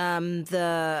 at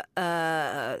the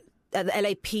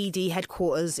LAPD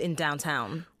headquarters in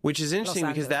downtown. Which is interesting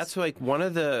because that's like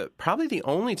probably the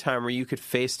only time where you could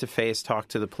face-to-face talk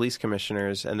to the police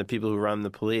commissioners and the people who run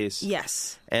the police.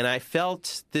 Yes. And I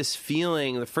felt this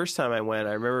feeling the first time I went.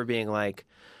 I remember being like,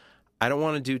 I don't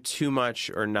want to do too much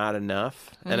or not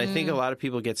enough. And I think a lot of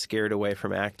people get scared away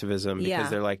from activism because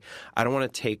they're like, I don't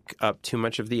want to take up too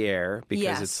much of the air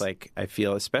because it's like, I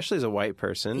feel, especially as a white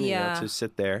person, to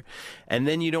sit there. And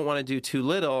then you don't want to do too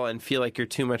little and feel like you're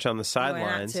too much on the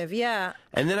sidelines. Active, yeah.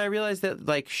 And then I realized that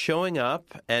like showing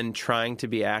up and trying to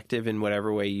be active in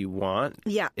whatever way you want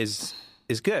is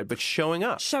good, but showing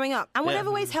up. And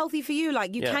whatever way is healthy for you,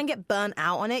 like you can get burnt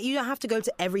out on it. You don't have to go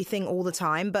to everything all the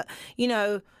time, but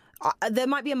there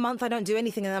might be a month I don't do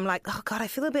anything, and I'm like, oh God, I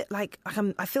feel a bit I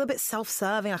feel a bit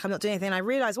self-serving, like I'm not doing anything. And I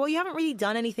realize, well, you haven't really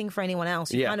done anything for anyone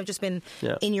else. You've kind of just been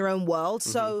in your own world.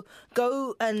 So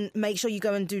go and make sure you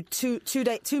go and do two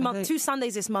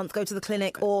Sundays this month. Go to the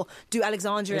clinic or do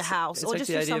Alexandria House, or like just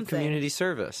the do idea something. of community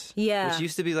service. Yeah, which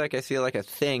used to be like, I feel like a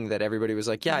thing that everybody was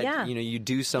like, you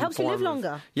do some helps form you live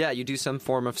longer. You do some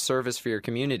form of service for your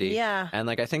community. Yeah, and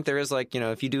like I think there is like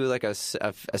if you do like a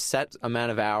set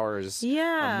amount of hours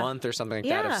a month or something like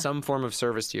that. Of some form of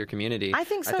service to your community. I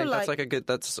think so. I think that's like a good.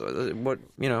 That's what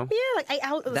Yeah, like 8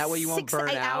 hours. That way you won't burn out.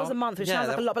 6 to 8 hours a month, which sounds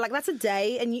like a lot, but like that's a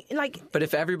day, and you like. But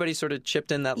if everybody sort of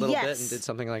chipped in that little bit and did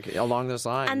something like along those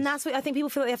lines, and that's what I think people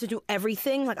feel like they have to do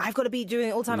everything. Like I've got to be doing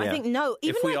it all the time. I think no.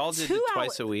 Even if we like all did 2 it hours,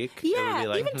 twice a week, it would be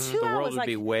like even 2 the hours, world would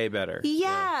be way better.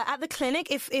 Yeah, at the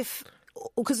clinic, if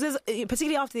because there's,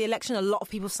 particularly after the election, a lot of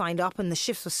people signed up and the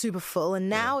shifts were super full. And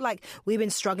now, like, we've been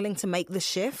struggling to make the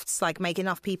shifts, like, make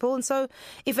enough people. And so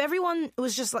if everyone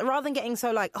was just like, rather than getting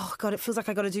so like, oh God, it feels like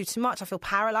I got to do too much, I feel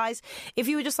paralyzed. If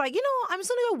you were just like, you know what, I'm just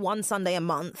going to go one Sunday a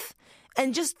month.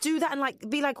 And just do that and, like,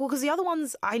 be like, well, because the other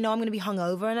ones, I know I'm going to be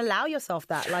hungover, and allow yourself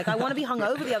that. Like, I want to be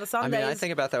hungover the other Sundays. I mean, I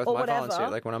think about that with my volunteer.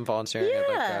 Like, when I'm volunteering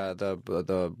at, like,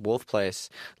 the Wolf Place,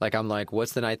 like, I'm like,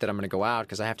 what's the night that I'm going to go out?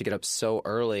 Because I have to get up so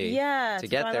early to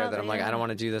get there that I'm like, I don't want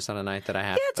to do this on a night that I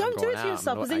have don't do it to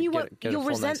yourself, because then you'll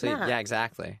resent that. Yeah,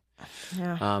 exactly.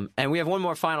 Yeah. And we have one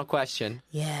more final question.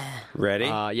 Yeah. Ready?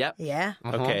 Yep. Yeah.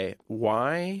 Okay.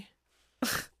 Why?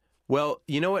 Well,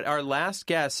 you know what? Our last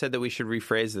guest said that we should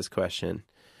rephrase this question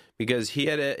because he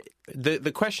had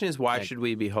the question is, why should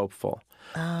we be hopeful?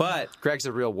 But Greg's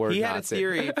a real word he had Nazi. a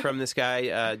theory from this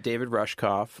guy, David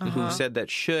Rushkoff, who said that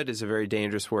should is a very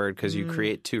dangerous word because you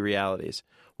create two realities,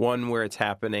 one where it's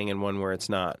happening and one where it's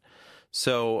not.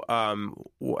 So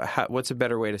what's a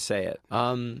better way to say it?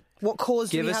 What cause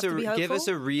do we have to be hopeful? Give us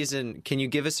a reason. Can you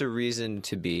give us a reason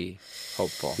to be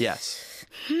hopeful? Yes.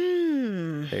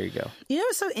 There you go. You know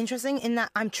what's so interesting in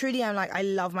that I'm like, I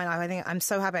love my life. I think I'm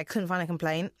so happy I couldn't find a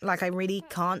complaint. Like, I really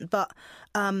can't. But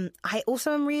I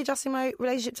also am readjusting my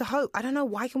relationship to hope. I don't know.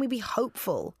 Why can we be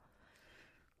hopeful?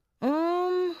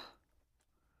 Well,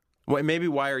 maybe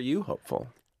why are you hopeful?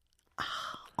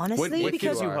 Honestly, what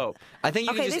because gives you hope? I think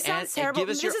you Okay, can this sounds just terrible. give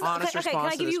us your honest okay, can I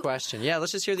response to give this you- question. Yeah,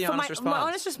 let's just hear the honest response. My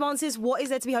honest response is, what is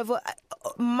there to be hopeful?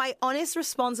 My honest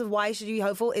response of why should you be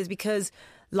hopeful is because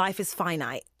life is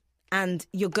finite. And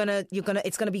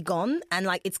it's gonna be gone. And,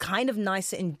 like, it's kind of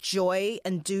nice to enjoy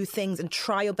and do things and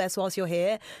try your best whilst you're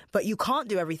here, but you can't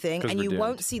do everything, and you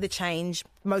won't see the change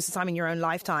most of the time in your own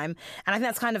lifetime. And I think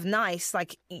that's kind of nice.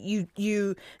 Like,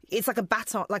 it's like a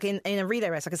baton, like in a relay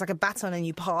race. Like, it's like a baton and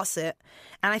you pass it.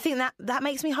 And I think that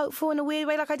makes me hopeful in a weird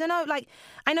way. Like, I don't know. Like,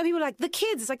 I know people are like, the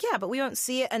kids. It's like, yeah, but we won't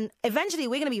see it. And eventually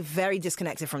we're going to be very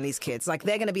disconnected from these kids. Like,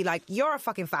 they're going to be like, you're a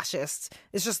fucking fascist.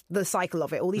 It's just the cycle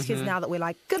of it. All these kids now that we're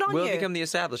like, good on you. We'll become the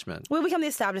establishment. We'll become the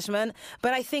establishment.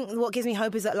 But I think what gives me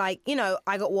hope is that, like, you know,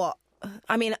 I got what?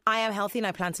 I mean, I am healthy and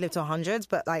I plan to live to 100,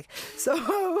 but, like, so...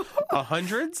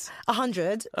 100s?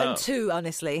 102,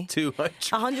 honestly. 200.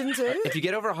 102? If you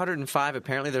get over 105,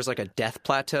 apparently there's like a death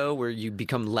plateau where you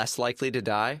become less likely to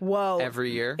die. Whoa. Every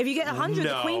year. If you get 100,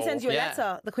 the Queen sends you a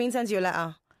letter. The Queen sends you a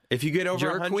letter. If you get over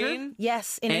Your 100? queen?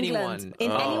 Yes, in Anyone. England.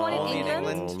 Anyone in in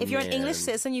England. England? If you're an Man. English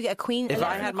citizen, you get a Queen. If a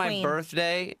letter I from had the my Queen.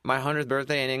 birthday, my 100th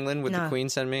birthday in England, would the No. Queen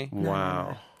send me?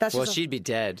 Wow. That's Well, just she'd be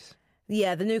dead.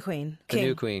 yeah, the new Queen. The King.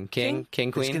 new Queen. King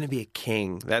There's Queen. going to be a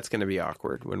king. That's going to be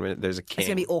awkward when there's a king. It's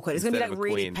going to be awkward. It's going to be instead like of a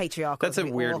really queen. patriarchal. That's It's a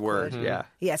gonna be weird awkward. word. Yeah.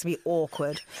 Yeah, it's going to be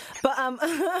awkward.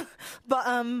 But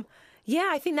yeah,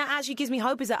 I think that actually gives me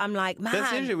hope. Is that I'm like, man,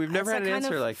 That's interesting. We've never it's had an kind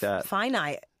answer of like that.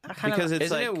 Finite. I kind Because of, it's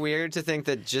Isn't like... it weird to think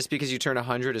that just because you turn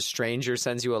 100, a stranger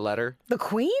sends you a letter? the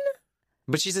Queen.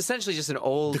 But she's essentially just an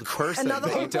old person Another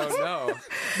that you old don't person. know.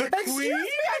 Excuse me,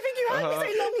 I think you heard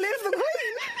me say long live the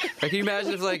Queen. Like, can you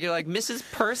imagine if, like, you're like Mrs.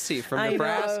 Percy from I know.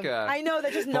 Nebraska? I know,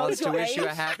 that just knows wants to your wish you a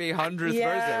age. happy 100th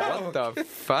Yeah. birthday. What the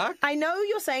fuck? I know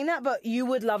you're saying that, but you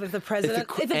would love if the president,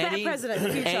 if the better president in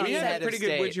the future any said- head of pretty good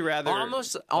state, would you rather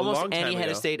almost a long any time head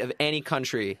ago. of state of any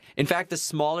country. In fact, the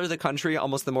smaller the country,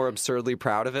 almost the more absurdly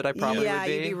proud of it I probably yeah, would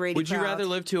be. you'd be really Would you proud. rather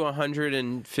live to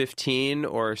 115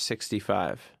 or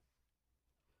 65?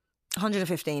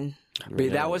 115.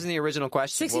 But that wasn't the original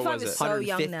question. 65 what was is it? so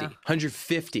young 150. now.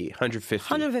 150.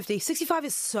 150. 65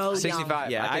 is so young.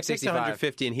 65. Yeah, I picked 65.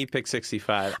 150 and he picked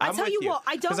 65. I I'm tell with you what,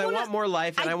 I don't Because I wanna- want more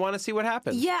life and I want to see what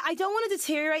happens. Yeah, I don't want to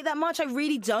deteriorate that much. I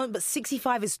really don't, but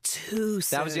 65 is too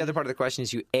soon. That was the other part of the question: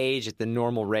 is you age at the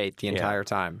normal rate the entire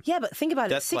time. Yeah, but think about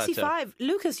it. Death plateau. 65.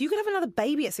 Lucas, you could have another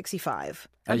baby at 65.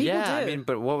 And people yeah, do. I mean,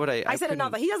 but what would I? I said couldn't-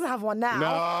 another. He doesn't have one now.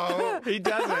 No, he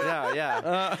doesn't.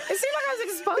 Yeah. It seemed like I was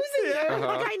exposing you.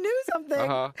 Like I knew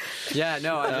something. Yeah,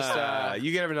 no, I just.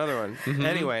 You can have another one.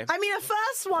 Anyway, I mean, a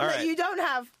first one All that right. you don't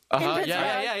have. in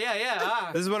Yeah.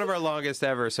 Pittsburgh. this is one of our longest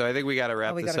ever, so I think we got to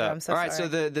wrap Oh, we this gotta go. up. I'm so All right, sorry.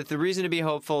 so the reason to be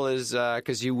hopeful is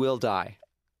because you will die.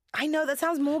 I know that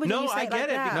sounds morbid. when No, you say I it get like it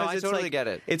that. because No, I it's totally like, get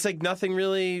it. It's like nothing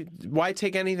really. Why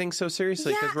take anything so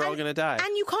seriously? Because we're all and- going to die.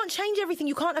 And you can't change everything.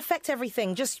 You can't affect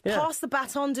everything. Just pass the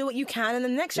baton, do what you can, and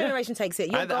then the next generation takes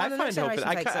it. You're gone, I the find next hope.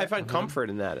 generation takes I it. find comfort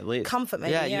in that at least. Comfort,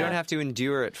 maybe. Yeah, you don't have to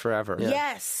endure it forever.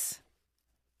 Yes.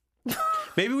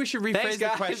 Maybe we should rephrase Thanks, the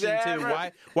guys. question Yeah, too.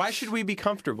 right. Why should we be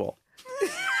comfortable?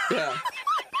 Yeah.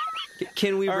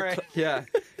 Can we? All right. Yeah.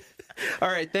 All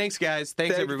right, thanks guys.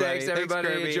 Thanks everybody. Thanks everybody.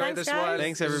 Kirby. Enjoy Thanks, this guys. one.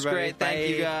 Thanks, This was everybody. great. Thank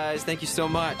you Bye. guys. Thank you so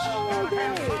much. Oh,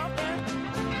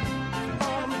 great.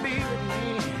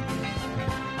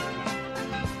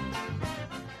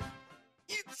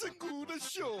 Bermuda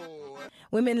Shore.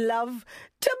 Women love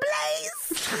to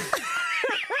blaze.